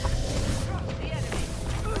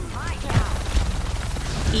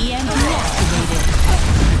 EMP activated.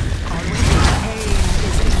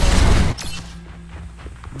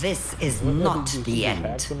 This is not the end.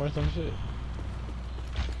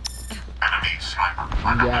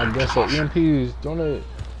 Yeah, I guess so. EMPs, don't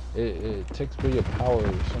it takes away your power or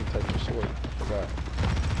some type of sort. I forgot.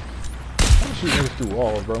 I'm shooting this through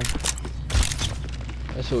walls, bro.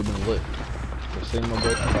 That shit would've been lit. For sitting my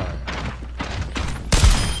break and fire.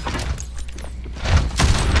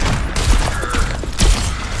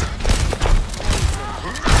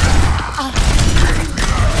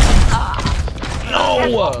 No!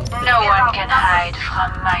 No one can hide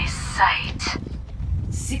from my sight.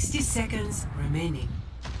 60 seconds remaining.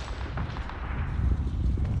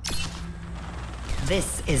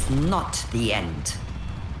 This is not the end.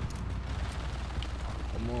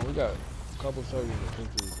 Come on, we got a couple seconds to think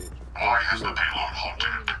through this. Why is the payload halted?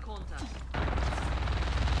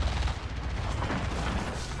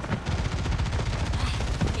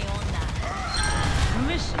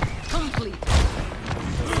 Mission complete.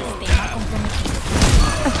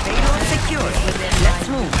 Payload secured. Let's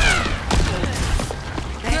move.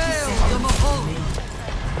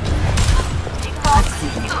 Let's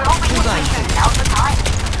see. Who's going to? Now's the time.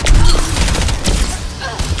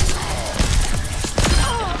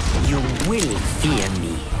 You will fear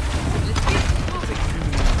me.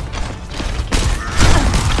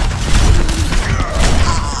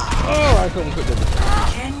 Oh, I couldn't put that.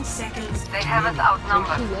 10 seconds. They have us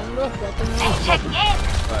outnumbered. Check in.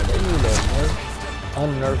 Alright, they need to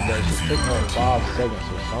unnerve that shit. Take her 5 seconds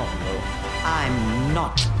or something, bro. I'm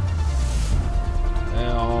not.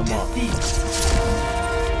 And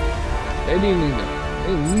they didn't even.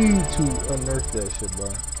 They need to unnerve that shit, bro.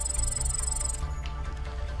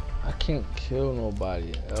 I can't kill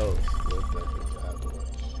nobody else with that Overwatch.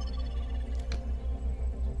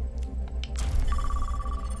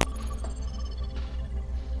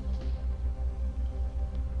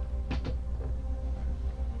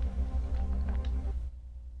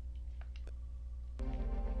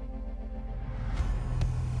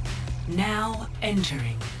 Now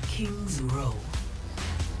entering King's Row.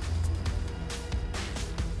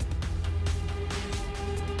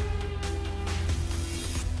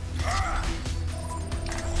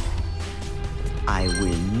 I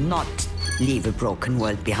will not leave a broken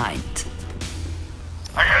world behind.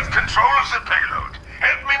 I have control of the payload.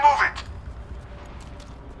 Help me move it.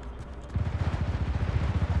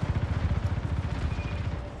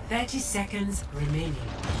 30 seconds remaining.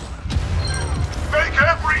 Make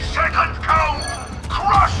every second count!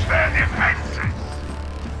 Crush their defenses!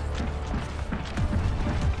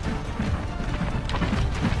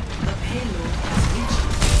 The payload has reached.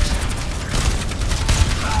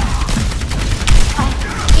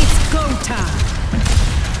 It's go time!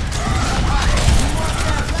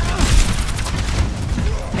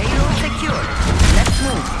 Payload secured. Let's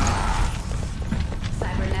move.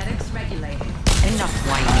 Cybernetics regulated. Enough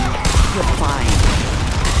whining. You're fine.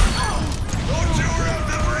 Don't you run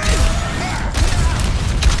the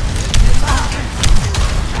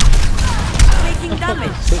Taking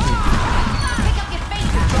damage. Pick up your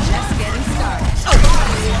faces. Just getting started.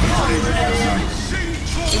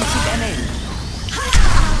 Into them in.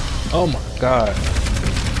 Oh my god.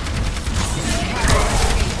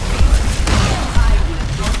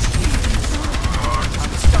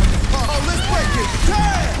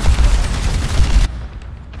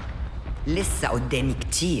 لسه قدامي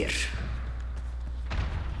كتير.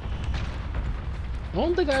 I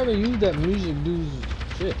don't think I ever used that music dude's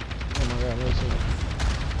shit. Oh my god, let's see.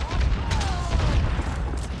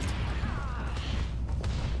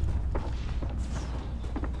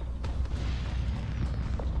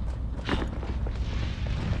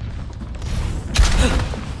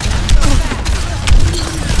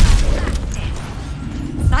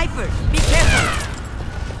 Sniper, be careful.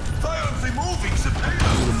 violently moving the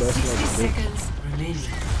payload! 60 seconds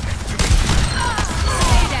remaining.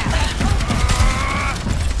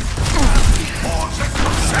 For the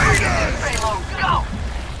Crusaders! Payload, go!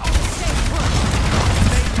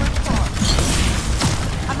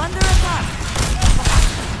 I'm under attack.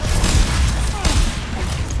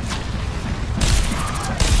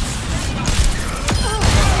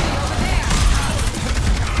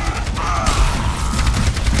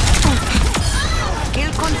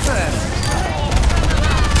 Kill confirmed.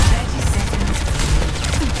 30 seconds.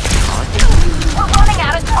 We're running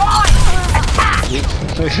out of time! Attack!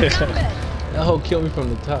 That hoe killed me from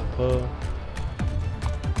the top, huh?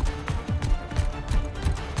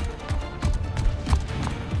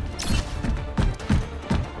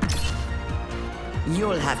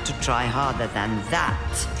 You'll have to try harder than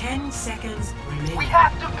that. 10 seconds remaining. We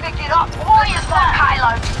have to pick it up! Why is that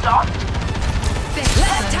payload stopped?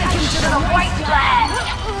 Let's take him to To the wasteland!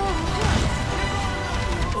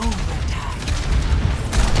 Overtime.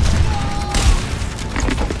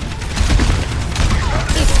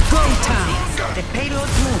 It's go time! The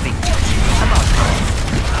payload's moving. Come on.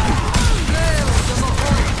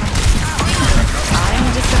 I'm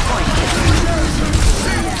disappointed.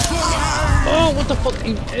 Oh, what the fuck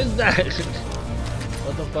even is that?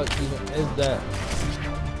 What the fuck even is that?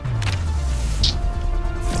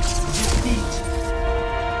 Defeat.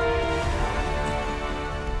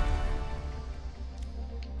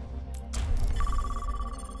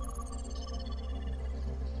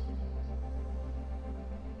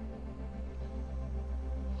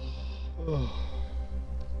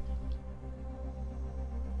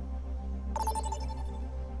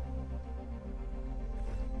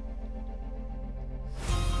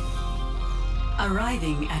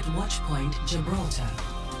 Arriving at Watchpoint Gibraltar.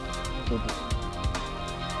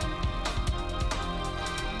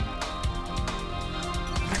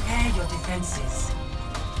 Prepare your defenses.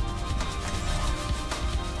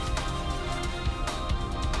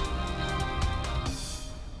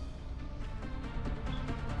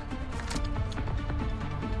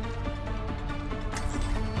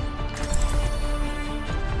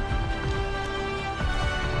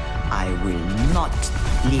 I will not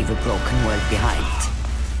leave a broken world behind.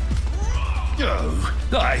 Oh,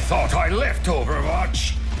 I thought I left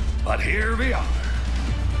Overwatch, but here we are.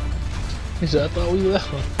 He said, I thought we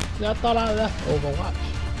left. I thought I left Overwatch.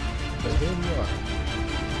 But here we are.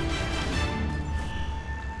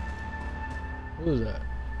 Who is that?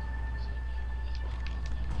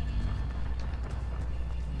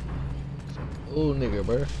 Oh, nigga,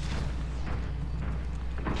 bro.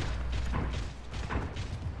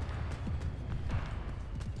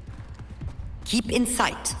 Keep in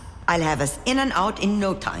sight. I'll have us in and out in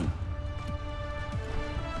no time.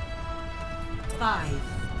 5,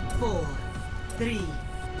 4, 3,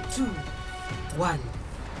 2, 1.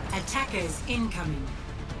 Attackers incoming.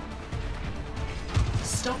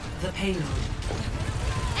 Stop the payload.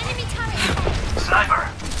 Enemy turret! Sniper,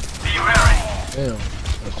 be ready. Damn,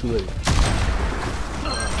 that's too late.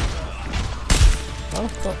 How the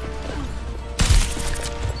fuck?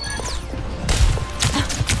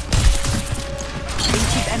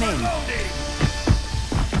 Keep them in.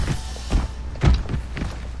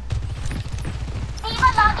 Eva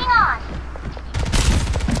logging on!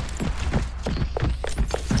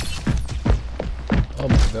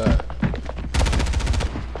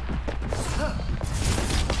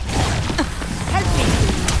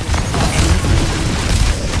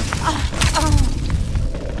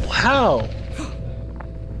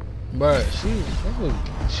 Bruh, she was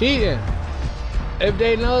cheating. If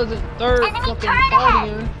they know the third fucking party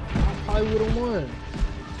in, I probably would have won.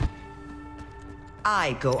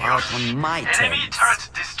 I go out on my terms. Enemy turret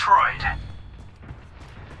destroyed.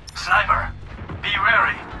 Sniper, be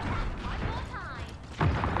wary.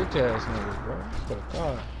 Bitch ass niggas, bro. I swear to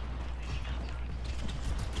God.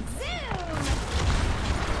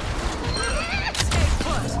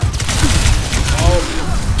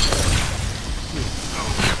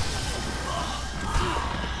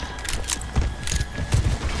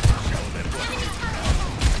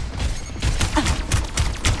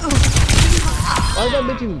 Why is that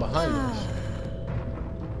bitch even behind us?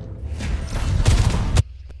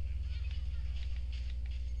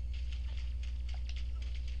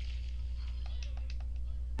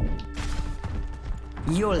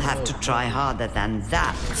 You'll have to try harder than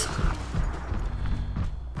that.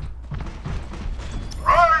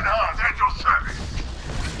 Reinhardt at your service.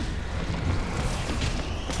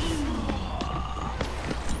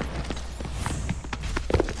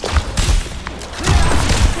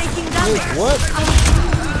 Taking damage. What?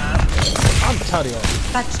 I'm tired of y'all.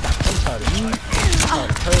 I'm tired of you. I'm tired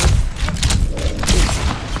of her.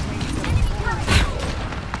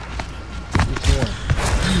 Which one?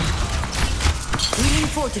 Being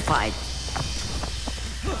fortified.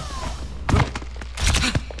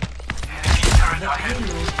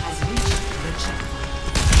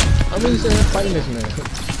 I'm really saying I'm fighting this man.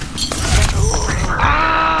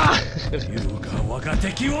 Ah!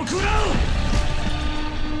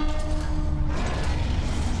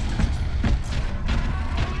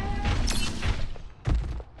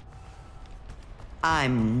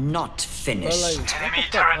 I'm not finished. Like,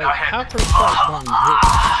 how can don't you hit?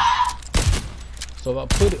 So if I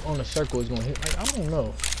put it on a circle, it's gonna hit. Like, I don't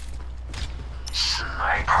know.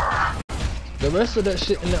 Sniper. The rest of that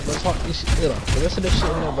shit in that batalk, the rest of that shit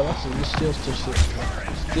in that batalk, you still should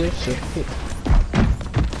hit.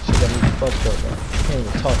 Shit got me fucked up, man. I can't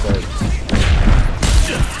even talk right.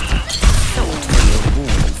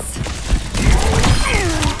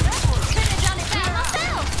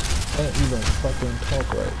 I can't even fucking talk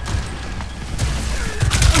right.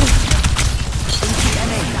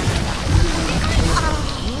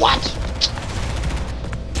 What?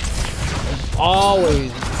 It's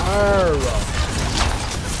always her.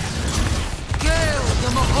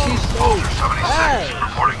 She's so bad.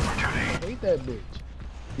 Reporting for duty. I hate that bitch.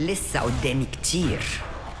 لسه قدامي كتير.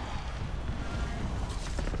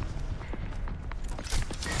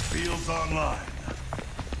 Fields online.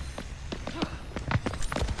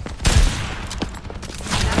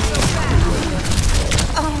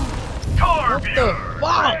 What the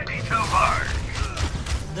fuck?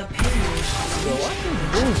 The payload. Yo, why you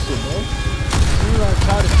doing shit, man? You like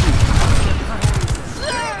try to shoot.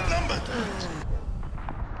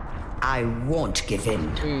 I won't give in.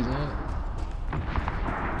 Please, man.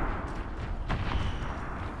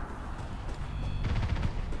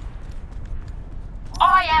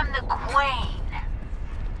 I am the queen.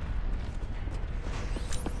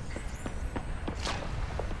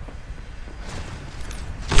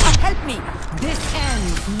 Help me! This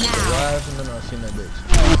ends now! Why haven't I seen that bitch?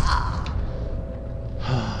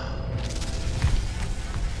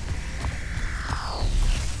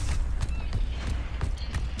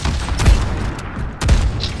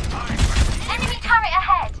 Enemy turret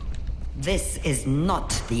ahead. This is not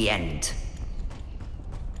the end.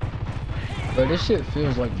 But this shit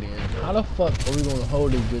feels like the end. How the fuck are we gonna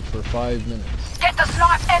hold this bitch for 5 minutes? Get the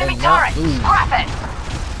snipe enemy And not turret. lose? Scrap it.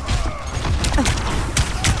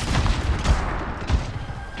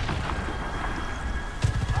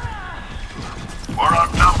 We're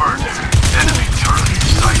outnumbered. Enemy turret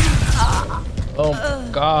sighted. Oh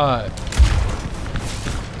my god.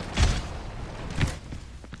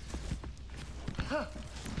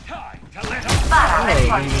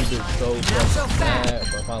 I need this so fucking bad,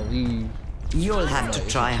 but if I leave, You'll have to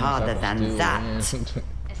try harder than that.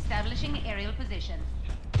 Establishing aerial position.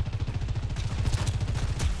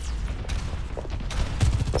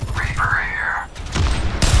 Reaper here.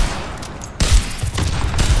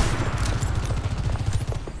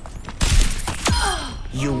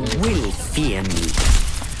 You will fear me.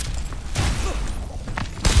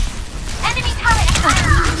 Enemy turret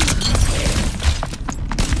ahead.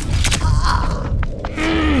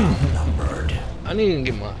 I need to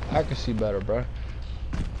get my accuracy better, bro.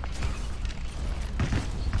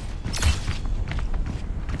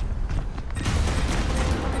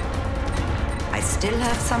 I still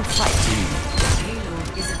have some fighting.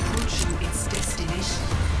 Payload is approaching its destination.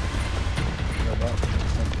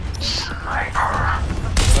 Sniper.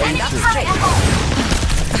 Enemy turret ahead.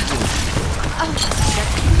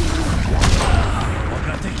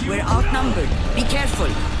 outnumbered. Be careful.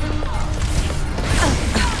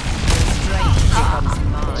 Strength becomes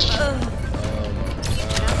mine.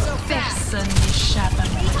 Personne n'échappe à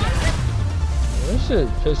mon regard. This shit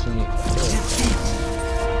pissing me off.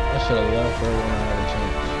 I should have left earlier when I had a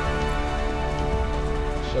chance.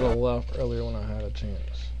 Should have left earlier when I had a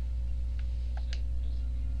chance.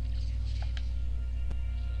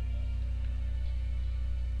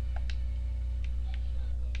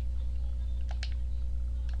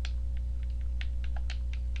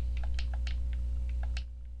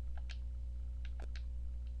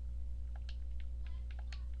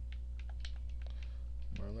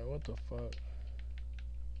 What the fuck?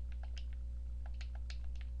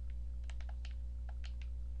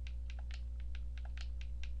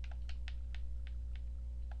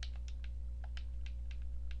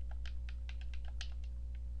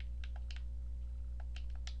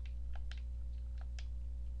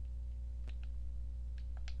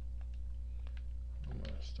 I'm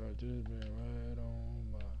gonna start this being right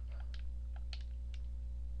on my.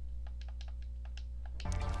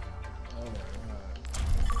 Oh my god.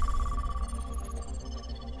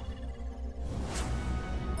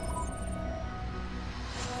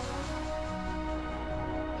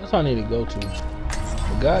 That's all I need to go to. The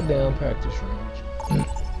goddamn practice range.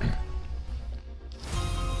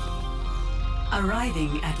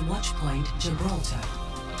 Arriving at Watchpoint Gibraltar.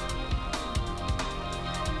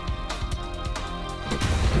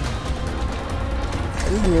 I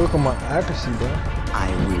need to work on my accuracy, bro. I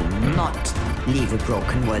will not leave a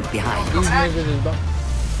broken world behind. These niggas is about.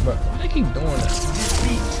 Bro, they keep doing that.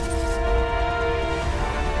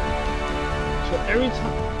 So every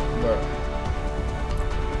time. Bro.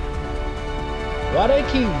 Why they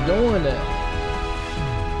keep doing that?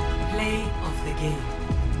 Play of the game.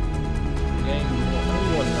 Game, only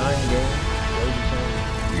won 9 games.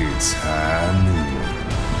 It's time.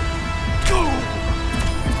 Go!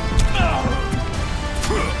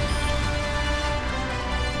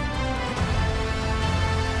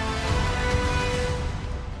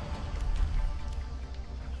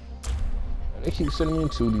 They keep sending me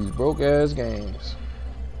to these broke ass games.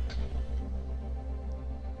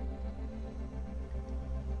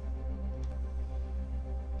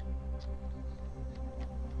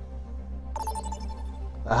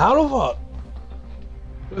 How the fuck?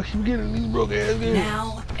 I keep getting these broke ass games.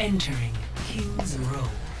 Now entering King's Row.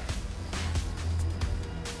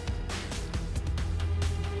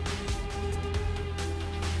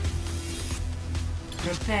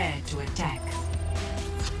 Prepare to attack.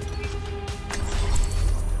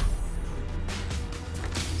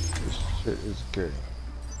 This shit is gay.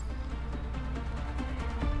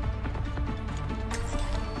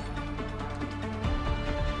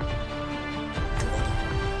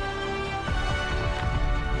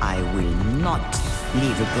 I will not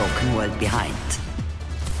leave a broken world behind.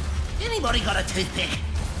 Anybody got a toothpick?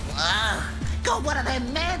 Got one of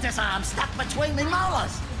them mantis arms stuck between me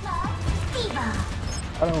molars.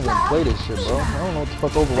 I don't even play this shit, bro. I don't know what the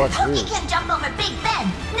fuck Overwatch is. You can jump over Big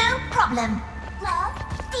Ben. No problem. Love,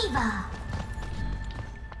 Diva.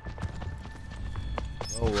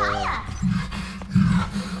 Oh, wow.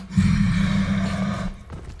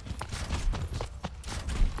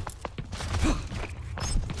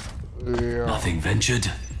 Yeah. Nothing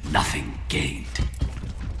ventured, nothing gained.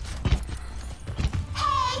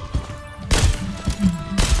 Hey!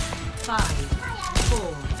 5,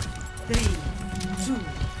 4, 3, 2,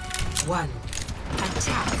 1.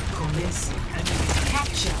 Attack commencing.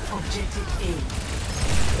 Capture objective A.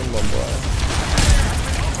 Come on, boy.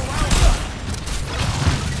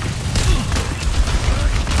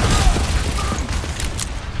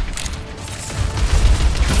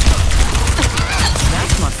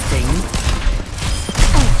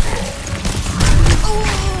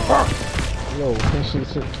 Yo,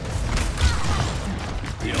 shit.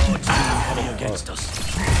 The odds seem heavy against us.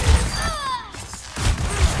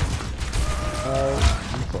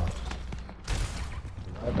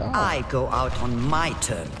 I go out on my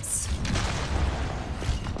terms.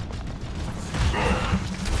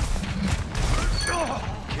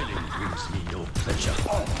 Killing brings me no pleasure.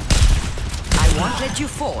 I won't let you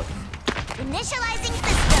fall. Initializing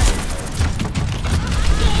system.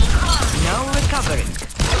 No recovering.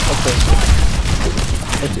 Okay.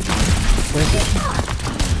 That's it. That's it.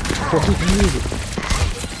 What is the music?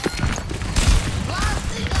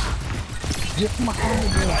 Get my hand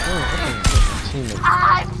again.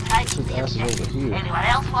 I'm His ass is over here. Anyone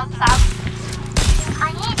else want some? I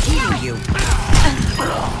need you.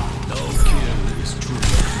 No kill is true.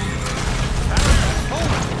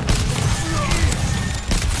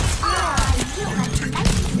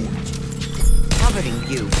 Covering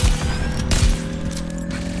you.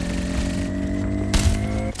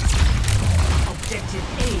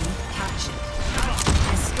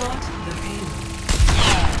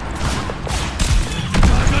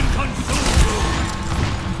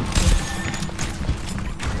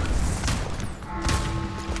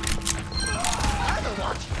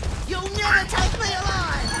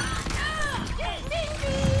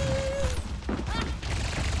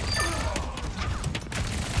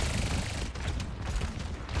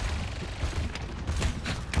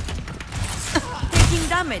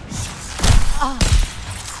 damage.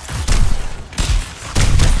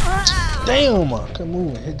 Damn, I couldn't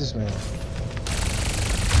move and hit this man.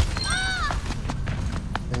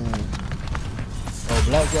 Oh,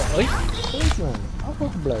 black guy. Oh, he's crazy. I fuck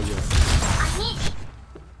with black guy.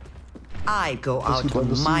 I go out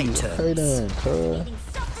on my terms. Okay then, cuz.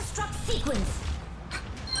 Self-destruct sequence.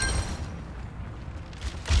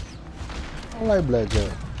 I don't like black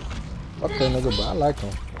guy. Fuck that nigga, but I like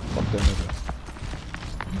him. Fuck that nigga.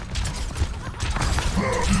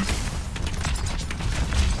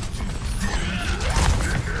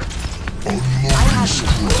 I have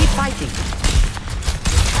you. Keep fighting.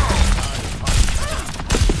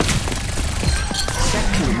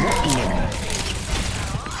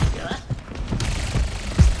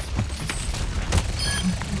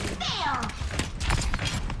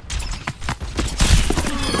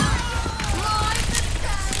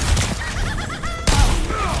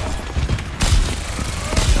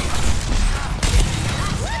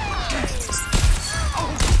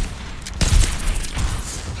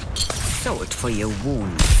 Salt for your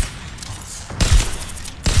wounds.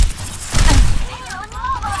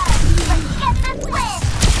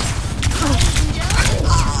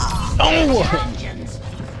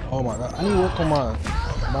 Oh my god, I need to work on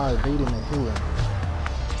my evading and healing.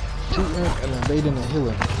 Shooting and evading and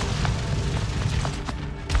healing.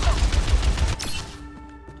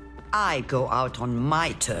 I go out on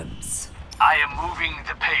my terms. I am moving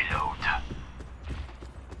the payload.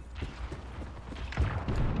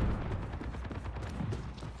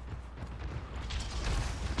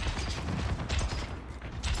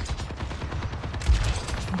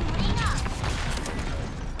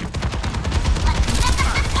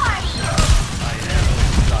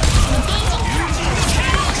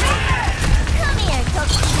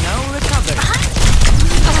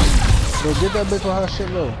 Yo, get that bitch on her shit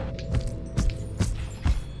low.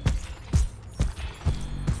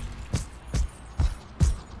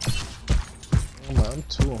 Oh man, I'm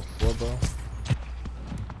 2 on 4, bro.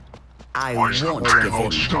 I won't give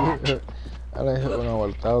in. I done hit one on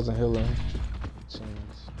 1,000 healing.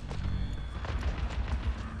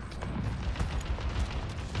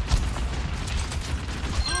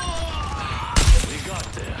 We got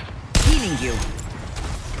there. Healing you.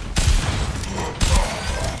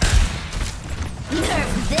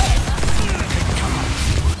 Nerf this!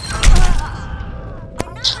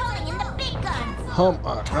 I'm not calling in the big guns!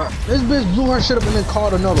 This bitch blew her shit up and then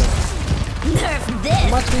called another one. Nerf this!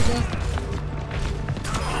 Am I speaking?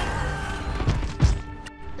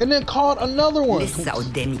 And then called another one. This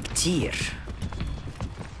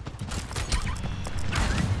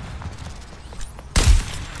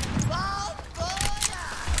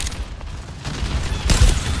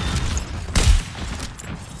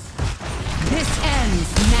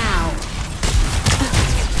ends now.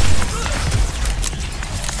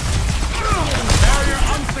 Barrier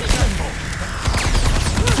unsuccessful.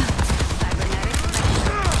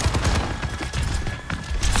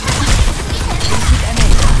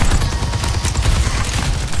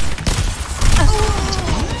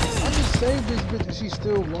 I just saved this bitch and she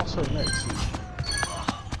still lost her neck.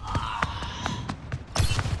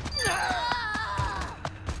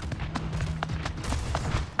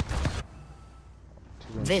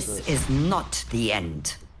 This is not the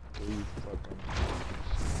end.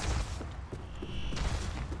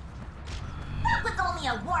 That was only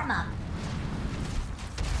a warm-up.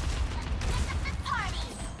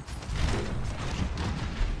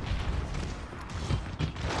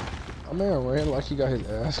 I man ran like he got his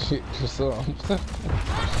ass kicked or something.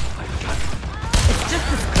 It's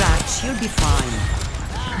just a scratch. You'll be fine.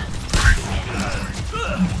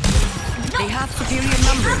 They have superior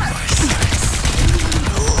numbers.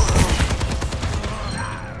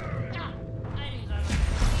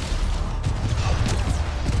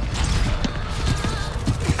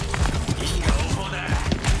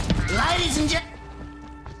 Ladies and gentlemen,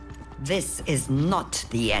 this is not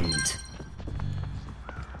the end.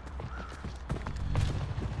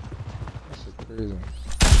 That's crazy.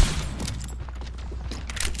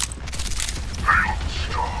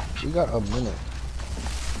 We got a minute.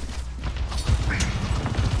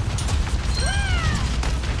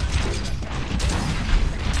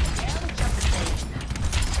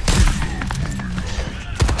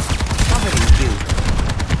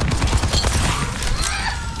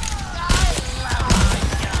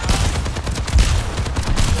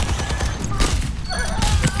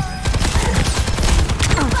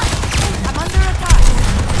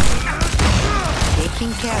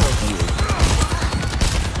 Taking care of you.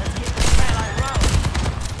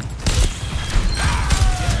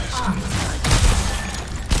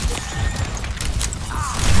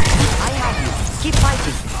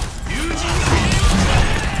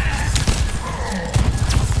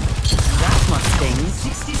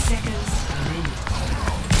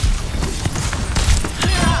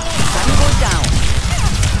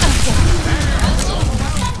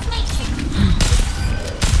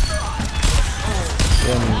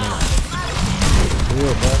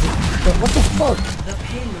 fuck? The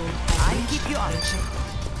payload. I'll keep you on.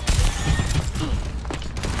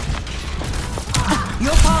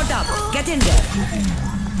 You're powered up. Get in there.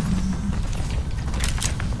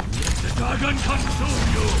 The dragon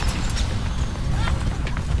consume you.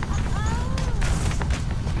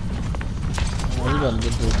 Oh, you gotta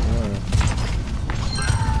get this one.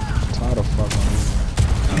 Tired of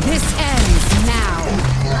fucking. This ends now.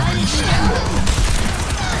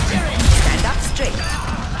 Stand up straight.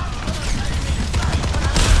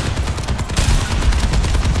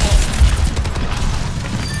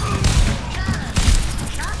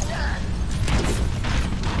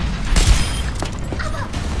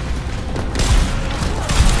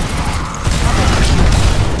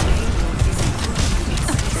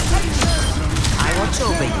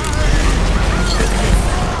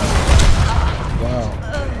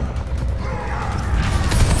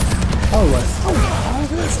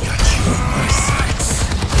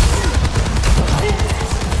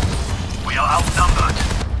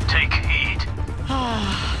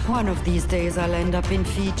 One of these days I'll end up in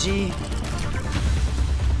Fiji.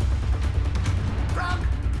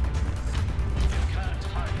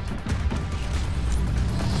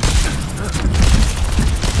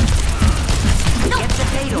 Get the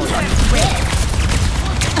payload quick.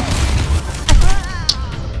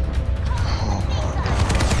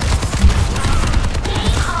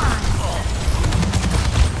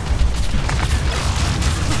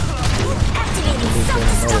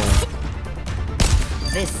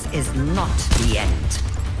 This is not the end.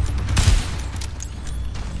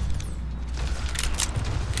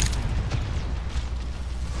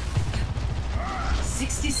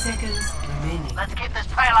 Seconds remaining. Let's keep this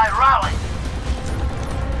payload rolling.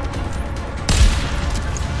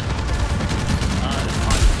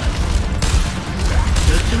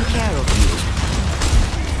 Taking care of you.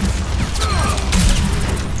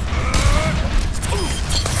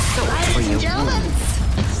 So for your wounds.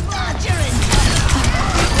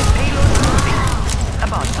 Payload moving.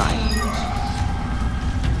 About time.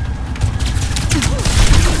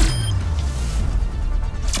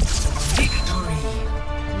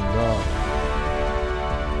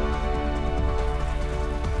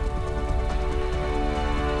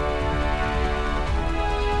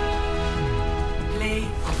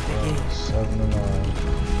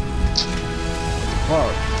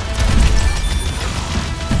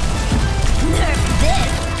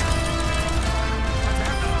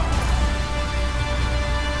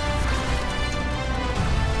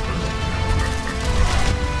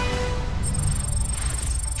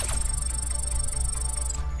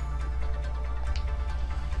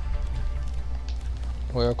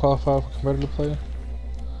 Will I qualify for competitive play?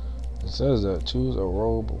 It says that choose a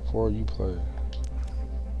role before you play.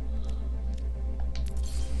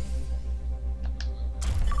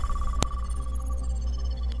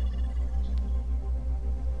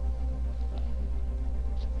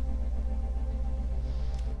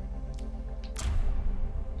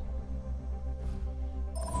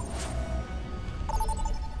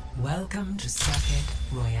 Welcome to Circuit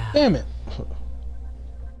Royale. Damn it!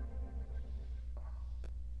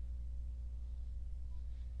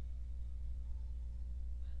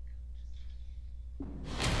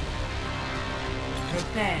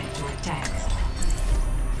 Prepare to attack.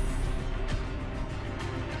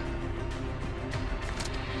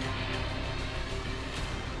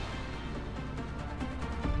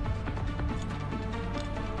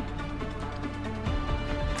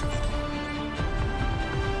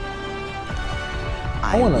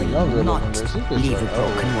 I will not leave a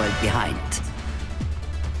broken world behind.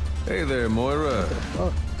 Hey there, Moira.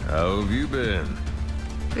 How have you been?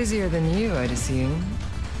 Busier than you, I'd assume.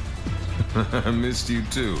 I missed you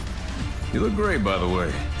too. You look great, by the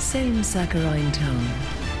way. Same saccharine tone.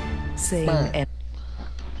 Same. I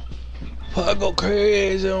go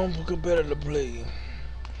crazy on competitive play.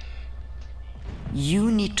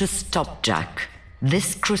 You need to stop, Jack.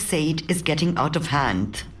 This crusade is getting out of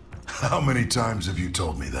hand. How many times have you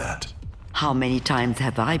told me that? How many times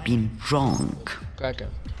have I been wrong? Okay.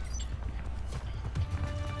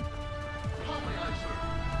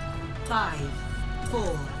 5,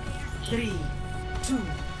 4, 3, 2,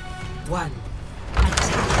 1.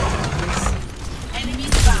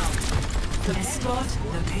 Enemies bound. Escort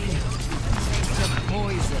the payload. The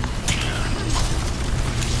poison.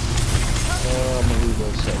 I'm gonna leave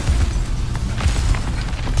that safe.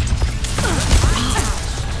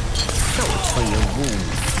 So for your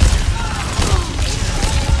wounds.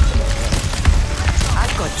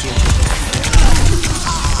 I've got you.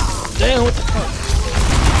 Damn, what the fuck?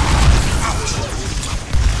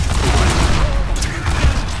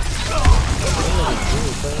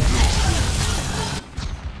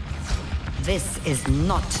 This is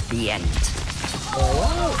not the end.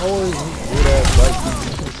 Why always do that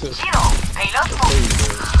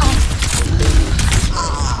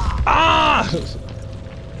Ah!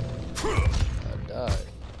 I died.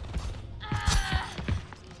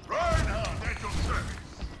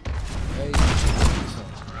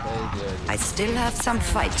 I still have some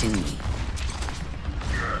fight in me.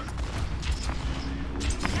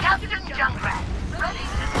 Captain Junkrat, ready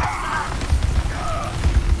to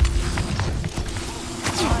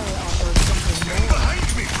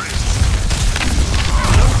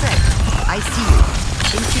I see you.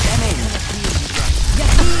 Into them in.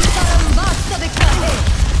 Surrender my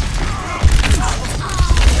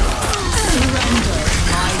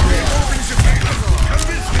will.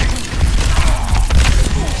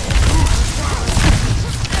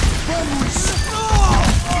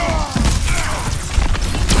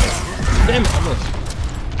 Damn it, I missed.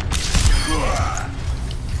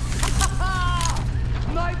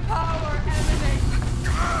 My power emanates.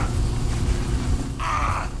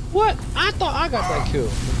 What? I thought I got that kill.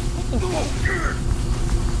 What the fuck?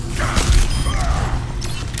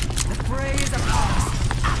 The fray is upon us.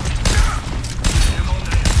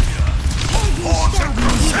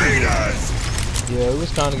 Yeah, it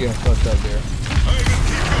was kind of getting fucked up there.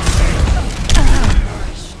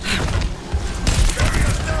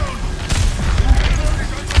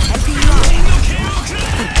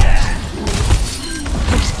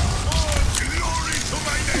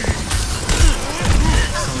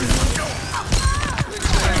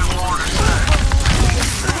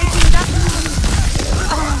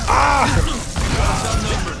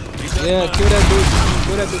 Yeah, kill that dude.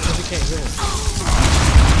 Kill that dude because he can't heal him.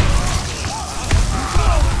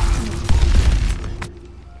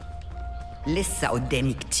 لسه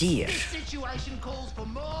قدامي كتير. Situation calls for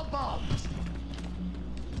more bombs.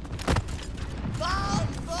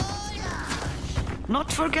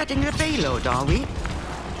 Not forgetting the payload, are we?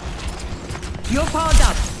 You're powered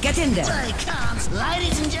up. Get in there. I can't.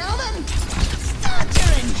 Ladies and gentlemen, start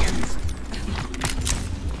your engines.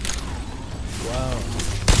 Wow.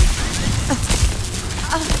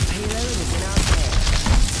 Payload is in our hands.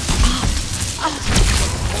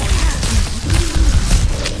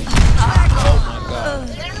 Oh my god.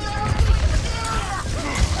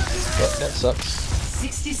 That sucks.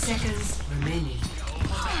 60 seconds remaining.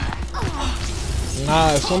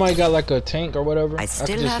 Nah, if somebody got like a tank or whatever, I still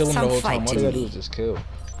could just have kill him the some whole time. All fight they in gotta do me. is just kill.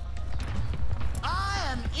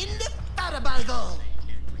 I am indefatigable.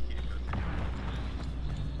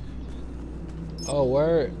 Oh,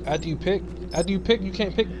 where? After you pick, you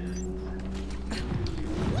can't pick.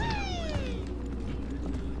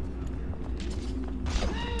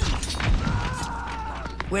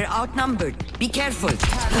 We're outnumbered. Be careful.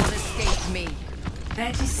 Cannot escape me.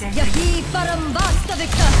 30 seconds. They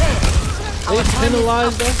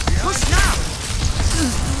penalized us. Push now.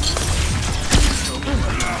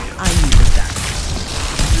 I needed that.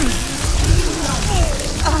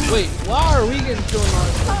 Wait, why are we getting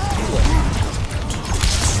penalized?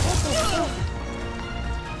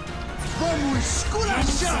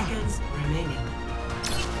 Seconds remaining.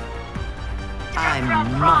 I'm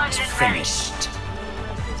not finished.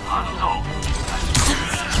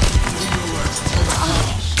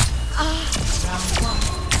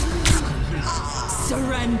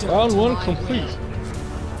 Surrender. Round one complete.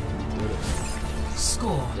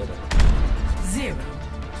 Score 0-0.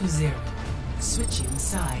 Switching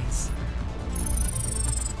sides.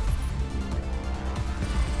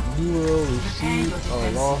 You will receive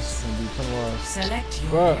a loss and be penalized. Select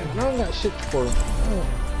your Bro, hero. I don't got shit for it.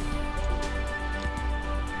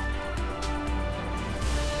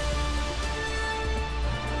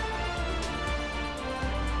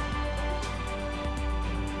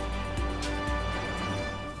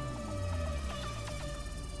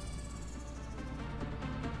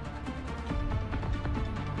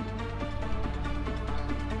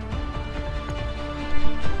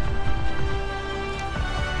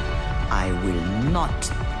 I will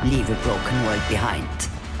not leave a broken world behind.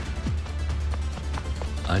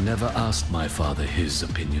 I never asked my father his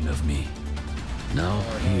opinion of me. Now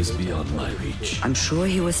he is beyond my reach. I'm sure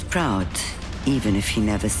he was proud, even if he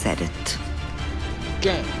never said it.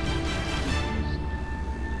 Gang.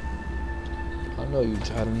 I know you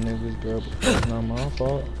tired of niggas, girl, but that's not my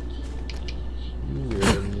fault. You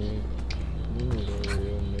real nigga. You a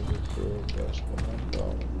real nigga, girl. That's what I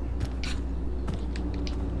thought.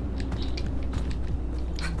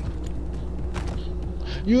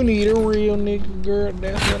 You need a real nigga, girl.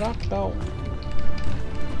 That's what I thought.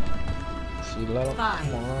 See, let him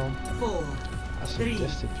come on. 4, I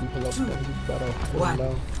suggested people up there, you better hold 1.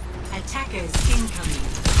 out. Attackers incoming.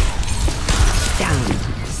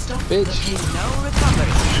 Bitch. No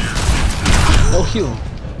recovery. No healing.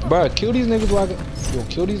 Bruh, kill these niggas while I got... Yo,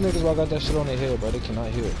 kill these niggas while I got that shit on their head, bro. They cannot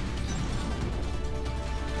heal.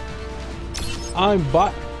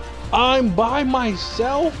 I'm by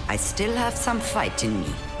myself? I still have some fight in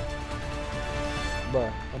me.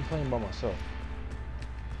 Bruh, I'm playing by myself.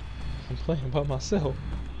 I'm playing by myself.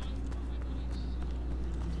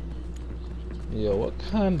 Yo, what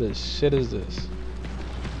kind of shit is this?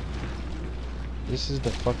 This is the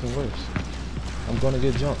fucking worst. I'm gonna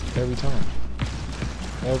get jumped every time.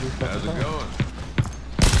 Every fucking time. How's it going?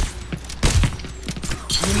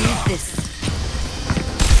 You need this.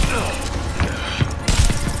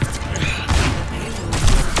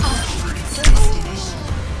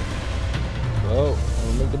 Well,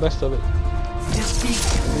 I'll make the best of it. Give me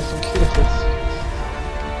some kills.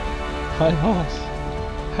 I lost.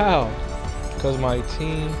 How? Because my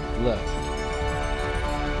team left.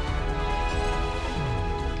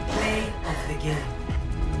 Play of the game.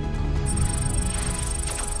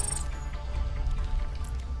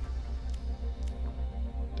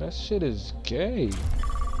 That shit is gay.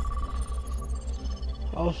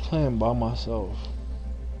 I was playing by myself.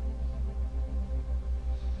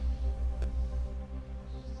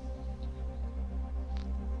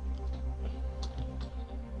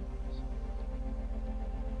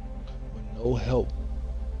 With no help.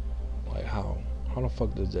 Like how? How the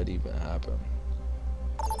fuck does that even happen?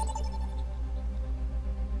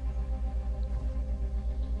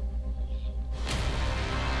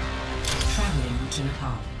 Traveling to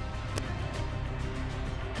Nepal.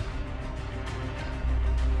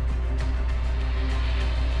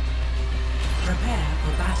 Prepare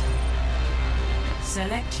for battle.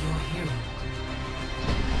 Select your hero.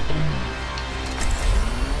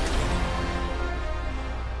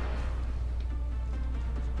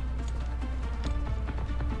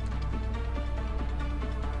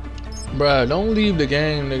 Bruh, don't leave the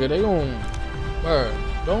game, nigga. They gon' bruh,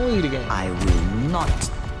 don't leave the game. I will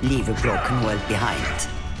not leave a broken world behind.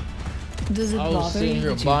 Does it I was bother sitting you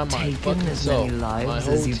here that by you've my taken fucking as self. many My lives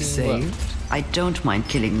whole as you've team saved? left. I don't mind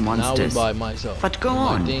killing And I was monsters. by myself. But go And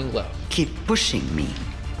on. my thing left. Keep pushing me.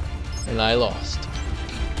 And I lost.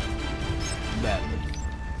 Badly.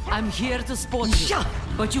 I'm here to support you,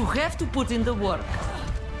 but you have to put in the work.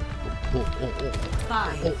 Oh.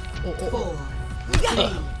 5, 4,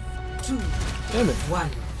 3, 2, Damn it. 1.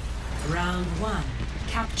 Round 1.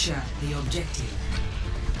 Capture the objective.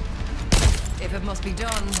 If it must be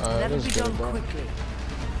done, let it be done quickly.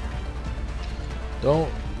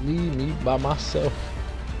 Don't leave me by myself.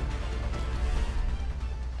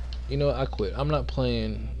 You know what? I quit. I'm not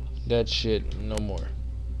playing that shit no more.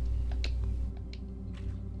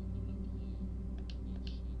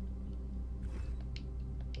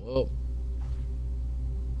 Well,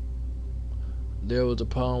 there was a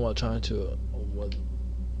problem while trying to.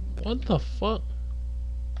 What the fuck?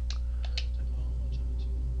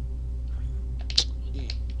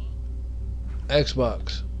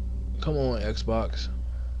 Xbox. Come on, Xbox.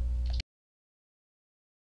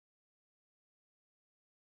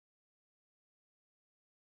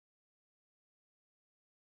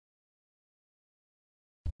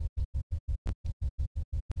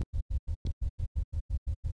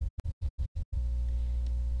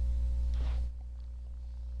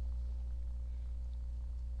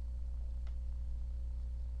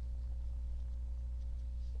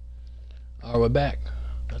 Alright, we're back.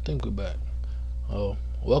 I think we're back. Oh,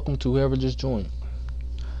 welcome to whoever just joined.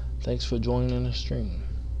 Thanks for joining the stream.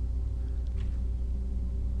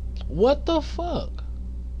 What the fuck?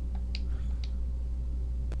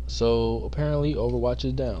 So apparently Overwatch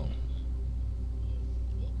is down.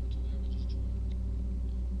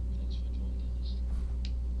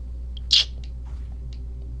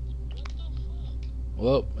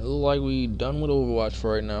 Well, it looks like we done with Overwatch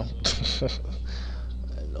for right now.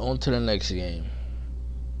 On to the next game.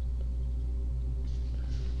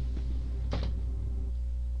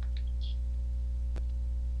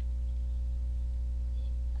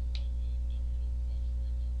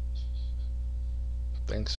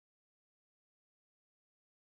 Thanks.